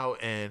going out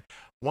and,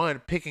 one,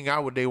 picking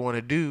out what they want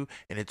to do,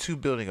 and then two,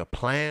 building a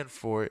plan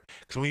for it.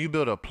 Because when you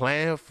build a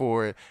plan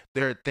for it,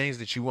 there are things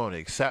that you won't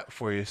accept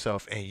for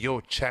yourself, and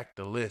you'll check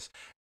the list.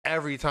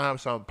 Every time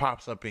something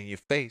pops up in your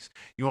face,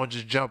 you won't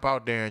just jump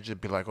out there and just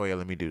be like, oh yeah,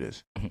 let me do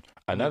this.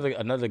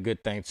 Another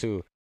good thing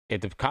too,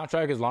 if the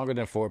contract is longer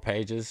than 4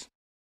 pages,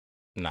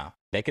 no,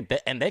 they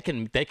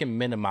can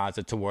minimize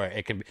it to where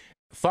it can be,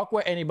 fuck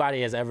what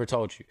anybody has ever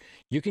told you.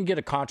 You can get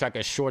a contract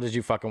as short as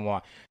you fucking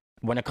want.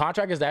 When a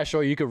contract is that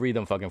short, you can read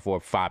them fucking 4 or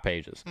 5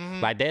 pages.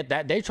 Like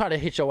they try to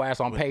hit your ass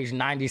on page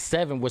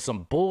 97 with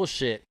some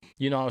bullshit.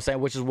 You know what I'm saying?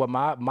 Which is what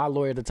my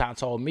lawyer at the time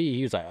told me.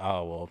 He was like,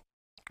 oh well,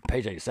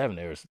 page 87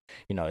 there's,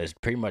 you know, it's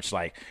pretty much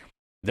like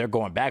they're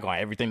going back on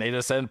everything they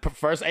just said in the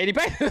first 80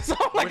 pages. So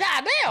I'm like,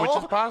 God damn. Which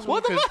is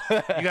possible, because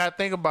you got to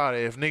think about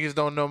it. If niggas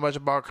don't know much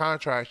about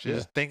contracts,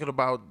 just thinking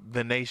about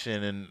the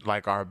nation and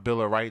like our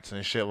Bill of Rights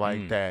and shit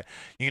like that.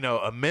 You know,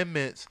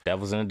 amendments.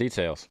 Devil's in the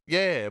details.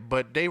 Yeah,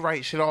 but they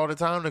write shit all the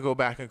time to go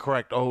back and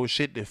correct old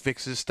shit that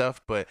fixes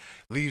stuff, but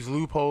leaves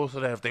loopholes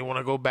so that if they want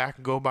to go back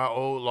and go by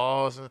old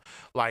laws, and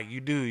like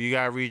you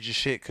got to read your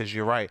shit, because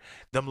you're right.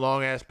 Them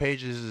long ass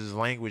pages is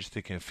language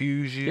to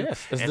confuse you.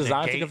 Yes, it's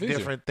designed to confuse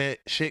different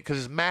shit, because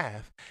it's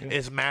math. Yeah.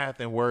 It's math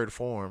in word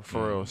form,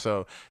 for real.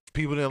 So if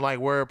people didn't like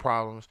word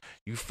problems,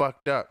 you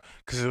fucked up.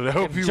 Because it'll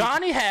help you.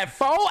 Johnny had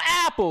 4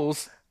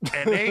 apples.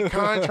 And they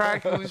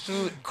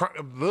contractually,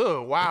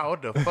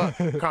 what the fuck?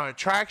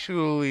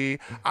 Contractually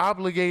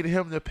obligated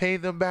him to pay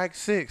them back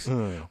 6.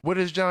 What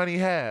does Johnny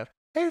have?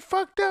 A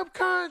fucked up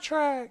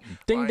contract.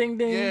 Ding, ding,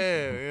 ding.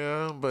 Yeah,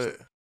 yeah, but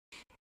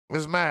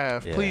it's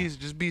math. Yeah. Please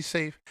just be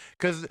safe.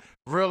 Because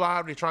real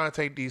life, they trying to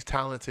take these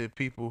talented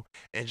people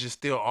and just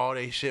steal all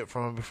they shit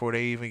from them before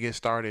they even get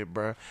started,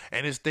 bro.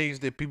 And it's things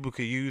that people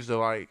could use to,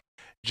 like,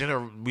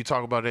 we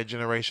talk about that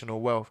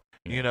generational wealth.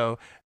 You know,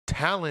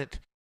 talent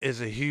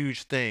is a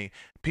huge thing.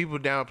 People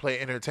downplay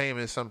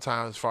entertainment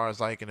sometimes as far as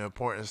like an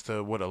importance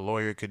to what a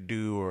lawyer could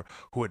do or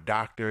who a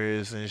doctor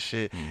is and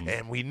shit.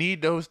 And we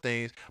need those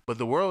things, but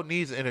the world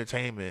needs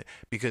entertainment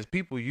because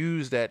people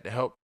use that to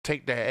help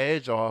take that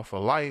edge off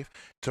of life,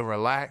 to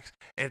relax,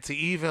 and to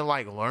even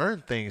like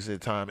learn things at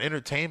times.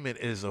 Entertainment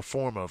is a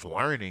form of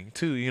learning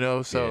too, you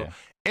know? So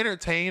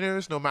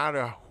entertainers, no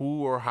matter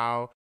who or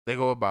how they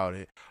go about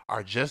it,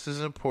 are just as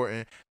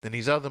important than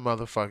these other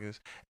motherfuckers.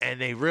 And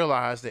they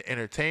realize that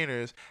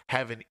entertainers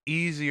have an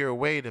easier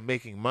way to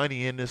making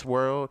money in this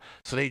world,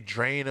 so they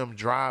drain them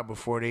dry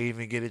before they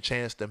even get a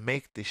chance to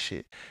make the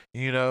shit,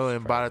 you know?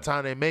 And by the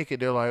time they make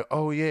it, they're like,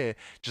 oh yeah,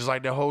 just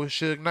like the whole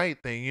Suge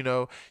Knight thing, you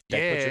know?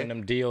 They put you in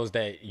them deals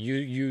that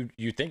you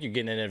think you're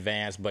getting in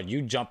advance, but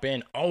you jump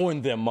in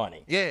owing them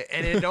money. Yeah,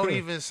 and it don't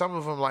even, some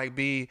of them like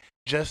be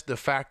just the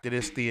fact that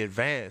it's the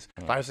advance.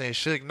 Like I'm saying,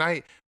 Suge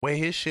Knight, when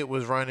his shit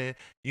was running,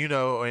 you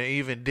know, and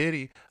even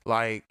Diddy,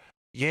 like,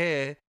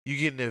 yeah, you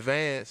get an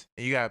advance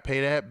and you got to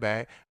pay that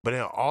back. But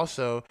then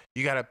also,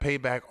 you got to pay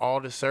back all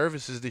the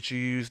services that you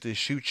use to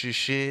shoot your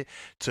shit,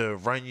 to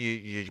run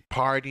your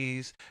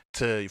parties,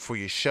 for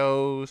your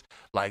shows,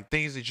 like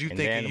things that you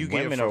think you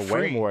get for free. Women are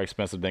way more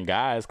expensive than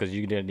guys because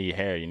you didn't need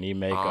hair, you need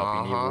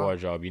makeup, you need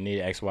wardrobe, you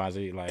need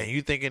XYZ. Like, and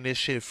you thinking this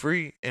shit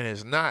free, and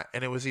it's not.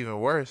 And it was even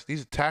worse.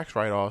 These are tax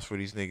write-offs for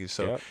these niggas.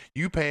 So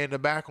you paying the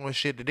back on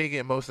shit that they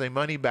get most of their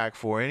money back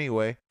for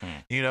anyway.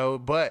 You know,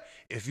 but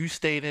if you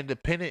stayed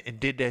independent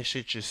and did that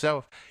shit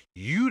yourself,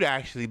 you'd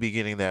actually be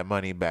getting that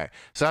money back.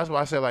 So that's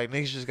why I said, like,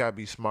 niggas just gotta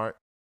be smart,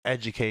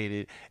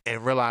 educated,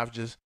 and realize,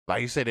 just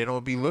Like you said, they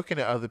don't be looking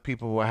at other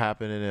people what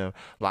happened to them.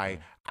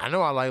 Like I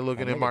know I like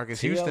looking at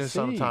Marcus Houston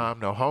sometime.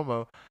 No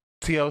homo.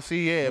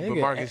 TLC, yeah, nigga, but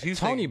Marcus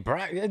Houston. Tony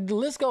Braxton, the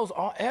list goes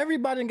on.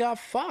 Everybody got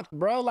fucked,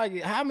 bro. Like,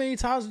 how many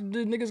times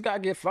did niggas got to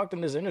get fucked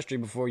in this industry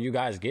before you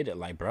guys get it?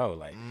 Like, bro,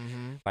 like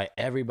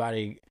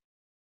everybody.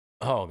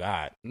 Oh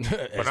God.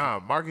 But nah,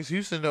 Marcus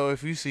Houston though,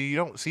 if you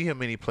don't see him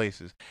many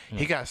places.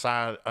 He got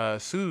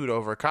sued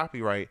over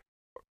copyright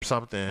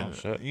something,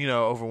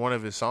 over one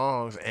of his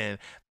songs, and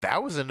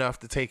that was enough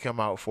to take him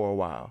out for a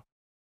while.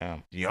 Yeah.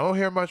 You don't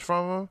hear much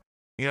from him.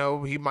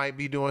 He might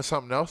be doing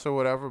something else or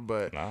whatever,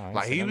 but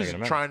like he was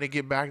trying to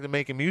get back to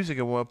making music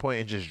at one point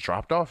and just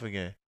dropped off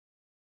again.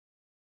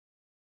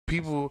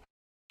 People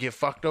get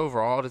fucked over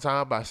all the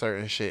time by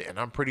certain shit, and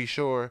I'm pretty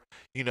sure,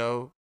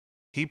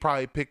 he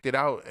probably picked it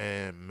out,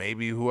 and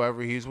maybe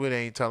whoever he's with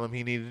ain't tell him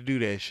he needed to do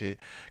that shit.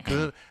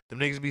 Because them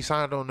niggas be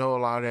signed don't know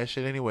a lot of that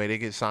shit anyway. They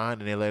get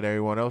signed and they let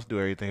everyone else do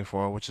everything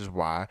for them, which is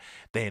why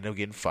they end up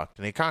getting fucked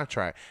in their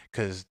contract.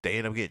 Because they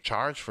end up getting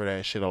charged for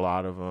that shit, a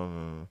lot of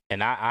them.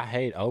 And I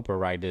hate Oprah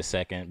right this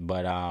second,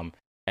 but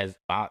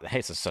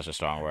hate's such a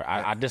strong word.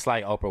 I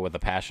dislike Oprah with a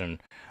passion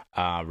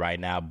right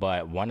now,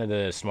 but one of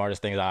the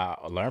smartest things I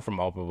learned from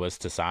Oprah was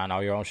to sign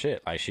all your own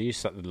shit. Like,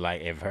 she's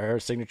like, if her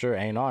signature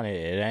ain't on it,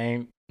 it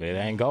ain't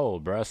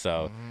gold, bro.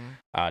 So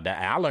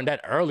I learned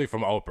that early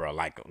from Oprah,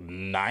 like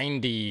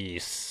 90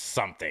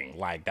 something.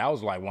 Like, that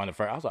was like one of the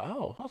first. I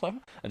was like,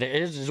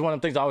 it's just one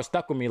of the things that always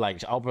stuck with me. Like,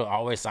 Oprah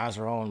always signs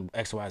her own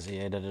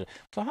XYZ.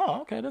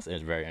 So, okay, this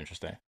is very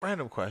interesting.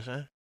 Random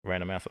question.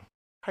 Random answer.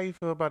 How you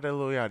feel about that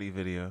Lil Yachty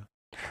video?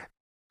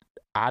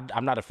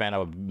 I'm not a fan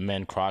of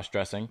men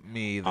cross-dressing.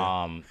 Me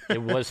either.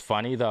 It was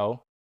funny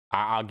though.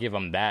 I'll give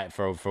him that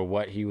for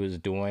what he was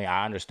doing.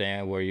 I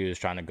understand where he was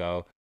trying to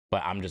go,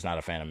 but I'm just not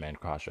a fan of men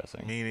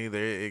cross-dressing. Me neither.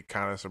 It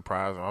kind of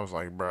surprised me. I was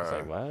like, bro,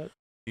 like, what?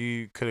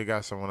 You could have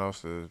got someone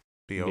else to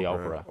be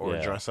Oprah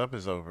or dress up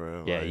as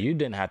Oprah. Yeah, you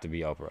didn't have to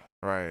be Oprah.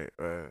 Right.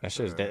 That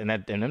shit's and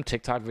them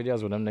TikTok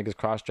videos with them niggas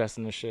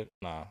cross-dressing and shit.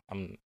 Nah,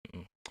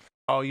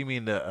 Oh, you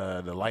mean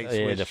the light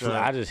switch?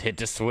 I just hit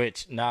the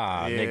switch.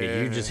 Nah,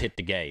 nigga, you just hit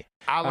the gay.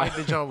 I like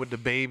the jump with the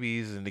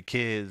babies and the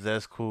kids.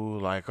 That's cool.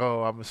 Like,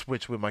 oh, I'm gonna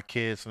switch with my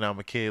kids, so now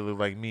my kid look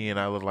like me and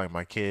I look like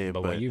my kid.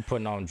 But when you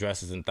putting on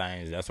dresses and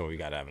things, that's what we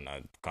gotta have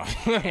another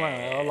conversation.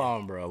 Like, hold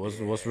on, bro.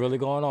 What's really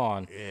going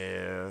on?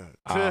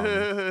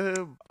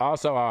 Yeah.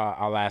 Also,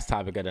 our last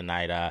topic of the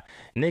night,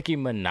 Nicki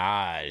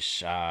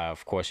Minaj.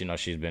 Of course,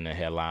 she's been in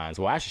headlines.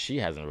 Well, actually, she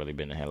hasn't really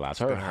been in headlines.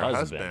 Her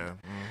husband.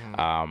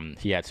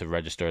 He had to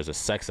register as a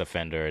sex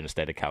offender in the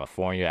state of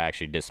California.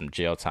 Actually did some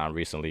jail time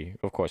recently.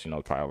 Of course,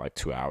 probably like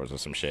 2 hours or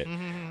some shit.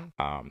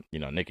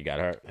 Nicki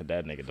got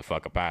that nigga the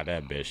fuck up out of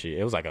that bitch.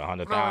 It was like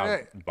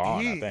 $100,000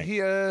 bond, I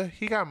think.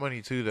 He got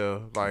money too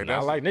though. Like, I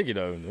like Nicki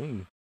though.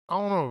 I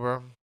don't know,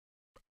 bro.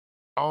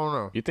 I don't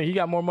know. You think he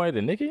got more money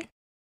than Nicki?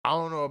 I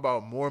don't know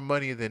about more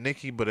money than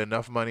Nicki, but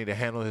enough money to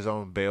handle his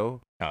own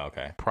bail. Oh,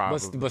 okay.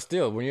 Probably. But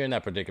still, when you're in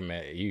that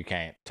predicament, you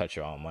can't touch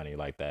your own money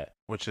like that.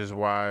 Which is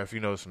why if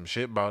some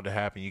shit about to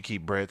happen, you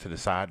keep bread to the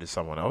side that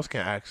someone else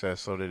can access,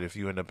 so that if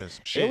you end up in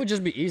some shit, it would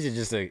just be easy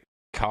just to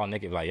call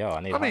Nicki like, yo, I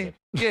need.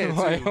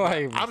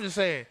 Yeah. I'm just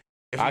saying.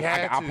 If I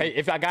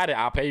got it,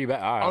 I'll pay you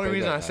back. Only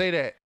reason I say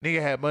that,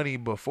 nigga had money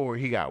before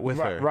he got with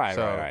her.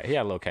 Right. He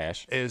had a little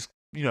cash. Is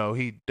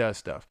he does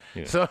stuff.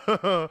 Yeah.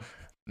 So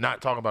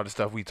not talking about the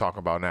stuff we talk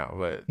about now,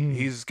 but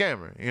he's a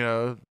scammer.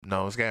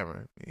 Known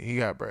scammer. He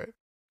got bread.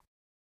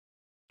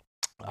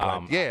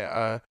 But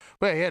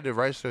he had to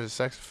register as a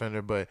sex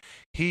offender, but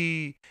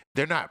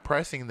they're not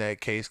pressing that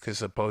case because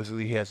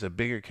supposedly he has a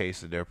bigger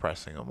case that they're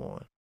pressing him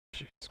on.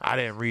 I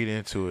didn't read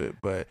into it,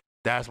 but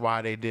that's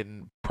why they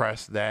didn't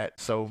press that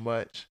so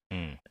much.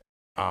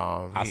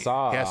 I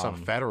saw he had some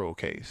federal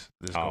case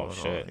that's going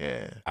on.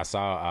 Yeah, I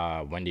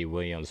saw Wendy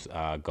Williams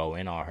go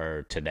in on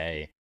her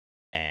today,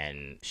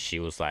 and she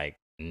was like,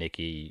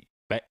 Nicki,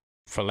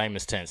 for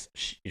layman's terms,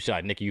 she's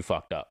like, Nicki, you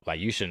fucked up. Like,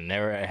 you should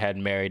never had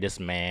married this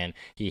man.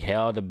 He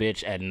held a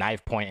bitch at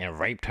knife point and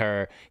raped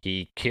her.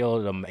 He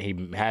killed him.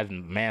 He has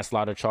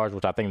manslaughter charge,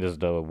 which I think this is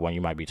the one you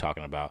might be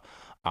talking about.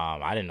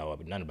 I didn't know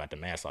nothing about the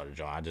manslaughter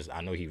charge.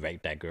 I knew he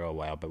raped that girl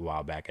a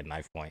while back at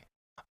knife point.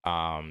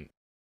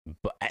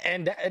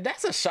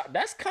 That's a shot.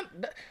 That's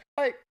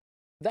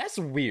that's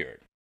weird.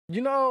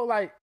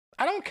 Like,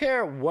 I don't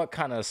care what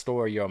kind of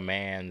story your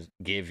man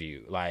give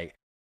you. Like,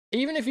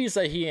 even if you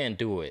say he didn't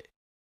do it,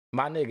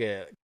 my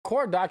nigga,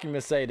 court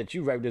documents say that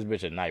you raped this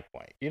bitch at knife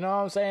point. You know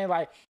what I'm saying?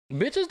 Like,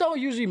 bitches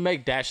don't usually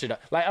make that shit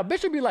up. Like, a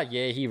bitch would be like,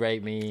 yeah, he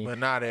raped me. But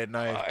not at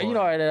knife point.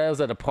 It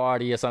was at a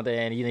party or something,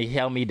 and he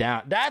held me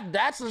down.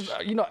 That's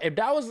if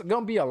that was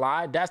going to be a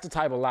lie, that's the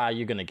type of lie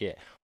you're going to get.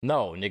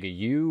 No, nigga,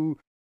 you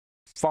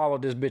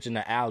followed this bitch in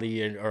the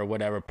alley or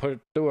whatever, threw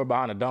her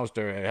behind a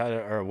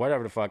dumpster or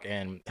whatever the fuck,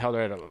 and held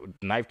her at a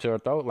knife to her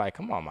throat. Like,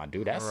 come on, my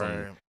dude.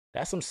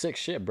 That's some sick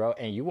shit, bro.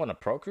 And you want to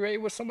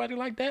procreate with somebody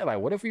like that? Like,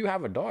 what if you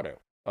have a daughter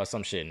or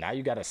some shit? Now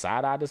you got to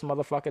side-eye this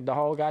motherfucker the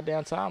whole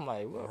goddamn time?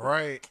 Like, what?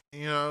 Right.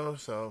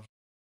 So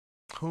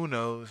Who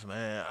knows,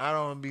 man? I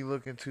don't be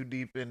looking too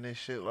deep in this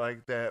shit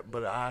like that,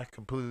 but I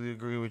completely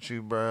agree with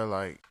you, bro.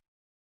 Like,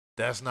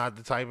 that's not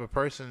the type of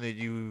person that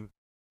you,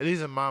 at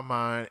least in my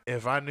mind,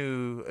 if I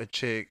knew a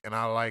chick and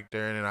I liked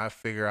her and then I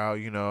figure out,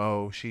 you know,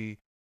 oh,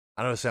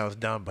 I know it sounds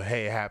dumb, but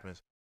hey, it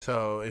happens.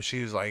 So if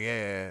she was like,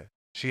 yeah,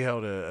 she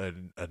held a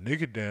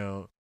nigga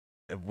down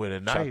with a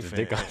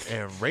knife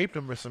and raped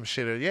him or some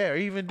shit, or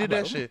even did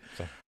that shit.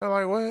 I'm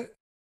like, what?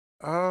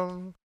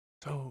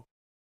 So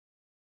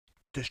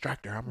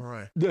distract her, I'm gonna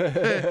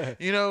run.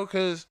 You know,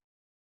 because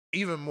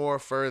even more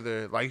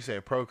further, like you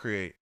said,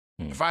 procreate.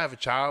 If I have a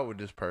child with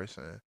this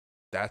person,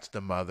 that's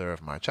the mother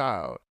of my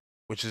child,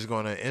 which is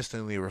going to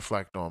instantly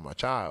reflect on my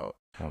child.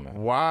 Oh,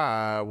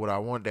 why would I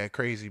want that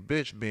crazy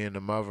bitch being the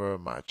mother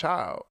of my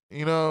child?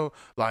 You know,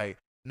 like,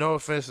 no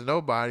offense to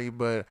nobody,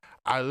 but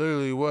I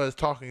literally was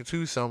talking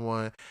to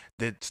someone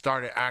that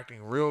started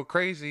acting real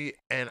crazy,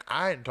 and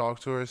I hadn't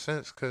talked to her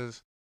since,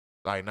 because,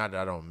 like, not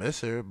that I don't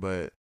miss her,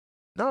 but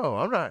no,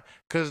 I'm not.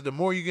 Because the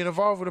more you get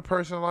involved with a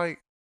person, like,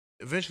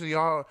 eventually you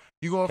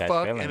gonna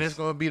fuck, feelings. And it's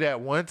gonna be that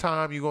one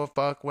time you gonna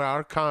fuck without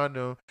a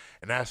condom,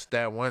 and that's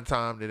that one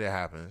time that it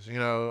happens, you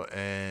know,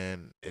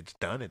 and it's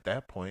done at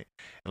that point.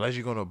 Unless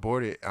you're gonna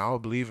abort it, I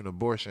don't believe in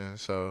abortion,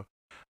 so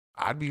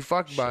I'd be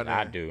fucked by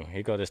that. I do.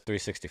 He go this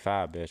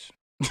 365, bitch.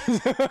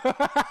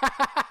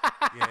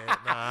 Yeah,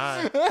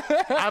 nah,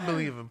 I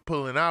believe in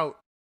pulling out.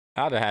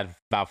 I'd have had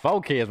about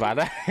 4 kids by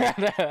that.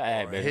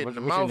 Hey, bitch, hitting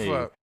the mouth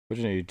up. What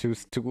you need? Two?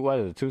 What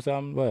is it? 2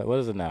 something? What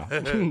is it now?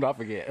 I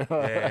forget.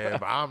 Yeah,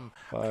 but I'm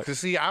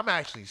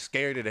actually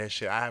scared of that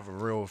shit. I have a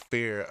real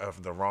fear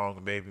of the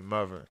wrong baby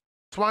mother.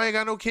 That's why I ain't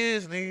got no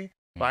kids, nigga.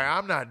 Like,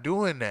 I'm not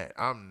doing that.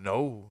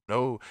 No.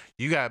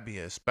 You gotta be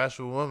a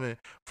special woman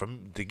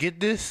to get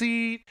this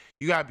seed.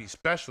 You gotta be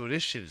special.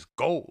 This shit is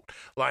gold.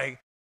 Like,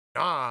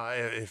 nah,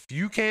 if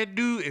you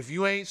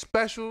ain't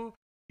special,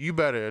 you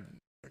better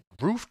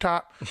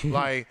rooftop.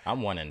 Like,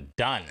 I'm one and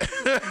done.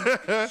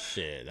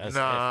 Shit, that's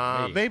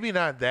nah, maybe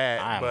not that.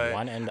 I'm but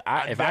one and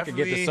if I could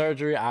get the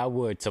surgery, I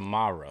would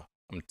tomorrow.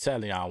 I'm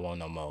telling you, I don't want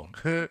no more.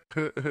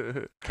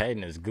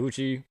 Caden is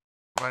Gucci.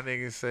 My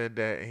nigga said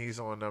that he's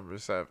on number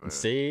 7.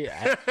 See,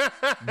 I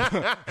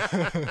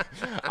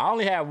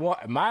only have one.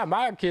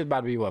 My kid's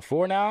about to be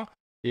 4 now.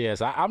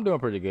 Yes, I'm doing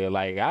pretty good.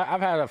 Like,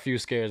 I've had a few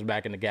scares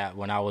back in the gap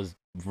when I was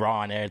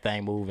raw and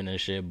everything moving and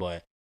shit,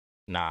 but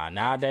nah,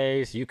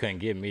 nowadays you couldn't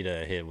get me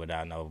to hit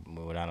without no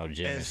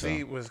gym. And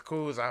see, what's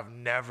cool is I've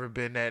never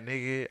been that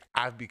nigga.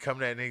 I've become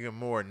that nigga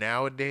more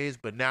nowadays,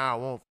 but now I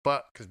won't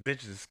fuck because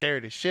bitches are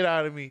scared the shit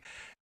out of me.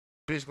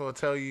 Bitch gonna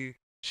tell you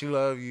she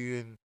love you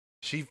and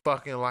she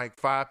fucking like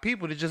 5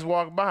 people that just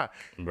walk by.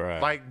 Bruh.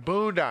 Like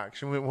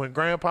Boondocks. When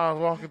Grandpa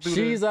was walking through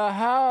She's a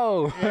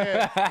hoe.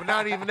 Yeah, but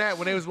not even that.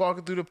 When they was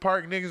walking through the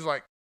park, niggas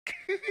like,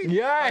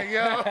 yeah. Like,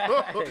 yo,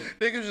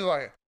 niggas just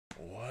like,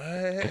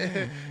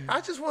 what?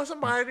 I just want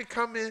somebody to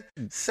come and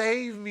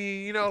save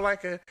me, you know,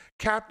 like a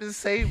Captain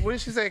Save. What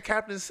did she say?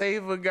 Captain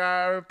Save a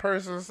guy or a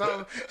person or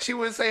something. She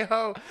wouldn't say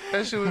hoe.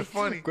 That shit was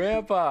funny.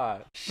 Grandpa,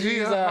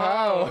 she's a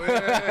hoe.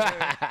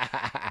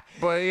 Yeah.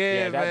 But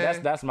yeah,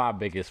 man. That's my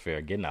biggest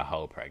fear, getting a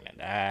hoe pregnant.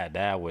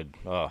 That would,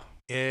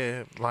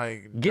 yeah,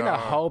 like getting a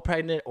hoe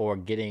pregnant or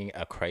getting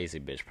a crazy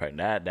bitch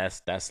pregnant.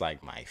 That's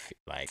like my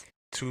like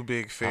 2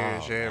 big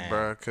fears,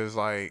 bro. Cause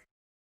like,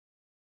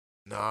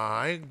 nah,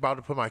 I ain't about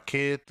to put my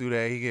kid through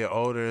that. He get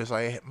older. It's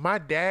like, my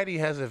daddy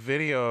has a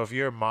video of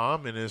your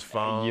mom in his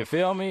phone. You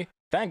feel me?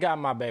 Thank God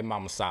my baby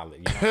mama's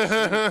solid. You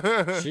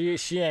know?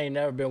 she ain't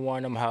never been one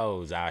of them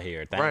hoes out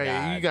here. Thank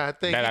God. You gotta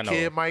think the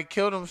kid might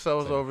kill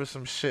themselves over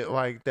some shit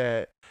like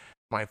that.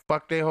 Might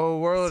fuck their whole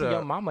world up.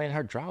 Your mama in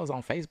her drawers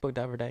on Facebook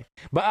the other day.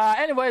 But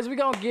anyways, we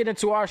gonna get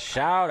into our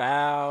shout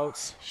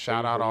outs.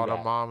 Shout out all the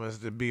mamas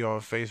that be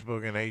on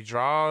Facebook and they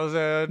draws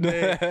every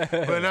day.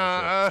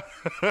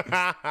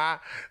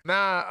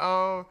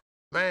 But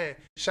man,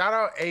 shout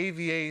out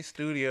AVA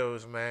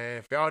Studios, man.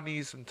 If y'all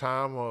need some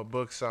time or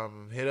book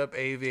something, hit up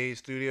AVA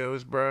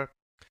Studios, bro.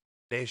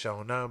 They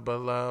show nothing but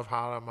love.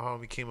 Holla at my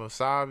homie Kimo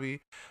Sabi,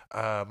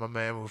 my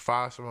man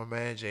Mufasa, my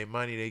man J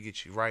Money. They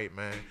get you right,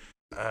 man.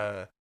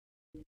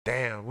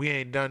 Damn, we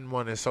ain't done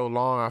one in so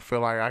long. I feel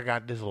like I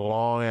got this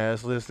long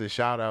ass list of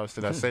shout outs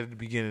that I said at the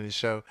beginning of the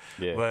show.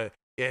 Yeah. But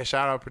yeah,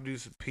 shout out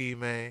producer P,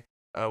 man.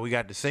 We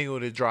got the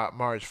single that dropped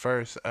March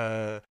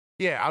 1st.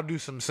 Yeah, I'll do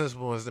some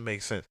sensible ones that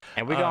make sense.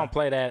 And we're gonna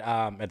play that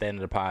at the end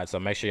of the pod, so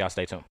make sure y'all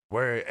stay tuned.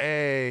 Word,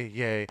 hey,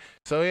 yeah.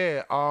 So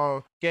yeah,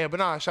 but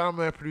nah, shout out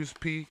man, producer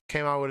P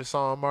came out with a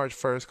song March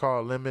 1st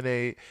called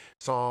Lemonade.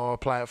 It's on all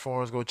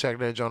platforms. Go check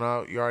that joint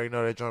out. You already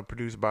know that joint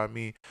produced by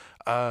me.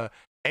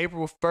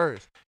 April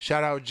 1st,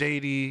 shout out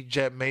JD,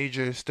 Jet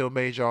Major, Still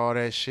Major, all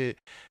that shit.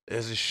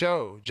 There's a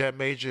show, Jet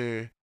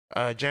Major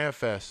Jam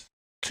Fest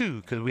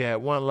 2, because we had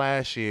one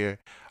last year.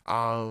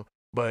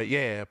 But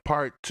yeah,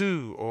 part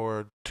 2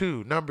 or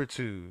 2, number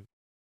 2.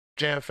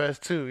 Jam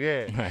Fest too,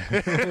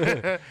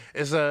 yeah.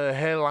 It's a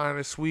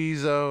headliner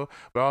Sweezo,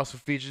 but also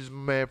features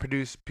my man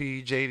producer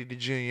P, JD the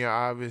Jr.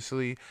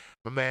 Obviously,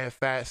 my man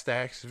Fat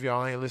Stacks. If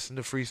y'all ain't listened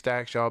to Free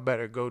Stacks, y'all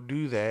better go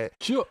do that.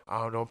 Sure.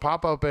 Don't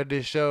pop up at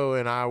this show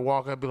and I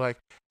walk up and be like,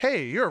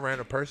 "Hey, you're a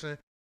random person.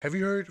 Have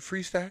you heard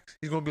Free Stacks?"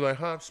 He's gonna be like,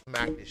 "Huh?"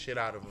 Smack the shit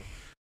out of him.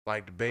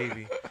 Like the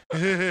baby,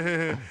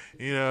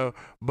 you know.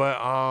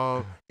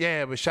 But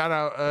yeah. But shout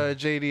out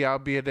JD. I'll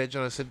be at that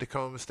joint at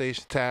Tacoma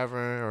Station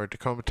Tavern or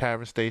Tacoma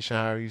Tavern Station,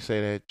 however you say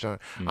that joint.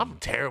 I'm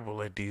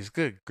terrible at these.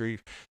 Good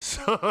grief.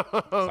 So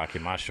I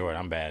keep my short.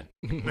 I'm bad.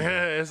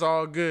 it's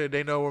all good.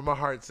 They know where my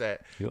heart's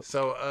at. Yep.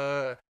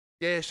 So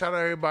yeah. Shout out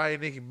everybody.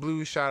 Nikki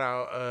Blue. Shout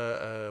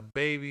out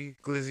baby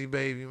Glizzy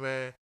baby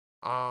man.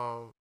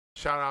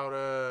 Shout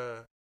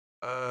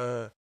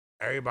out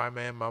everybody,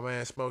 man. My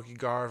man Smokey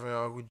Garvin,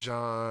 Uncle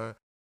John,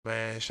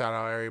 man. Shout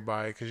out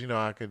everybody, because you know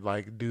I could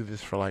like do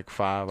this for like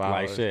 5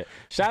 hours. Like shit.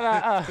 Shout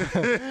out,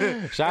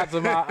 shout out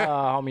to my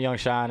homie Young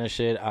Shine and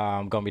shit.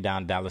 I'm gonna be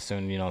down in Dallas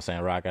soon. You know what I'm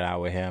saying? Rocking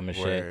out with him and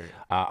Word. shit.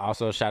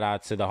 Also shout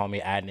out to the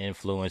homie Adding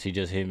Influence. He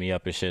just hit me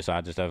up and shit. So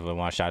I just definitely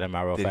want to shout him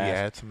out real Did fast. he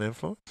add some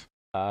influence?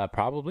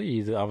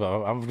 Probably.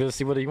 I'm gonna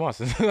see what he wants.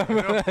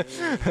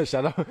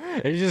 Shout out.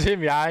 He just hit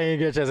me. I ain't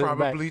get a chance to hit him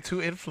back. Probably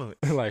too influence.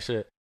 Like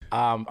shit.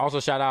 Also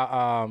shout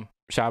out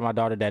my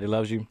daughter, Daddy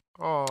Loves You.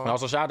 Oh, And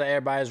also shout out to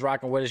everybody that's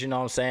rocking with us. You know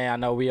what I'm saying? I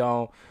know we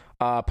on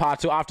pod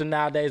too often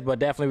nowadays, but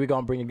definitely we're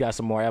gonna bring you guys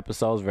some more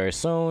episodes very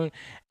soon.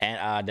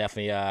 And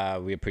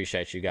definitely we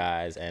appreciate you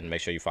guys, and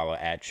make sure you follow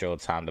at Trill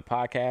Time the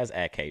podcast,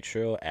 at K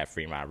Trill, at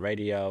Fremont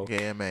Radio.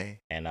 yeah, man.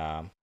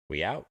 And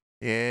we out.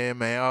 Yeah,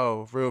 man.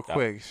 Oh, real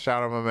quick,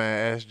 shout out my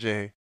man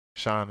SJ,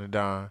 Sean and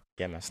Don,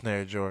 Yeah, man.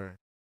 Snare Jordan.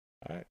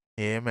 All right.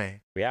 Yeah,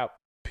 man. We out.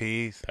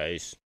 Peace.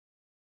 Peace.